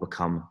will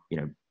become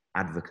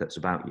advocates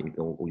about you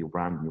or your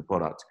brand and your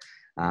product.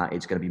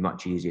 It's going to be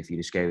much easier for you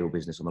to scale your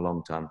business on the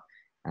long term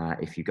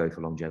if you go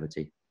for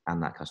longevity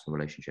and that customer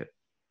relationship.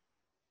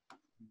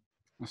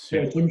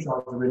 Yeah,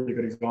 Gymshark is a really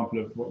good example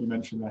of what you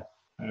mentioned there.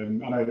 I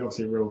know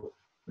obviously one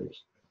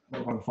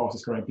of the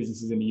fastest growing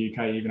businesses in the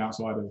UK, even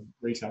outside of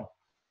retail.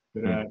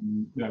 But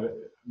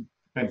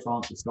Ben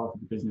Francis started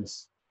the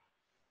business,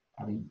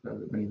 I think,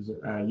 when he was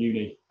at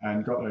uni,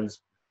 and got those,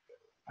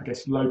 I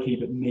guess, low key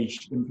but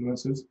niche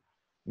influencers.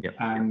 Yep.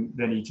 And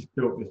then he just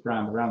built this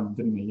brand around them,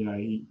 didn't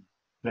he?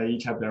 They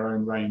each had their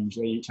own range.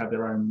 They each had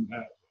their own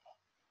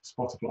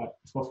Spotify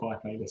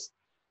playlist.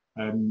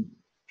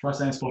 Try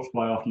saying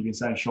Spotify after you've been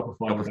saying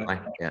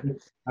Shopify. Yeah.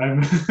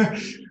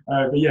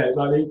 But yeah,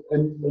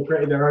 they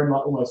created their own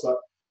almost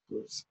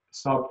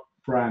sub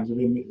brands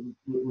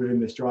within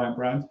this giant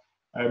brand.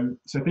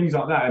 So things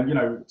like that,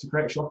 and to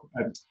create a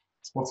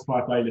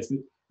Spotify playlist,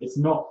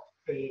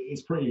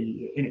 it's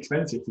pretty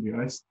inexpensive, to be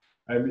honest.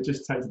 It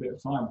just takes a bit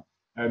of time.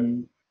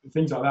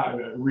 Things like that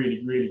are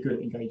really, really good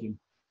at engaging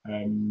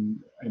and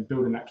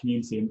building that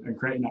community and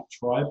creating that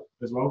tribe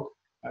as well.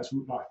 That's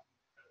like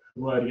a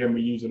word again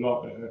we use a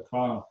lot at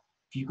Klarna.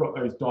 If you've got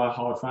those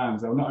die-hard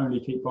fans, they'll not only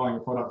keep buying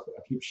your product, but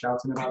they'll keep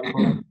shouting about the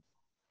product.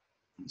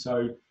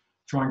 So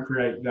try and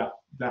create that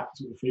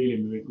sort of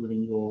feeling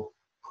within your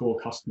core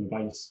customer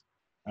base,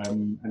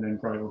 and then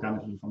grow it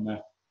organically from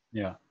there.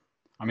 Yeah,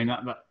 I mean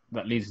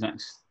that leads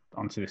next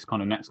onto this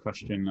kind of next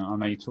question. I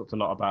know you talked a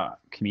lot about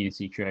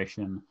community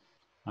creation,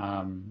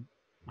 and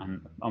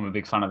I'm a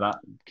big fan of that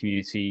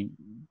community,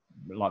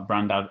 like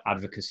brand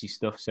advocacy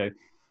stuff. So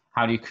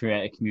how do you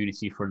create a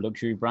community for a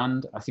luxury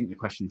brand? I think the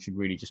question should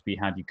really just be,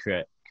 how do you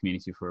create a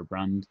community for a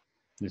brand?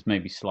 There's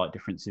maybe slight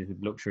differences with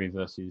luxury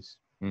versus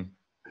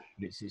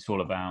it's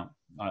all about,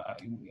 I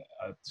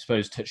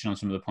suppose, touching on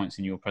some of the points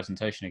in your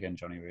presentation again,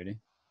 Johnny, really.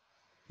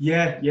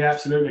 Yeah,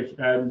 absolutely.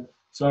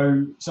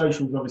 So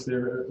social is obviously a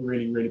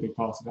really, really big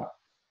part of that.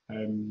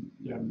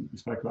 We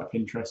spoke about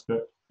Pinterest,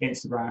 but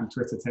Instagram,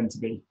 Twitter tend to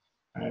be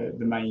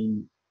the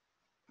main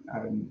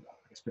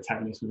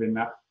protagonists within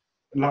that.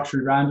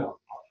 Luxury brand,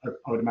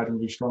 I would imagine,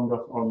 would be stronger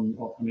on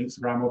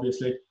Instagram.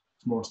 Obviously,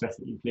 it's more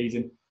aesthetically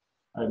pleasing,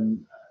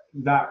 and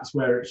that's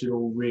where it should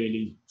all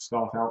really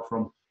start out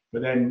from.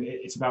 But then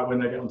it's about when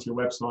they get onto your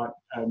website.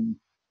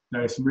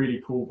 There's some really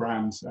cool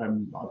brands, a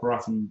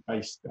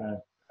Brighton-based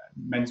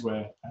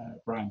menswear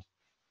brand,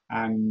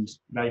 and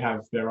they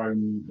have their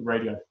own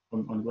radio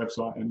on the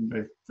website, and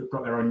they've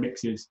got their own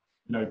mixes.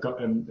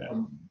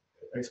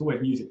 It's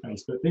always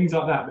music-based, but things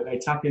like that they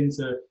tap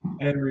into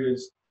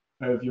areas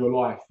of your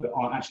life that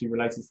aren't actually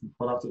related to the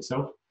product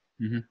itself.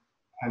 Mm-hmm.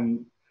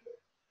 And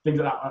things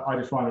like that I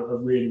just find are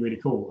really, really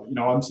cool.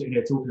 I'm sitting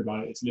here talking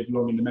about it, it's lived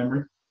long in the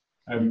memory.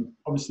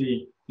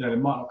 Obviously, they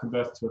might not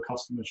convert it to a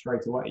customer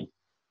straight away,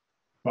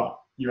 but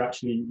you're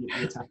tapping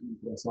into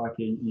their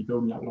psyche and you're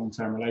building that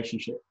long-term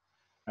relationship.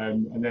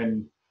 And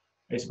then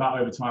it's about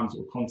over time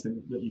sort of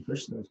content that you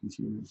push to those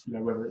consumers,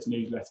 whether it's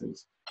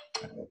newsletters,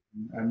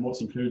 and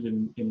what's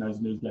included in those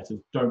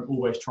newsletters. Don't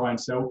always try and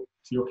sell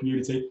to your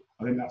community.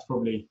 I think that's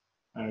probably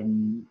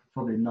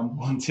number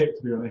one tip,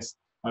 to be honest.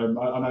 I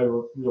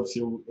know we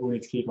obviously all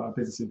need to keep our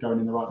businesses going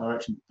in the right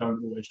direction.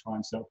 Don't always try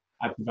and sell.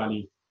 Add the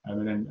value,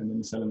 and then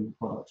the selling the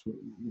products will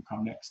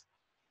come next.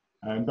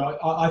 But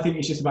I think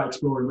it's just about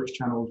exploring which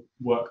channels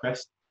work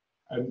best.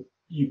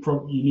 You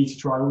need to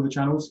try all the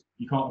channels.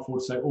 You can't afford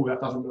to say, "Oh, that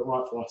doesn't look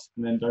right for us,"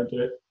 and then don't do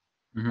it,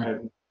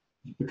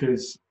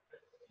 because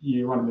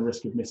you're running the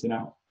risk of missing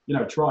out.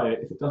 Try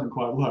it. If it doesn't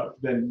quite work,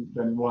 then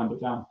wind it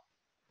down.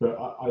 But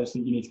I just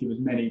think you need to give as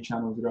many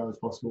channels a go as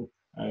possible,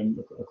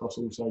 across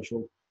all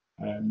social.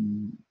 I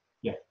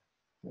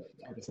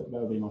guess that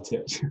would be my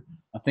tips.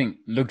 I think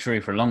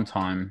luxury for a long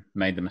time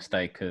made the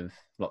mistake of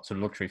lots of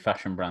luxury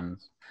fashion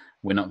brands.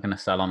 We're not going to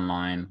sell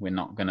online. We're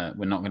not going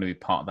to be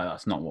part of that.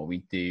 That's not what we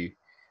do.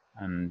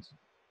 And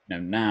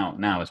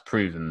now has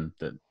proven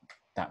that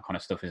kind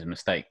of stuff is a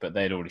mistake. But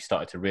they'd already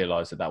started to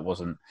realise that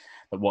wasn't.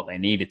 But what they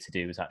needed to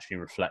do was actually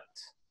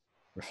reflect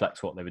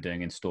what they were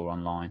doing in store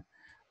online.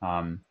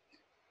 I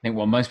think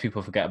what most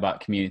people forget about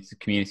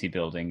community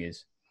building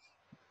is,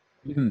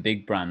 even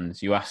big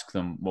brands, you ask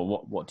them,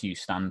 well, what do you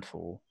stand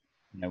for?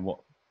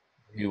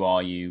 who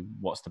are you,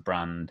 what's the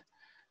brand,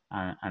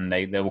 and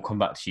they will come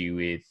back to you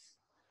with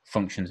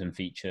functions and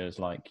features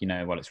like,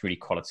 well, it's really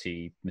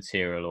quality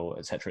material or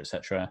et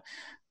cetera,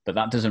 but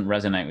that doesn't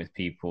resonate with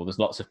people. There's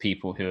lots of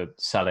people who are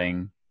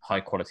selling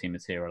high quality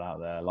material out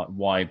there. Like,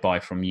 why buy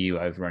from you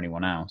over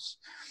anyone else?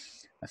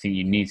 I think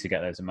you need to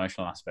get those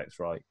emotional aspects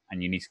right,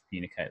 and you need to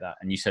communicate that.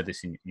 And you said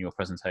this in your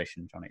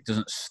presentation, Johnny. It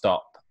doesn't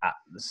stop at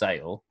the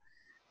sale.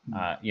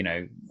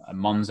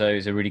 Monzo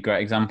is a really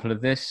great example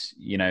of this.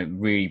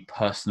 Really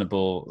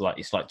personable. Like,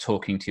 it's like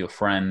talking to your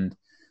friend.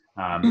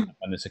 When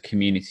there's a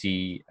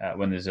community,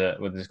 when there's a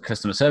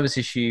customer service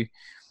issue,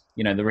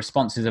 the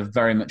responses are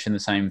very much in the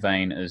same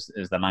vein as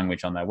the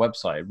language on their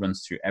website. It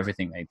runs through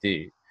everything they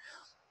do.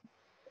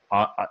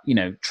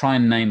 Try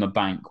and name a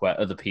bank where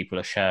other people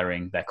are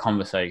sharing their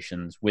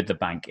conversations with the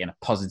bank in a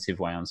positive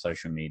way on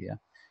social media.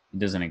 It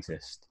doesn't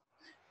exist,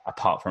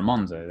 apart from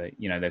Monzo.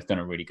 They've done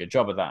a really good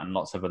job of that, and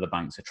lots of other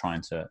banks are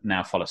trying to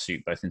now follow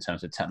suit, both in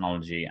terms of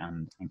technology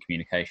and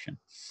communication.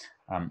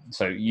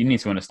 So you need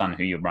to understand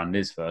who your brand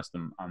is first,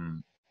 and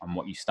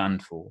what you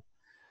stand for,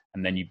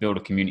 and then you build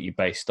a community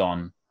based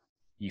on,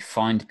 you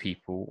find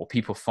people, or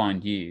people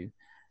find you,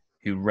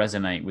 who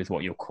resonate with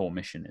what your core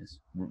mission is,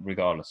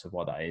 regardless of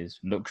what that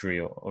is, luxury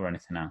or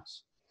anything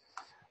else.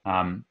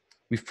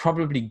 We've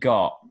probably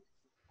got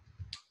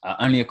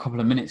only a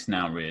couple of minutes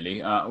now,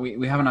 really.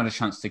 We haven't had a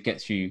chance to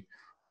get through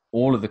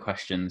all of the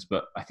questions,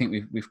 but I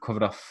think we've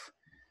covered off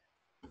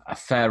a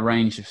fair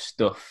range of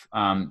stuff.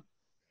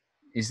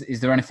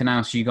 Is there anything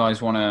else you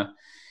guys want to,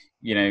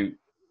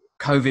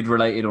 COVID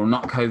related or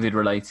not COVID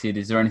related?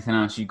 Is there anything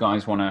else you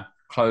guys want to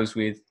close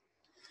with?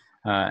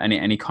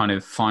 Any kind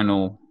of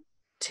final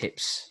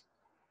tips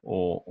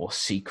or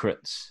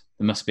secrets?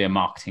 There must be a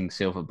marketing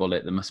silver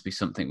bullet. There must be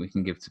something we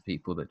can give to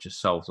people that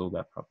just solves all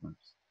their problems.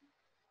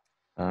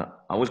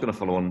 I was going to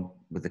follow on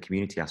with the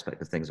community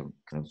aspect of things.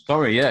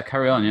 Sorry, yeah,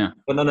 carry on, yeah.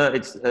 But no,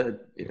 it's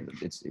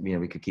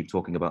we could keep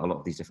talking about a lot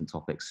of these different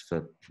topics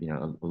for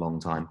a long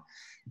time.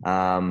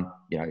 I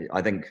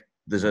think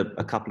there's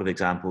a couple of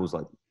examples,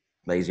 like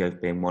Lazy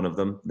Oaf being one of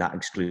them. That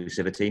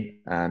exclusivity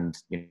and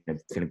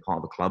feeling part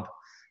of the club,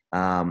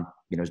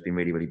 has been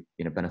really, really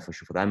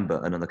beneficial for them.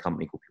 But another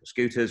company called Pure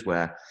Scooters,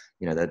 where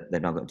they're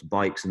now got into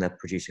bikes, and they're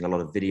producing a lot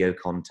of video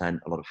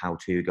content, a lot of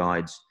how-to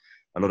guides,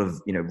 a lot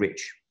of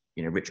rich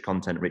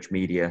content, rich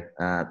media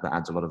that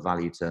adds a lot of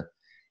value to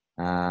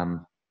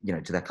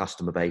to their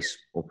customer base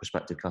or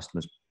prospective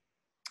customers.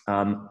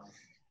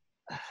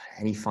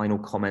 Any final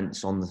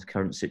comments on the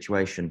current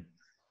situation?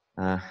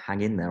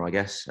 Hang in there, I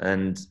guess.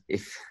 And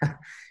if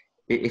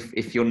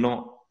you're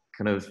not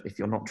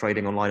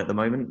trading online at the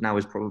moment, now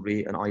is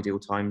probably an ideal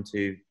time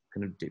to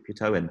kind of dip your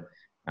toe in.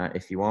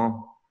 If you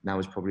are, now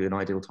is probably an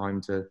ideal time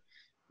to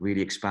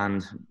really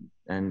expand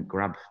and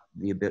grab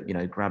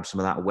some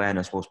of that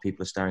awareness whilst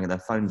people are staring at their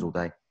phones all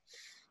day.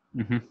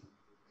 Mm-hmm.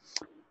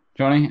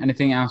 Johnny,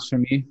 anything else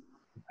from you?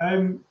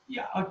 I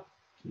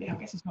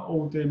guess it's not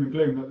all doom and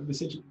gloom. But the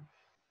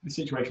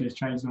situation is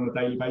changing on a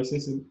daily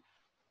basis, and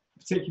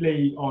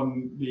particularly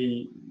on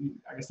the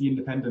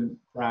independent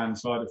brand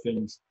side of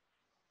things.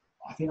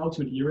 I think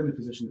ultimately you're in the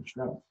position of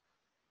strength,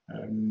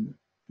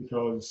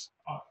 because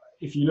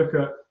if you look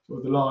at sort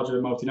of the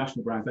larger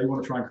multinational brands, they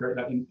want to try and create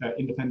that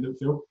independent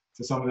feel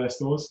to some of their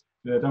stores.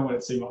 They don't want it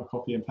to seem like a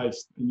copy and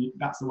paste, and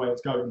that's the way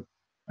it's going.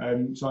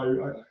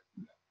 The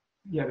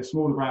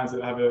smaller brands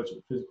that have a sort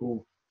of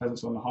physical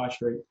presence on the high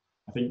street,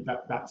 I think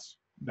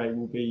they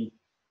will be,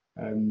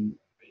 in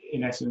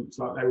essence,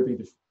 like they will be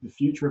the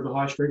future of the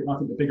high street, and I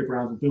think the bigger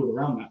brands will build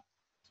around that.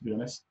 To be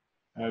honest,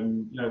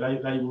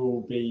 they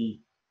will be.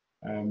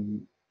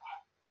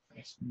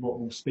 What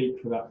will speak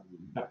for that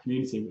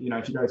community.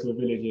 If you go to a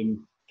village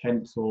in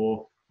Kent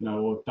or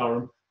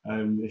Durham,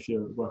 if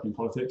you're working in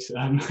politics,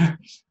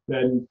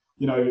 then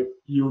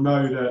you'll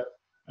know that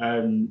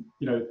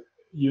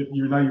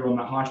you're on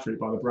that high street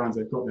by the brands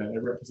they've got there. They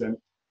represent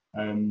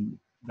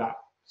that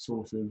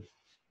sort of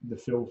the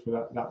feel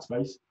for that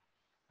space.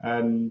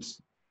 And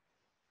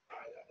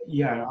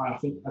I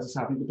think, as I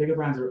said, I think the bigger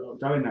brands are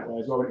going that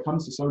way as well. When it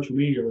comes to social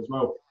media as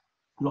well,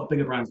 a lot of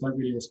bigger brands don't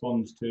really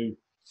respond to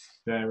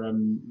their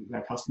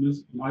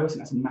customers. And I also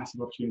think that's a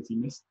massive opportunity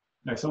missed.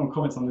 Someone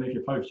comments underneath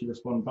your post, you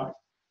respond back.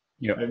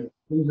 Yeah,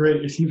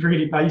 it seems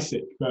really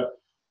basic, but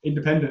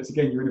independence,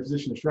 again, you're in a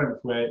position of strength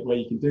where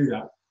you can do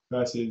that.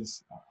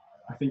 Versus,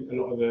 I think a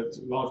lot of the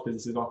large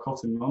businesses are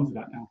cottoning onto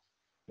that now.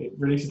 It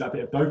releases that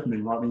bit of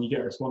dopamine, right? When you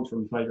get a response from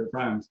your favourite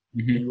brand,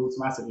 you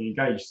automatically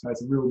engage. So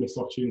it's a real missed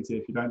opportunity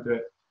if you don't do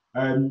it.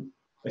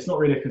 It's not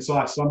really a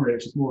concise summary.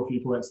 It's just more a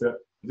few points that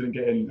I didn't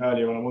get in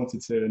earlier when I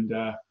wanted to. And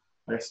I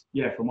guess,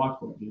 from my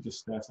point of view,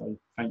 just say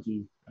thank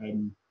you,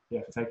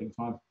 for taking the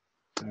time.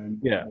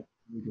 We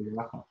do the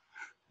wrap up.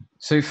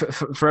 So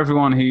for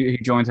everyone who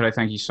joined today,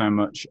 thank you so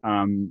much.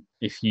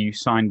 If you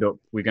signed up,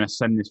 we're going to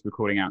send this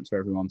recording out to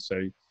everyone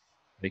so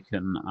they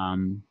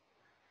can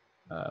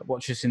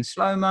watch us in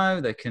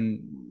slow-mo. They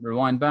can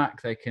rewind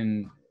back. They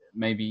can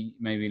maybe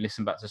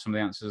listen back to some of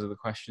the answers of the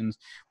questions.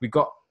 We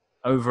got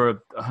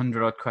over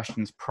 100 odd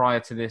questions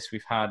prior to this.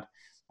 We've had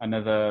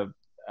another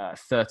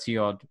 30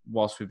 odd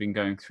whilst we've been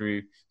going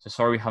through. So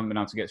sorry we haven't been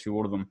able to get through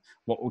all of them.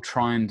 What we'll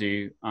try and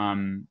do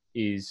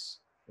is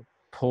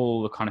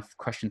pull the kind of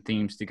question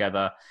themes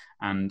together,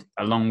 and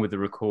along with the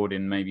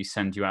recording, maybe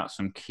send you out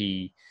some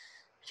key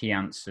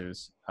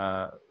answers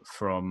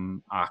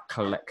from our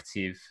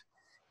collective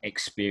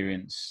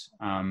experience.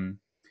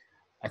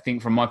 I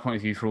think from my point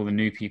of view, for all the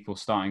new people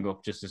starting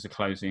up, just as a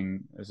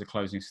closing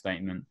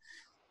statement,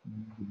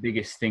 the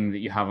biggest thing that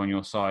you have on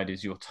your side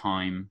is your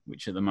time,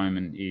 which at the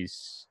moment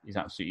is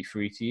absolutely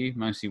free to you.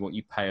 Mostly what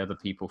you pay other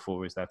people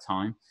for is their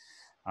time.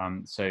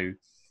 So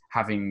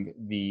having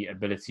the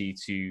ability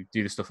to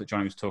do the stuff that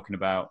Johnny was talking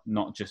about,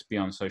 not just be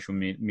on social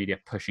media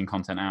pushing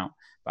content out,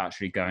 but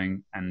actually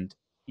going and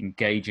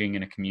engaging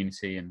in a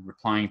community and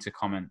replying to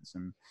comments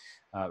and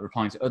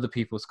replying to other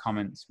people's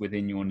comments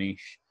within your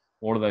niche.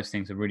 All of those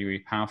things are really,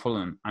 really powerful,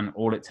 and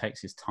all it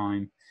takes is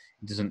time.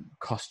 It doesn't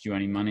cost you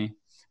any money.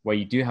 Where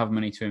you do have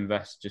money to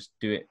invest, just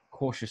do it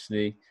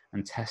cautiously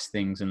and test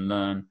things and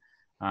learn.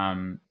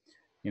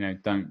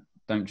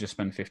 Don't just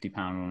spend £50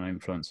 on an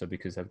influencer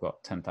because they've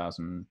got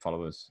 10,000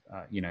 followers.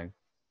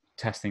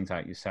 Test things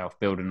out yourself,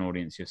 build an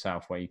audience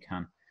yourself where you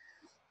can.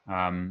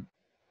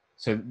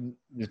 So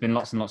there's been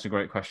lots and lots of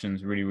great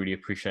questions. Really, really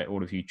appreciate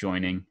all of you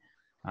joining.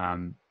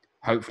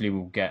 Hopefully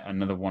we'll get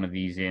another one of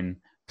these in,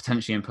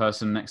 potentially in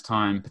person next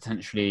time,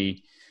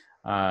 potentially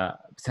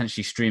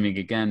streaming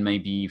again,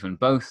 maybe even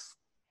both.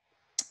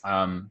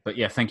 But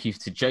yeah, thank you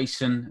to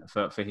Jason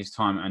for his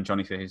time, and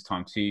Johnny for his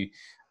time too.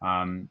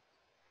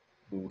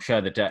 We'll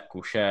share the deck,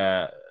 we'll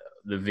share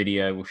the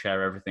video, we'll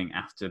share everything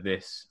after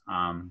this.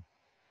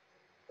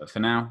 But for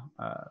now,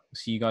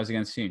 see you guys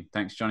again soon.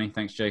 Thanks, Johnny.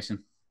 Thanks,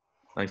 Jason.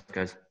 Thanks,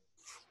 guys.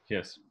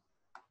 Cheers.